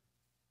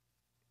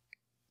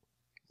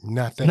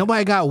 Nothing.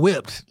 Nobody got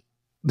whipped.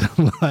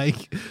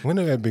 Like,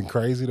 wouldn't it have been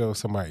crazy though if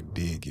somebody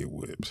did get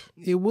whipped?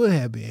 It would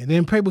have been.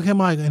 Then people came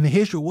out in the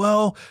history,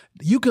 well,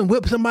 you can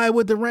whip somebody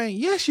with the rein.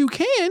 Yes, you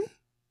can.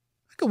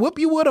 I can whip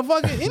you with a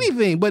fucking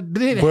anything, but it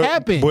didn't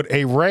happen. But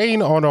a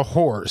rein on a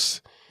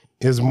horse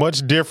is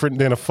much different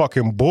than a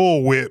fucking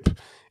bullwhip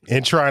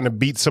and trying to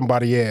beat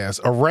somebody's ass.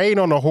 A rein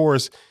on a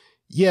horse,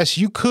 yes,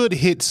 you could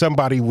hit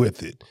somebody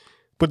with it,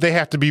 but they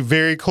have to be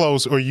very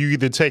close, or you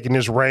either taking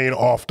this rein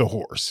off the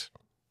horse.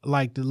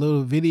 Like the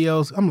little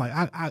videos, I'm like,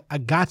 I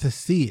got to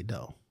see it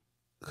though,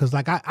 cause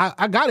like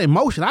I got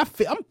emotion. I'm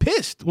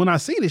pissed when I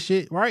see this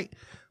shit. Right,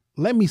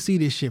 let me see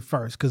this shit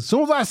first, cause as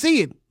soon as I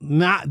see it,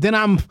 then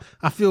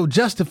I feel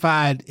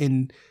justified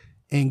in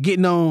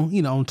getting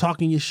on,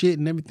 talking your shit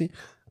and everything.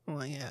 I'm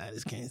like, yeah, I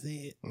just can't see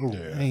it.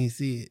 Yeah, I ain't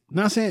see it.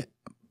 Not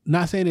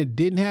saying it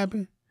didn't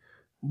happen,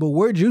 but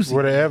where'd you see?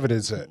 Where the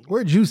evidence at?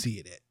 Where'd you see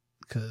it at?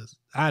 Cause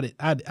I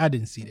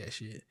didn't see that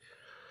shit.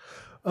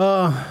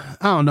 I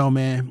don't know,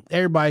 man.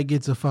 Everybody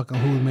gets a fucking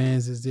who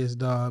mans is this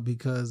dog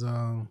because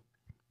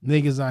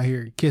niggas out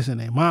here kissing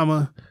their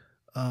mama,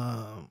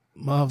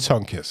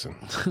 tongue kissing.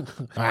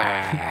 Niggas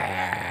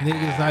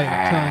out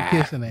here tongue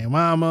kissing their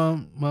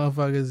mama.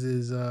 Motherfuckers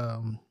is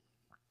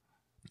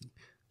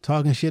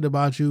talking shit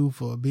about you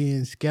for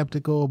being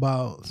skeptical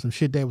about some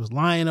shit they was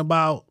lying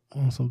about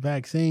on some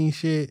vaccine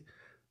shit.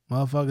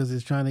 Motherfuckers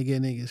is trying to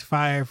get niggas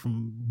fired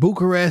from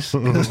Bucharest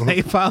because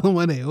they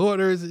following their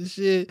orders and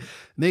shit.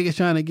 Niggas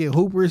trying to get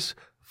hoopers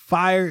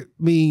fired,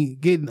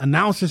 getting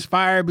announcers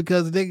fired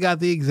because they got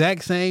the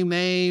exact same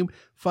name.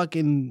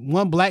 Fucking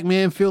one black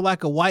man feel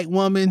like a white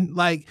woman.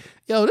 Like,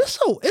 yo,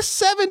 it's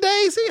 7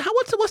 days.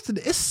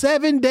 It's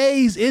 7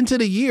 days into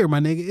the year, my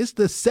nigga. It's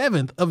the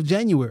 7th of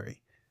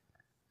January.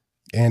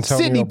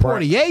 Sidney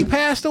Poitier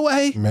passed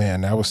away.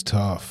 Man, that was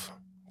tough.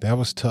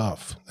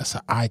 That's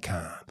an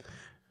icon.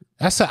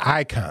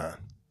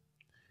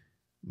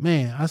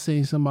 Man, I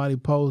seen somebody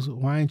post,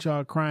 why ain't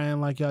y'all crying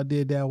like y'all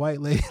did that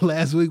white lady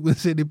last week when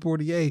Sidney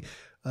Poitier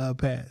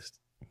passed?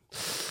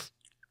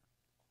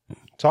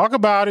 Talk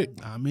about it.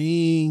 I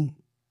mean,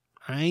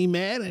 I ain't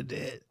mad at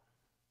that.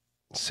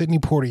 Sidney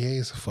Poitier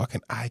is a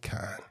fucking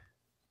icon.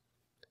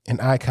 An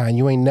icon.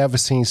 You ain't never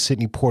seen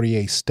Sidney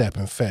Poitier step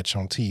and fetch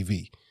on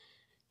TV.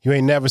 You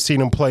ain't never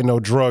seen him play no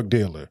drug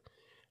dealer.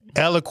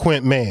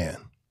 Eloquent man.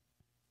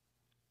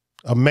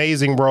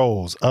 Amazing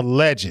roles. A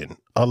legend.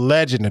 A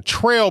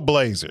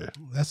trailblazer.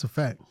 That's a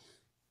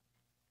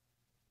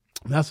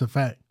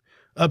fact.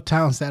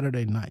 Uptown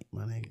Saturday Night,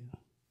 my nigga.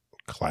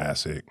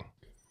 Classic.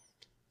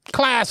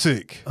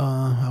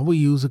 We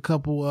use a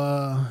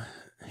couple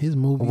his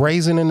movies.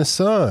 Raisin in the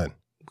Sun.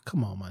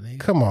 Come on, my nigga.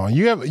 Come on.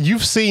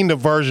 You've seen the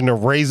version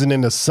of Raisin in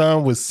the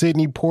Sun with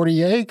Sidney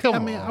Poitier? Come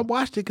on. I mean, I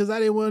watched it because I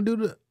didn't want to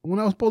do when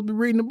I was supposed to be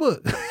reading the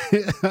book.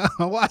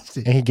 I watched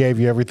it. And he gave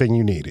you everything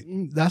you needed.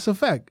 That's a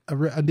fact.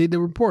 I did the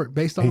report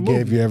based on the movie. He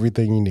gave you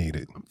everything you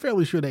needed. I'm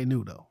fairly sure they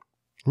knew, though.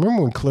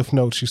 Remember when Cliff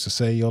Notes used to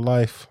save your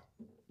life?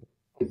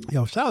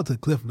 Yo, shout out to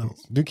Cliff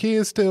Notes. Do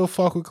kids still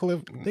fuck with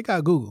Cliff? They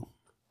got Google.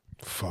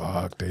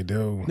 Fuck, they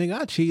do.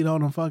 Nigga, I cheated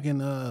on a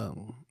fucking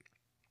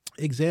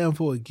exam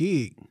for a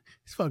gig.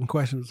 This fucking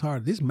question was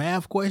hard. This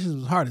math questions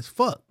was hard as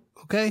fuck.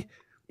 Okay,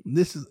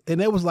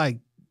 and it was like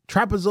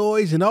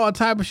trapezoids and all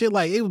type of shit.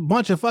 Like it was a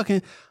bunch of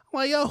fucking. I'm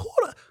like, yo,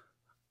 I'm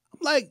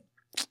like,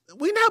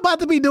 we not about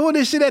to be doing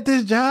this shit at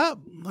this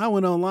job. I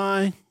went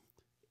online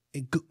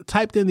and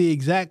typed in the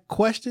exact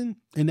question,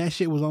 and that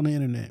shit was on the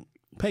internet.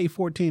 Paid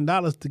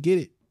 $14 to get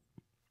it.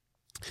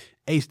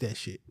 Ace that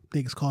shit.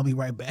 Niggas call me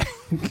right back.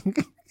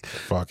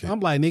 Fuck it. I'm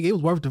like, nigga, it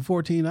was worth the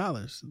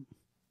 $14.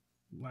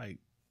 Like,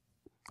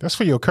 that's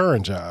for your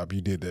current job.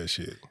 You did that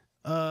shit.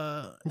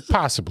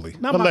 Possibly.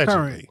 Not allegedly. My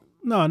current.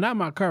 No, not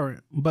my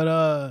current. But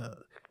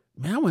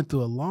man, I went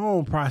through a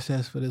long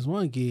process for this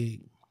one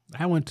gig.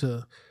 I went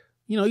to,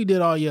 you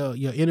did all your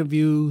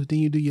interviews, then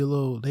you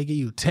do they give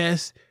you a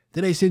test,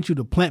 then they sent you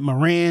to Plant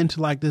Moran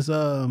to like this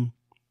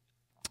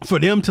for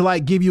them to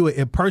like give you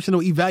a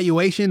personal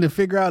evaluation to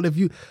figure out if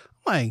you.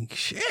 I'm like,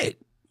 shit,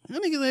 you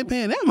niggas ain't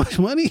paying that much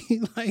money.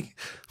 Like,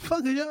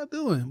 fuck is y'all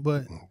doing?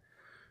 But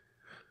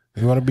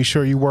you want to be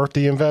sure you worth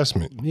the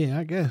investment. Yeah,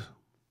 I guess.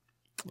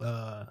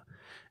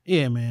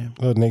 Yeah, man.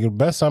 Look, nigga, the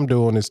best I'm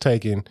doing is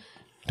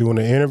doing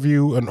an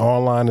interview, an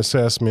online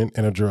assessment,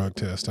 and a drug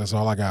test. That's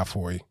all I got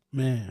for you.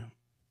 Man,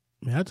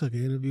 I took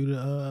an interview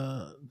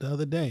the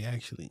other day,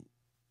 actually.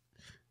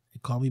 They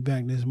called me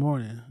back this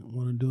morning. I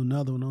want to do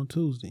another one on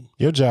Tuesday.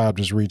 Your job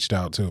just reached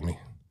out to me.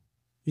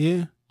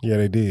 Yeah? Yeah,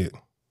 they did.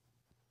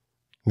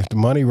 If the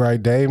money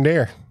right, damn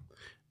there.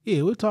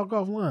 Yeah, we'll talk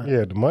offline.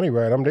 Yeah, the money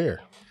right, I'm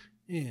there.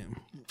 Yeah.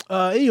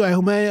 Anyway,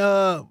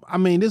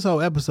 man, this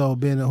whole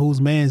episode been a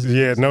Whose Man's.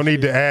 Yeah, no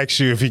need to ask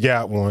you if you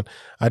got one.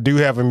 I do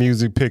have a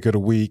music pick of the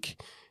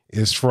week.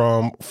 It's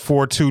from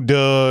 42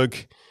 Doug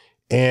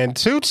and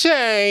 2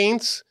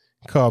 Chainz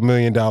called $1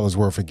 Million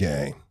Worth of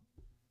Game.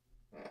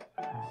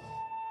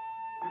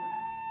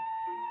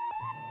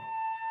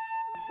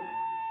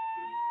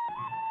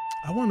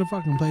 I wonder if I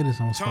can play this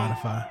on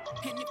Spotify.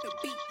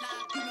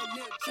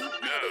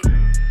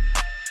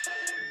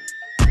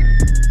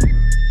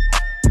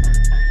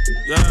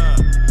 Yeah.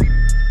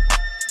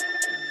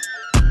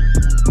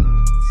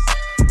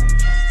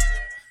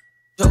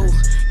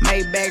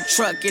 Maybach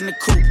truck in the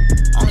coupe.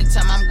 Only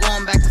time I'm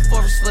going back and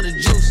forth is for the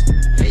juice.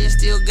 They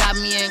still got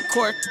me in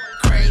court.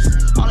 Crazy.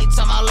 Only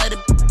time I let it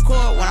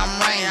court when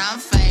I'm raining. I'm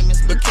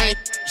famous, but can't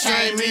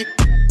shame me.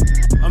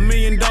 $1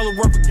 million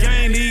worth of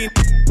game.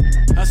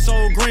 I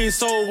sold green,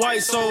 sold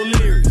white, sold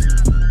lyrics.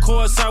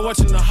 Courtside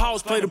watching the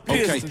house play the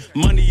Pistons. Okay.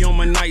 Money on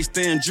my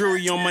nightstand,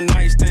 jewelry on my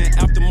nightstand.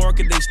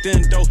 Aftermarket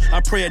extendo,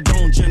 I pray it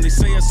don't jam. They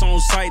say it's on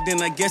site, then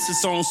I guess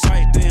it's on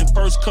site. Then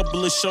first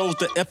couple of shows,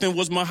 the effing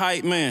was my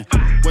hype man.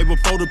 Way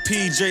before the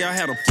PJ, I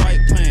had a flight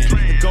plan.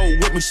 The go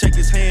with me, shake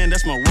his hand,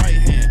 that's my right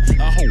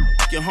hand. I hope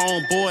your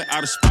homeboy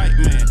out of spite,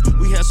 man.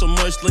 We had so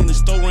much lean, the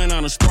store ran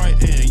out of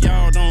Sprite, and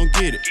y'all don't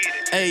get it.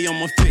 Hey,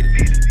 I'm a fit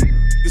it.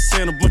 You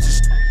saying a bunch of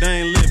shit, they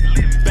ain't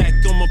living. Back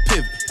on my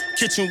pivot.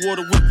 Kitchen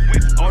water whip.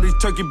 All these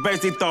turkey bags,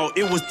 they thought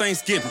it was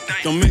Thanksgiving.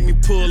 Don't make me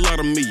pull out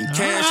of me.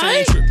 Cash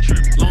ain't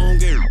trippin'.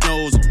 Long air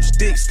nose on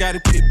stick, Scottie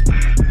Pippen.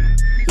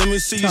 Let me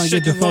see you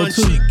shake it one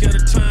cheek at a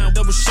time.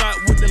 Double shot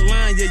with the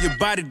line, yeah, your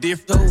body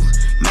different.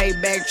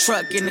 Maybach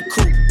truck in the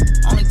coupe.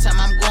 Only time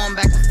I'm going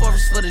back and forth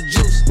is for the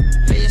juice.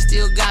 They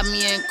still got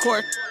me in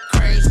court.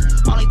 Crazy.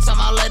 Only time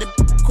I let it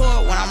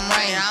court when I'm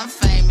raining. I'm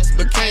famous,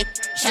 but can't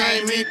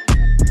shame me.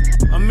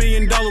 $1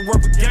 million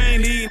worth of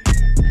game.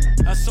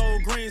 I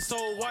sold green,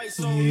 sold white,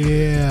 sold.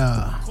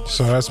 Yeah.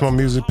 So that's my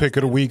music pick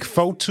of the week.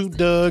 42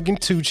 Doug and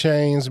 2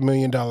 Chainz, $1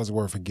 million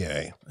worth of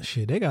game.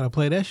 Shit, they gotta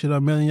play that shit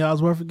on $1 million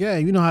worth of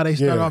game. You know how they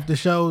start off the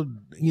show,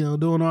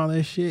 doing all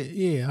that shit.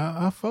 Yeah,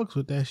 I fucks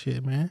with that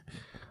shit, man.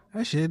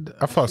 That shit.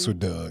 I fucks with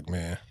Doug,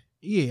 man.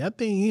 Yeah, I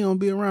think he gonna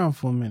be around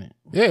for a minute.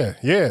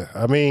 Yeah.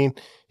 I mean,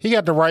 he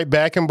got the right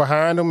backing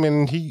behind him,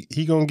 and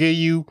he gonna give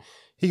you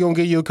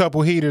a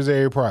couple heaters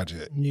every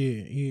project.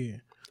 Yeah.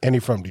 And he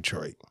from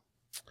Detroit.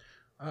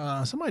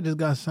 Somebody just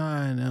got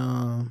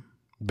signed.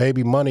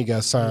 Baby Money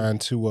got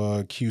signed to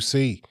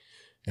QC,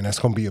 and that's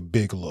gonna be a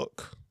big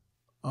look.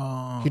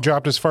 He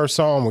dropped his first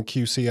song with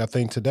QC, I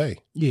think, today.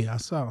 Yeah, I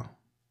saw.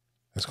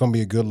 It's gonna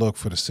be a good look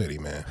for the city,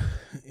 man.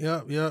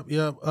 Yep.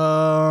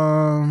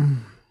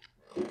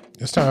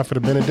 It's time for the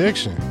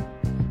benediction.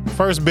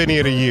 First Benny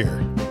of the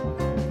year.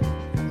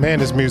 Man,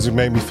 this music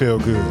made me feel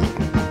good.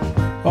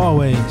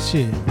 Always,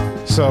 shit.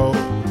 So,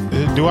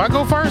 do I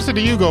go first or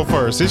do you go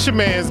first? It's your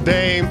man's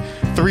Dame,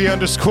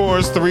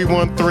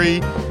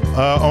 3_313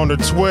 on the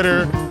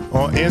Twitter,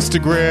 on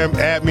Instagram,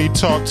 at me,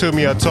 talk to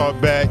me, I talk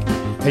back.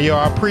 And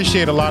I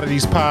appreciate a lot of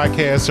these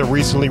podcasts that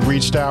recently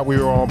reached out. We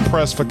were on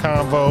Press for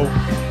Convo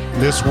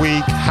this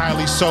week.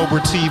 Highly Sober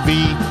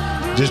TV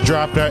just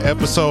dropped our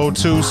episode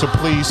 2, so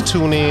please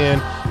tune in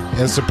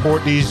and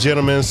support these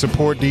gentlemen,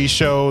 support these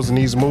shows and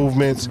these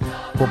movements.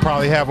 We'll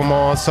probably have them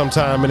on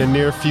sometime in the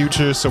near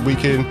future so we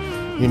can,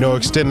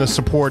 extend the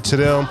support to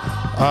them.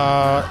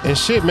 And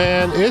shit,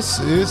 man, it's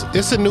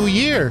a new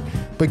year.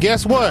 But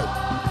guess what?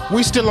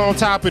 We still on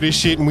top of this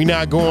shit and we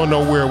not going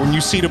nowhere. When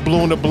you see the blue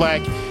and the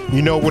black,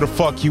 you know where the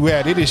fuck you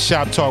at. It is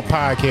Shop Talk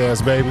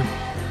Podcast, baby.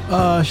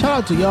 Shout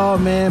out to y'all,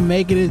 man,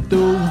 making it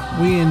through.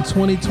 We in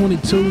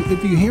 2022.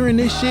 If you're hearing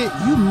this shit,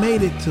 you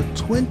made it to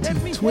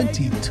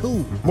 2022.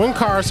 When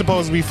cars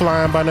supposed to be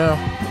flying by now?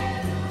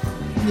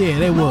 Yeah,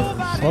 they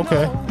was.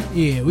 Okay.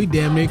 Yeah, we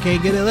damn near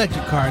can't get an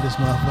electric car this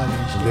motherfucker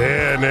and shit.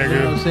 Yeah, nigga. You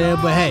know what I'm saying?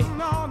 But hey,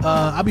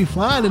 I be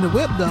flying in the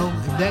whip though,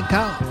 if that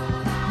count.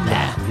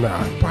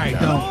 Nah, probably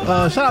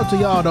don't. Shout out to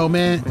y'all though,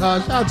 man.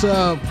 Shout out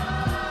to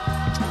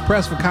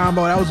Press for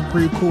Combo. That was a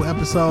pretty cool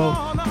episode.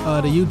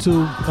 The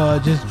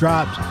YouTube just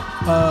dropped.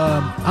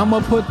 I'm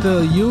gonna put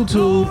the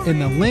YouTube in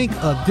the link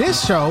of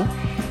this show,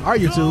 our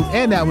YouTube,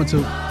 and that one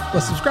too. But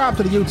subscribe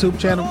to the YouTube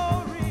channel.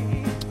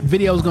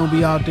 Video's gonna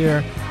be out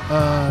there.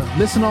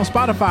 Listen on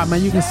Spotify,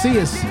 man. You can see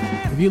us.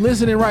 If you're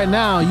listening right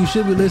now, you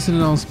should be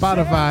listening on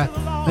Spotify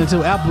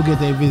until Apple get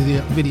their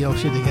video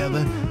shit together.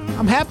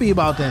 I'm happy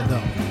about that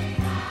though,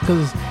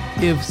 because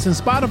since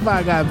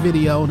Spotify got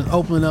video and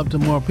opening up to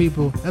more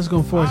people, that's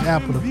gonna force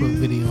Apple to put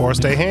video. Force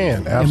their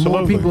hand,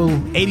 absolutely. And more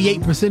people,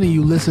 88% of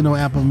you listen on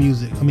Apple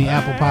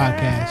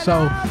Podcasts.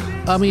 So,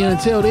 I mean,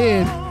 until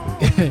then,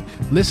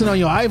 listen on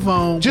your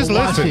iPhone. Just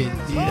listen.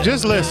 Yeah.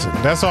 Just listen.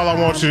 That's all I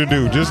want you to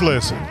do. Just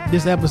listen.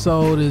 This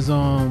episode is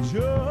on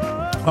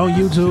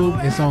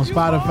YouTube. It's on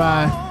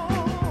Spotify.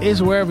 It's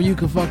wherever you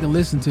can fucking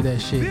listen to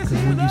that shit. Because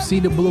when you see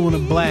the blue and the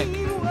black,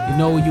 you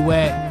know where you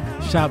at.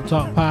 Shop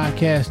Talk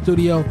Podcast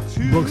Studio.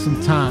 Book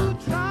some time.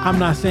 I'm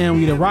not saying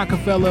we the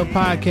Rockefeller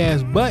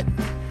Podcast, but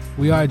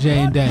we are Jay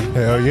and Dane.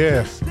 Hell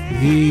yeah.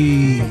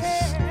 Peace.